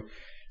 So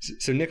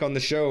Nick, on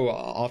the show,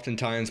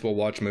 oftentimes we'll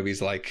watch movies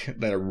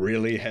that are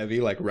really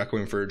heavy, like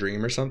Requiem for a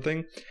Dream or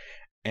something,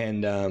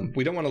 and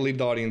we don't want to leave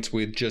the audience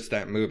with just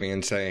that movie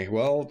and say,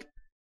 well,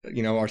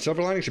 our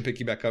silver lining should pick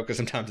you back up, because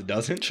sometimes it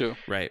doesn't. True.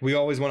 Right. We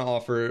always want to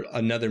offer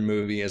another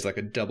movie as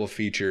a double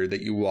feature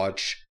that you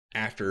watch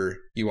after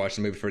you watch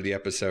the movie for the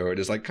episode.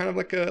 Is kind of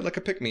like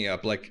a pick me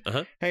up.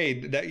 Hey,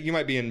 that you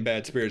might be in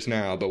bad spirits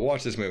now, but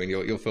watch this movie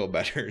and you'll feel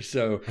better.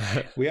 So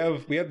we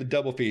have the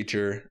double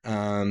feature.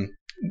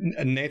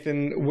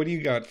 Nathan, what do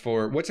you got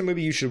what's a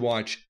movie you should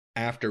watch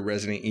after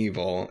Resident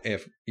Evil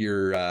if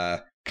you're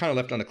kind of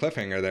left on a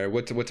cliffhanger there?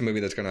 What's a movie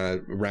that's going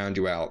to round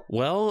you out?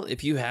 Well,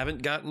 if you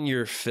haven't gotten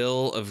your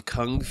fill of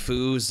kung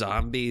fu,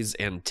 zombies,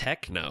 and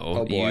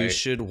techno, you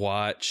should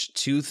watch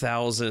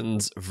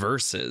 2000's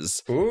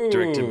Versus,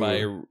 directed by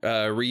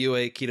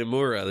Ryuhei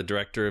Kitamura, the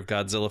director of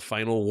Godzilla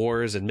Final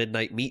Wars and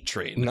Midnight Meat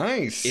Train.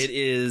 Nice. It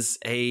is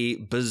a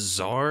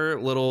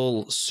bizarre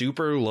little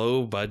super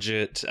low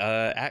budget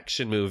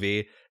action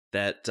movie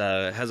that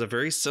has a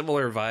very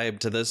similar vibe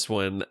to this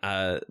one,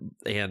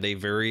 and a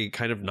very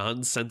kind of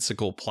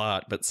nonsensical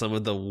plot, but some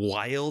of the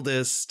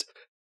wildest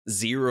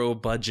zero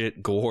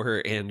budget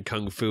gore and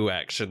kung fu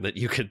action that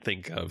you could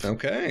think of.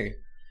 Okay.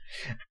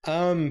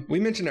 We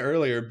mentioned it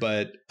earlier,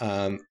 but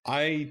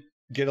I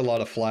get a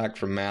lot of flack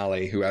from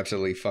Mally, who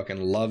absolutely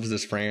fucking loves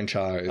this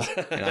franchise,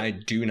 and I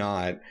do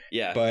not.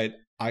 Yeah. But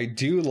I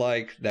do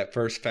like that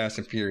first Fast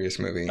and Furious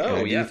movie. Oh,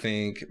 and I do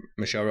think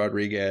Michelle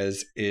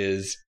Rodriguez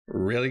is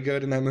really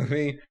good in that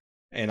movie,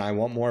 and I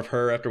want more of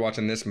her after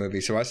watching this movie.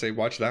 So I say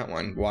watch that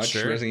one. Watch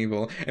Resident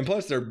Evil. And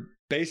plus, they're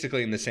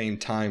basically in the same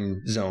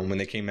time zone when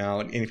they came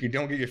out. And if you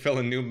don't get your fill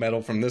of new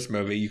metal from this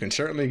movie, you can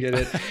certainly get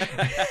it.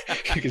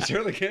 You can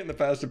certainly get it in the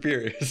Fast and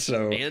Furious.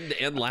 So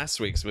and last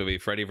week's movie,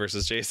 Freddy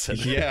vs. Jason.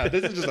 Yeah,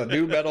 this is just a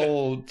new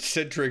metal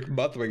centric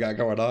month we got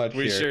going on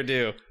here. We sure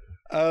do.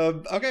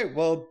 Okay,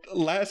 well,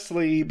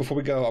 lastly, before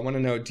we go, I want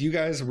to know, do you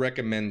guys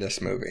recommend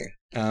this movie?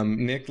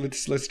 Nick,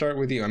 let's start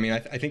with you. I mean, I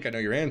think I know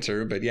your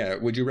answer, but yeah,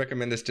 would you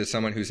recommend this to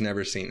someone who's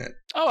never seen it?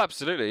 Oh,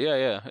 absolutely.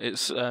 Yeah.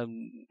 It's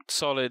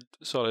solid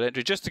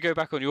entry. Just to go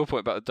back on your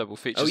point about the double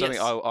feature, something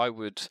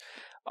yes.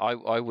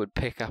 I would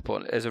pick up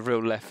on as a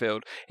real left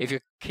field. If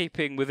you're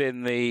keeping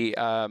within the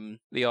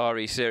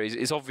RE series,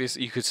 it's obvious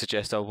you could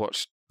suggest I'll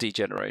watch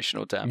Degeneration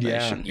or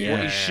Damnation.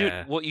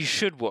 Yeah. What you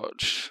should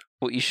watch,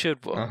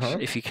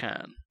 if you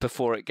can,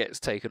 before it gets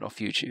taken off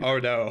YouTube. Oh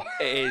no!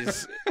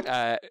 Is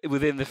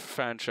within the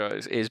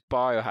franchise is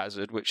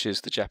Biohazard, which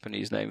is the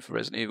Japanese name for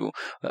Resident Evil.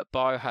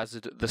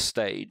 Biohazard: The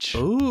Stage.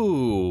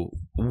 Ooh,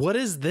 what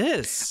is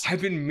this?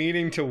 I've been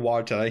meaning to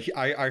watch it.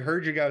 I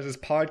heard you guys'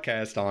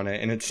 podcast on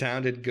it, and it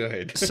sounded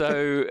good.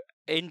 So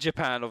in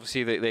Japan,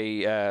 obviously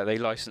they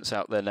license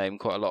out their name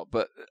quite a lot,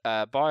 but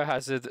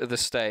Biohazard: The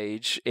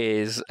Stage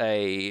is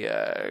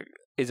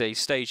a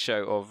stage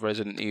show of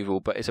Resident Evil,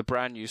 but it's a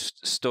brand new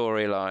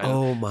storyline.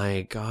 Oh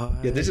my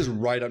god! Yeah, this is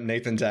right up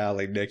Nathan's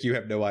alley, Nick. You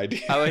have no idea.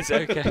 Oh, it's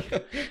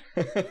okay.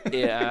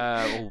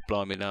 Yeah. Oh,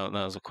 blimey! Now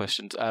that was a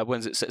question.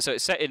 When's it set? So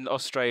it's set in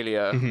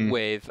Australia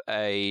with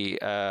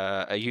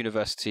a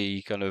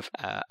university kind of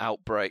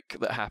outbreak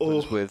that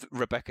happens with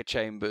Rebecca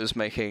Chambers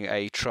making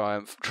a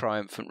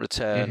triumphant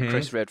return.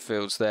 Chris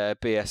Redfield's there.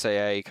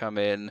 BSAA come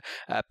in.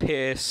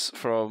 Pierce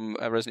from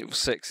Resident Evil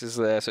 6 is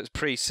there. So it's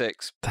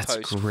pre-6,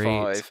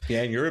 post-5.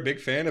 Yeah, and you're a big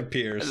fan of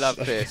Pierce. I love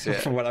Pierce, yeah.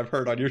 From what I've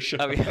heard on your show.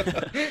 I mean,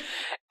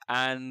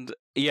 and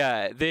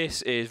yeah,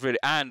 this is really,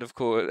 and of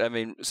course, I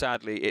mean,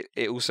 sadly,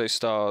 it also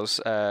stars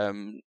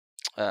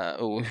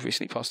who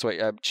recently passed away,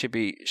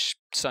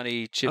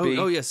 Sonny Chibi.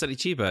 Oh yeah, Sonny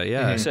Chiba,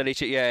 yeah. Sonny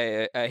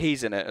Chiba, yeah,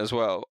 he's in it as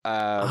well.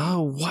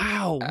 Oh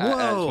wow,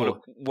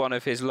 whoa! One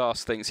of his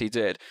last things he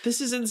did.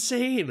 This is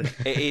insane.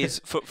 It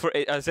is for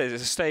as I said,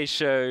 it's a stage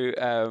show,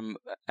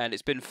 and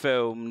it's been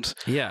filmed.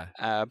 Yeah,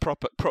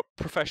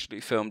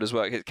 professionally filmed as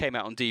well. It came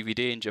out on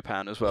DVD in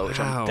Japan as well, which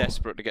I'm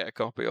desperate to get a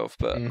copy of.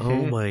 But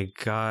oh my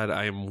god,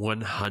 I am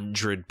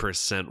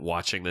 100%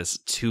 watching this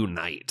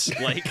tonight.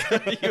 Like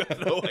you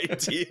have no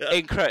idea.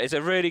 Incredible! It's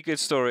a really good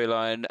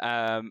storyline,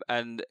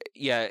 and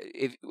yeah,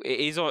 it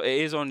is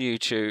on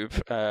YouTube.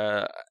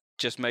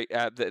 Just make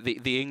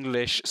the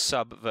English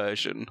sub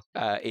version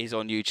is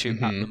on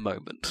YouTube at the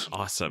moment.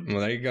 Awesome.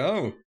 Well, there you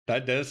go.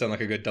 That does sound like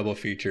a good double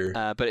feature.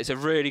 But it's a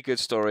really good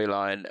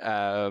storyline.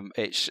 And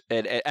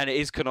it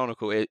is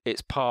canonical.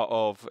 It's part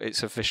of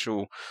its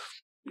official,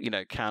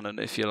 canon,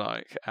 if you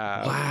like.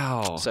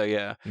 Wow. So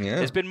yeah,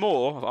 there's been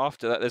more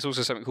after that. There's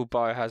also something called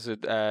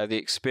Biohazard: The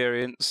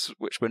Experience,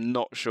 which we're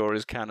not sure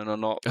is canon or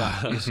not.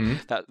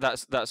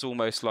 That's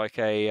almost like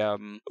a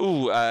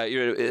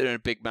you're in a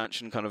big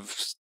mansion kind of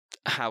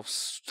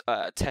house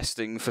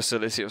testing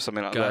facility or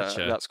something like that.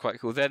 That's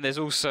quite cool. Then there's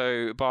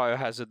also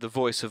Biohazard: The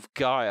Voice of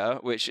Gaia,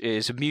 which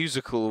is a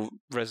musical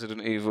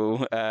Resident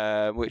Evil,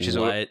 which is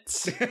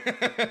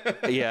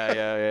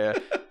yeah.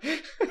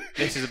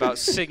 This is about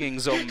singing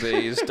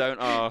zombies. Don't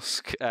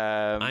ask.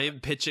 I am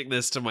pitching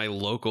this to my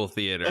local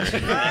theater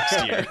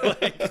next year.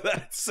 Like,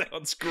 that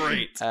sounds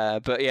great.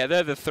 But yeah,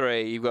 they're the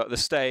three. You've got the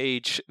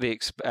stage, the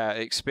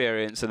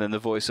experience, and then the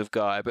Voice of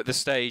Gaia. But the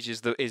stage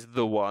is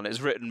the one.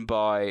 It's written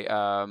by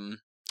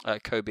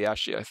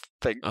Kobayashi, I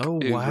think. Oh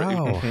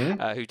wow!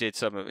 Who did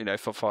some,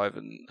 for 5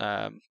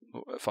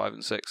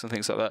 and 6 and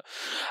things like that.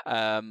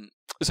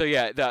 So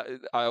yeah, that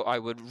I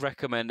would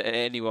recommend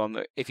anyone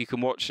that if you can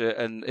watch it,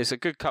 and it's a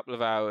good couple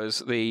of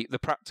hours. The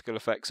practical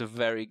effects are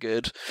very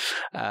good.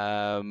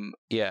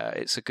 Yeah,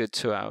 it's a good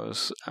 2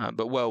 hours,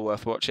 but well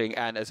worth watching.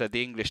 And as I said,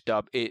 the English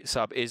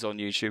sub is on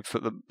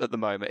YouTube at the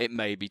moment. It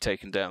may be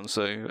taken down,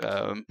 so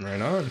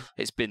right on.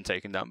 It's been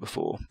taken down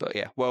before, but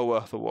yeah, well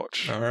worth a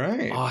watch. All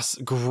right,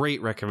 awesome,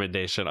 great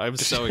recommendation. I'm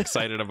so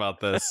excited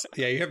about this.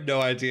 Yeah, you have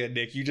no idea,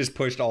 Nick. You just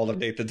pushed all of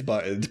Nathan's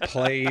buttons.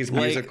 Plays,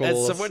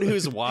 musicals. As someone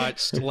who's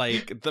watched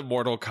the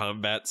Mortal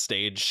Kombat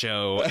stage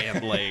show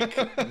and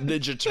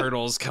Ninja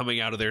Turtles coming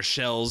out of their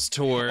shells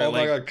tour. Oh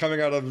my god,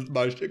 coming out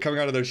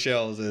of their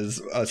shells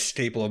is a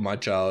staple of my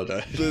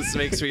childhood. This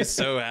makes me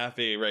so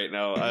happy right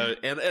now.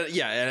 And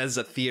as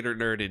a theater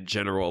nerd in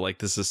general,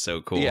 this is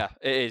so cool. Yeah,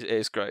 it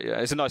is great. Yeah,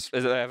 it's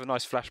they have a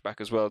nice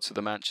flashback as well to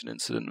the mansion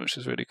incident, which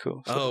is really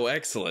cool. So. Oh,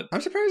 excellent.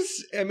 I'm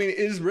surprised. I mean,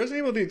 is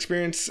Resident Evil: The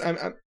Experience?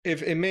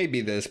 If it may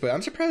be this, but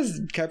I'm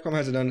surprised Capcom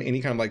hasn't done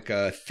any kind of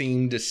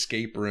themed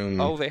escape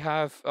room. Oh, they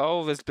have.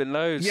 Oh, there's been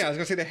loads. Yeah, I was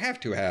gonna say they have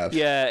to have.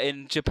 Yeah,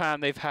 in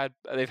Japan they've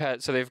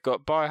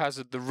got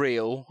Biohazard: The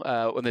Real,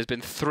 and there's been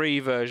 3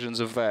 versions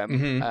of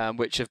them,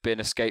 which have been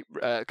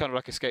kind of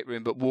like escape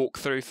room, but walk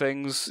through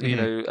things.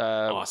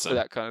 Awesome.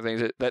 That kind of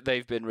things. That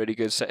they've been really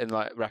good. Set in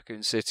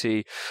Raccoon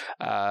City,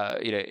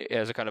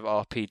 as a kind of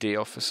RPD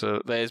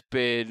officer. There's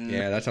been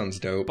that sounds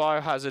dope.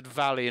 Biohazard: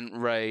 Valiant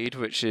Raid,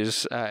 which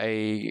is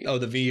the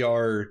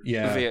VR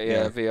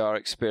VR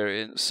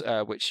experience,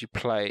 which you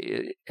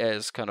play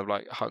as kind of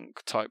like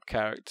hunk type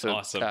character.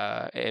 Awesome.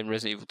 In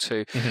Resident Evil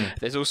 2.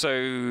 There's also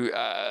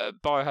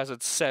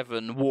Biohazard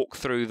 7 Walk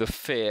Through the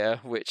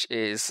Fear, which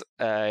is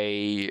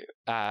a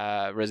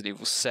Resident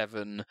Evil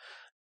 7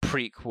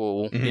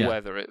 prequel,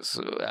 whether it's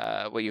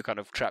where you're kind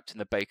of trapped in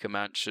the Baker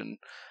Mansion,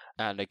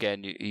 and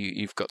again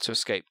you've got to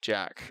escape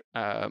Jack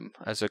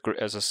as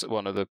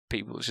one of the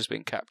people who's just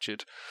been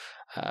captured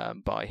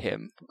by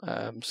him.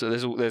 So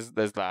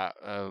there's that.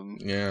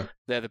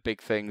 They're the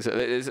big things.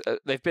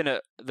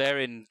 They're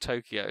in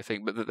Tokyo, I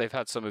think, but they've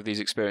had some of these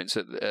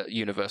experiences at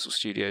Universal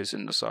Studios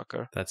in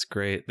Osaka. That's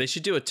great. They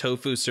should do a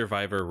Tofu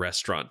Survivor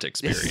restaurant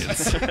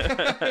experience.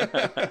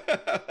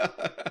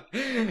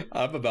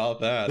 I'm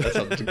about that. That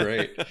sounds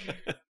great.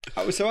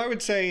 So I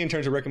would say, in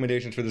terms of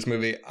recommendations for this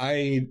movie,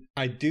 I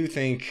do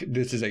think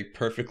this is a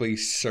perfectly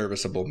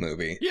serviceable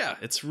movie. Yeah,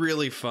 it's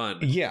really fun.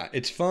 Yeah,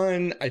 it's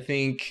fun. I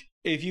think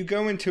if you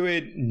go into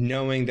it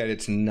knowing that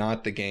it's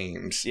not the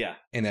games,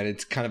 and that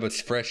it's kind of a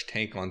fresh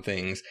take on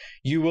things,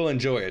 you will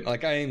enjoy it.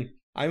 Like I'm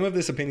of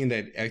this opinion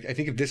that I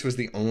think if this was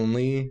the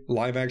only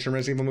live action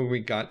Resident Evil movie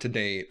we got to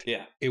date,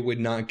 it would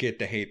not get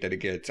the hate that it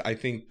gets. I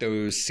think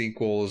those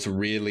sequels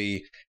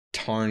really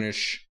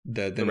tarnish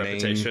the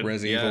main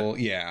Resident Evil.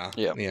 Yeah.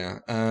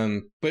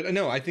 But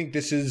no, I think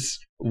this is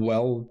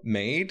well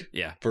made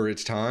for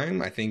its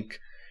time. I think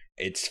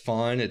it's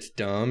fun, it's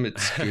dumb,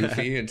 it's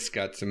goofy, it's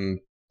got some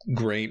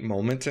great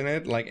moments in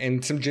it,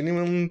 and some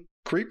genuine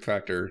creep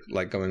factor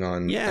going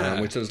on,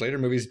 which those later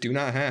movies do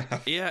not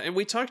have. And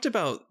we talked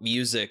about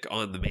music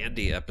on the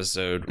Mandy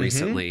episode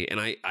recently, and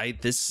I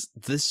this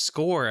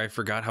score, I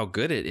forgot how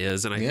good it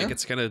is, and I think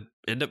it's gonna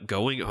end up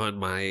going on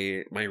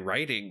my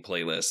writing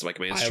playlist, my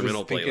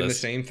instrumental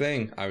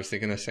playlist. I was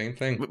thinking the same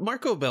thing.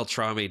 Marco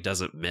Beltrami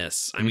doesn't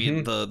miss. I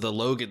mean, the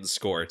Logan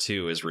score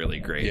too is really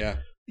great.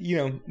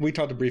 We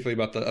talked briefly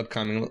about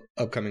the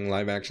upcoming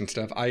live action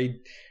stuff.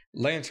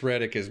 Lance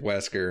Reddick is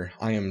Wesker.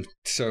 I am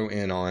so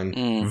in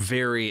on.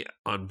 Very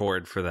on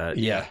board for that.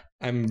 Yeah.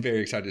 I'm very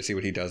excited to see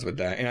what he does with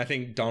that. And I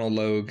think Donald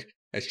Logue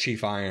as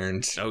Chief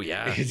Irons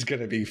is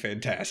going to be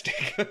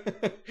fantastic.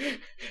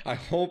 I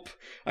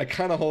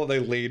kind of hope they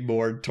lean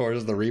more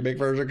towards the remake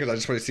version, because I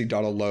just want to see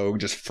Donald Logue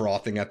just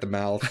frothing at the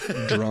mouth,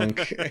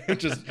 drunk, and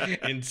just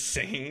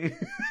insane.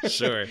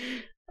 Sure.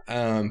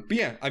 But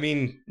yeah, I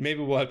mean, maybe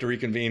we'll have to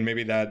reconvene.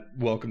 Maybe that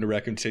Welcome to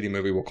Raccoon City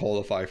movie will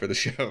qualify for the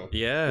show.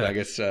 Yeah. But I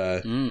guess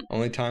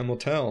only time will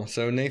tell.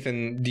 So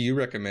Nathan, do you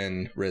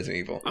recommend Resident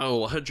Evil?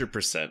 Oh,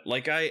 100%.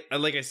 Like I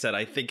said,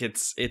 I think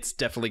it's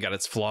definitely got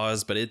its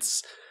flaws, but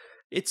it's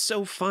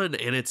so fun,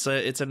 and it's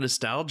a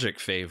nostalgic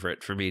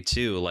favorite for me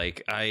too.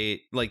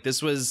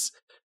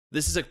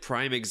 This is a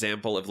prime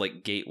example of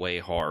gateway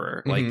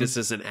horror. This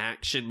is an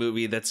action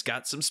movie that's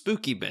got some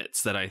spooky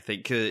bits that I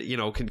think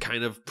can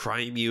kind of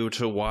prime you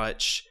to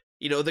watch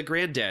the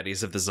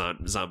granddaddies of the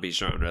zombie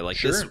genre.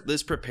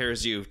 This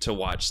prepares you to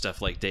watch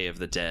stuff like Day of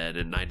the Dead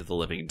and Night of the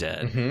Living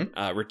Dead,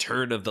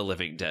 Return of the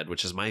Living Dead,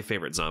 which is my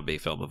favorite zombie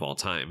film of all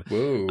time.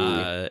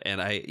 Whoa.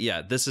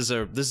 This is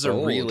a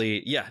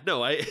really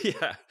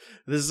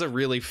this is a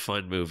really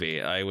fun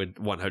movie. I would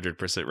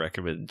 100%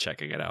 recommend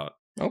checking it out.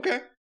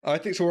 Okay. I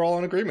think so. We're all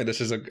in agreement.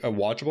 This is a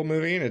watchable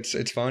movie, and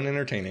it's fun,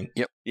 entertaining.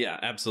 Yep. Yeah,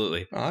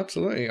 absolutely.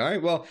 Absolutely. All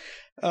right. Well,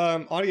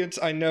 audience,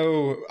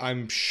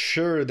 I'm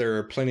sure there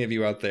are plenty of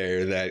you out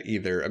there that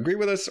either agree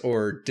with us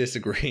or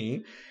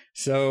disagree.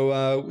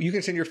 So you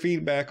can send your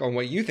feedback on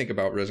what you think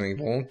about Resident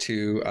Evil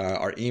to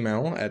our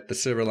email at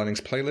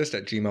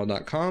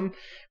thesilverliningsplaylist@gmail.com,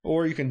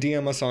 or you can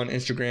DM us on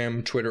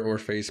Instagram, Twitter, or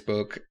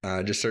Facebook.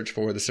 Just search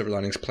for the Silver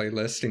Linings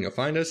Playlist and you'll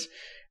find us.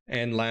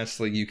 And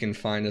lastly, you can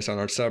find us on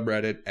our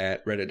subreddit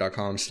at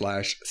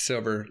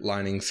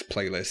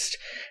reddit.com/silverliningsplaylist.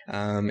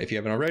 If you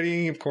haven't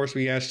already, of course,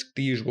 we ask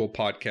the usual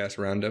podcast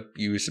roundup.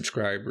 You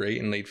subscribe, rate,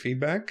 and leave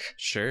feedback.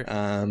 Sure.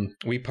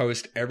 We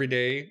post every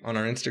day on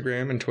our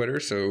Instagram and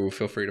Twitter, so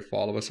feel free to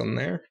follow us on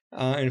there.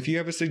 And if you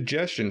have a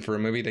suggestion for a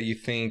movie that you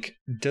think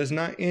does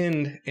not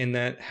end in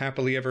that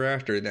happily ever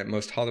after that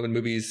most Hollywood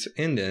movies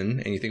end in,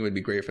 and you think it would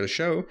be great for the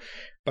show,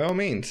 by all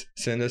means,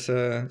 send us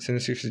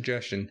your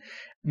suggestion.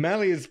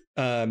 Mally is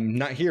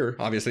not here,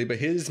 obviously, but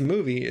his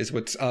movie is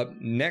what's up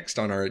next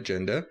on our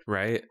agenda.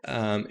 Right.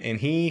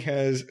 And he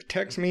has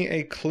texted me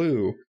a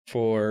clue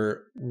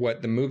for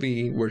what the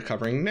movie we're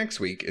covering next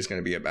week is going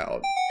to be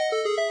about.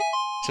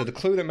 So the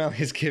clue that Mally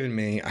has given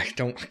me,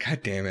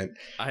 God damn it.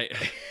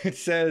 It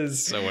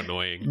says... So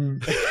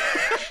annoying.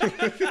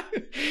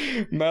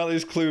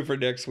 Mally's clue for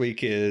next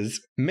week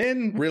is,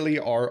 men really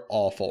are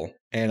awful,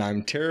 and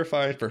I'm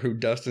terrified for who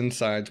Dustin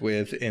sides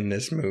with in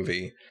this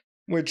movie.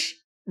 Which...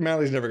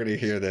 Mally's never going to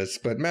hear this,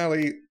 but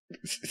Mally,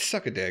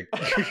 suck a dick.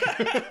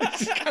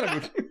 It's kind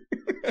of...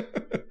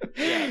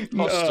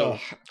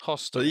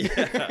 Hostile.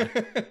 Yeah.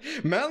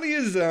 Mally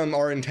is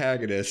our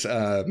antagonist,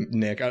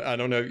 Nick. I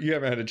don't know. You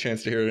haven't had a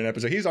chance to hear an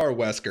episode. He's our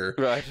Wesker.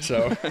 Right.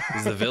 So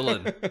he's the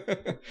villain.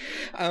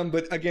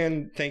 But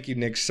again, thank you,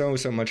 Nick, so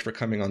much for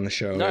coming on the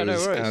show. No, it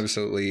was worries.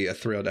 Absolutely a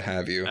thrill to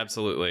have you.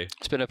 Absolutely.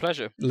 It's been a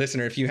pleasure.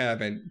 Listener, if you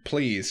haven't,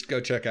 please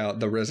go check out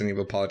the Resident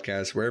Evil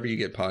podcast, wherever you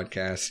get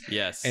podcasts.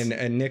 Yes.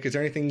 And Nick, is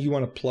there anything you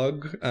want to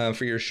plug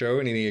for your show?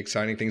 Any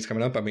exciting things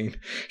coming up? I mean,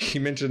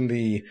 you mentioned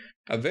the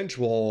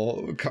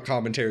eventual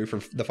commentary for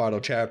the final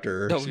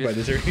chapter. Oh, yeah. But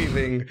is there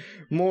anything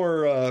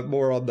more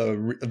on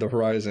the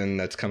horizon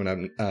that's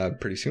coming up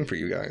pretty soon for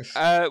you guys?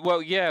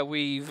 Well, yeah,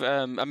 we've.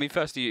 I mean,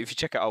 firstly, if you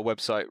check out our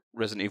website,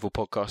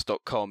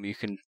 ResidentEvilPodcast.com, you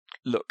can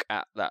look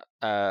at that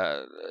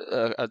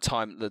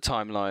the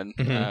timeline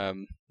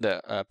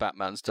that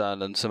Batman's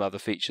done and some other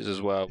features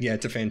as well. Yeah,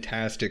 it's a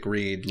fantastic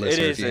read. It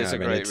is. It's a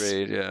great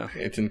read. Yeah,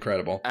 it's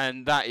incredible.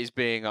 And that is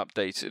being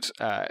updated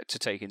to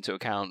take into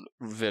account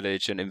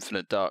Village and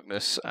Infinite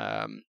Darkness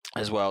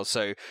as well.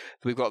 So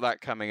we've got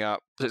that coming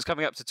up. So it's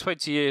coming up to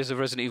 20 years of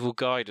Resident Evil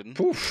Gaiden,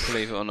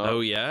 believe it or not. Oh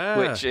yeah,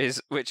 which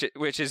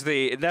is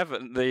the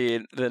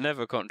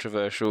never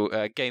controversial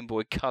Game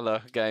Boy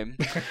Color game,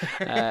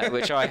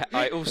 which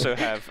I also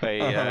have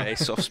a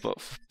soft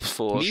spot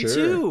for. Me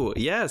too.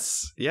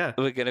 Yes. Yeah.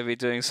 We're going to be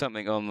doing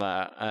something on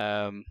that,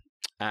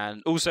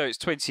 and also it's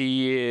 20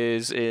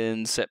 years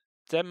in September.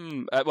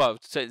 In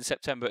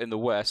September in the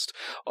West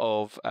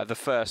of the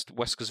first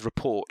Wesker's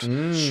Report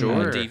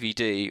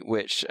DVD,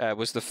 which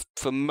was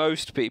for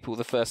most people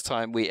the first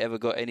time we ever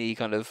got any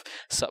kind of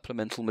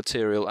supplemental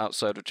material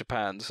outside of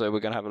Japan. So we're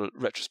going to have a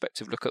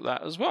retrospective look at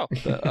that as well.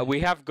 But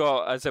we have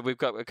got, as I said, we're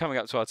coming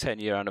up to our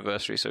 10-year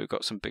anniversary, so we've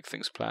got some big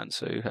things planned.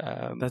 So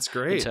that's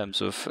great in terms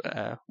of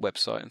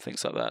website and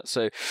things like that.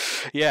 So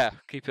yeah,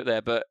 keep it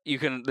there. But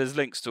there's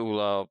links to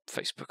all our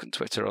Facebook and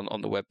Twitter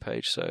on the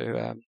webpage.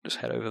 So just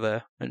head over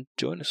there and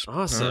join us.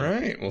 Awesome. All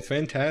right. Well,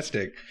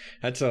 fantastic.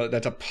 That's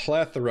a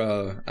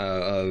plethora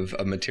of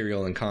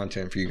material and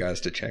content for you guys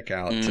to check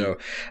out. So,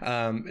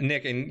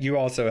 Nick, and you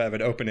also have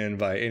an open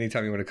invite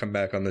anytime you want to come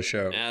back on the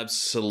show.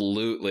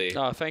 Absolutely.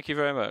 Oh, thank you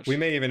very much. We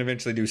may even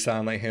eventually do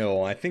Silent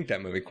Hill. I think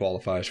that movie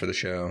qualifies for the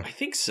show. I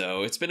think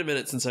so. It's been a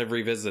minute since I've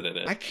revisited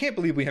it. I can't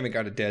believe we haven't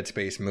got a Dead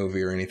Space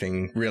movie or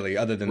anything really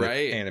other than the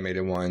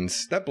animated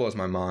ones. That blows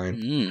my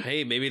mind.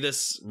 Hey, maybe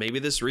this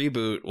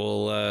reboot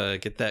will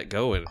get that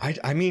going.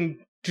 I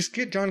mean, just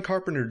get John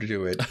Carpenter to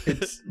do it.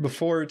 It's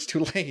before it's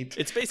too late.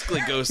 It's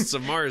basically Ghosts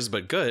of Mars,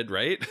 but good,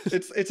 right?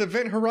 It's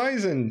Event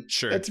Horizon.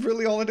 Sure. That's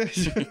really all it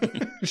is.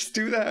 Just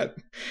do that.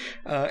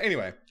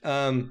 Anyway,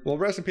 well,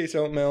 rest in peace,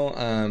 Oatmeal.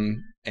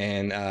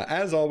 And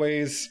as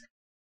always,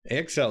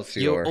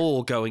 Excelsior. You're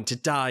all going to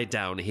die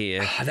down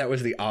here. That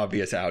was the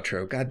obvious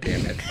outro. God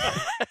damn it.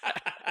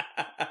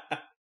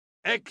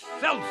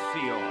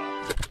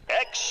 Excelsior!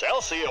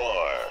 Excelsior!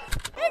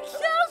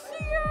 Excelsior!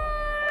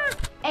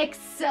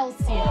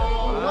 Excelsior!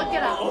 Look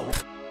it up.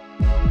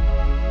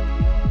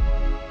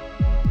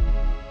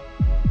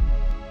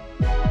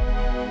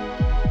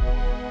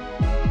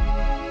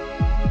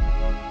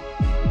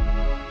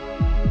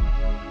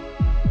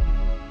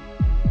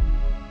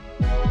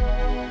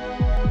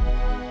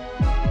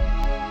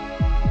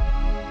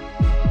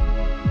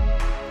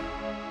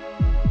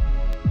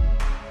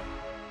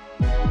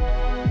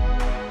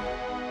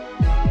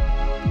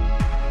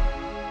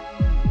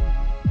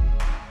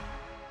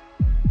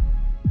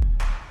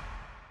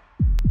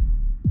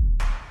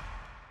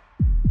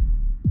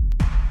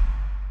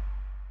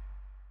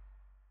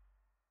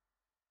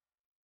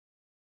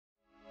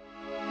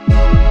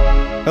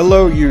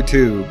 Hello,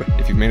 YouTube.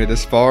 If you've made it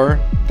this far,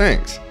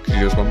 thanks. Could you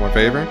do us one more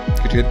favor?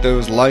 Could you hit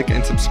those like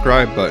and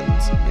subscribe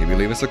buttons? Maybe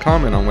leave us a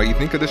comment on what you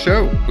think of the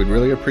show. We'd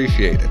really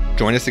appreciate it.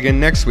 Join us again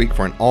next week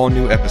for an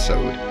all-new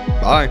episode.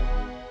 Bye.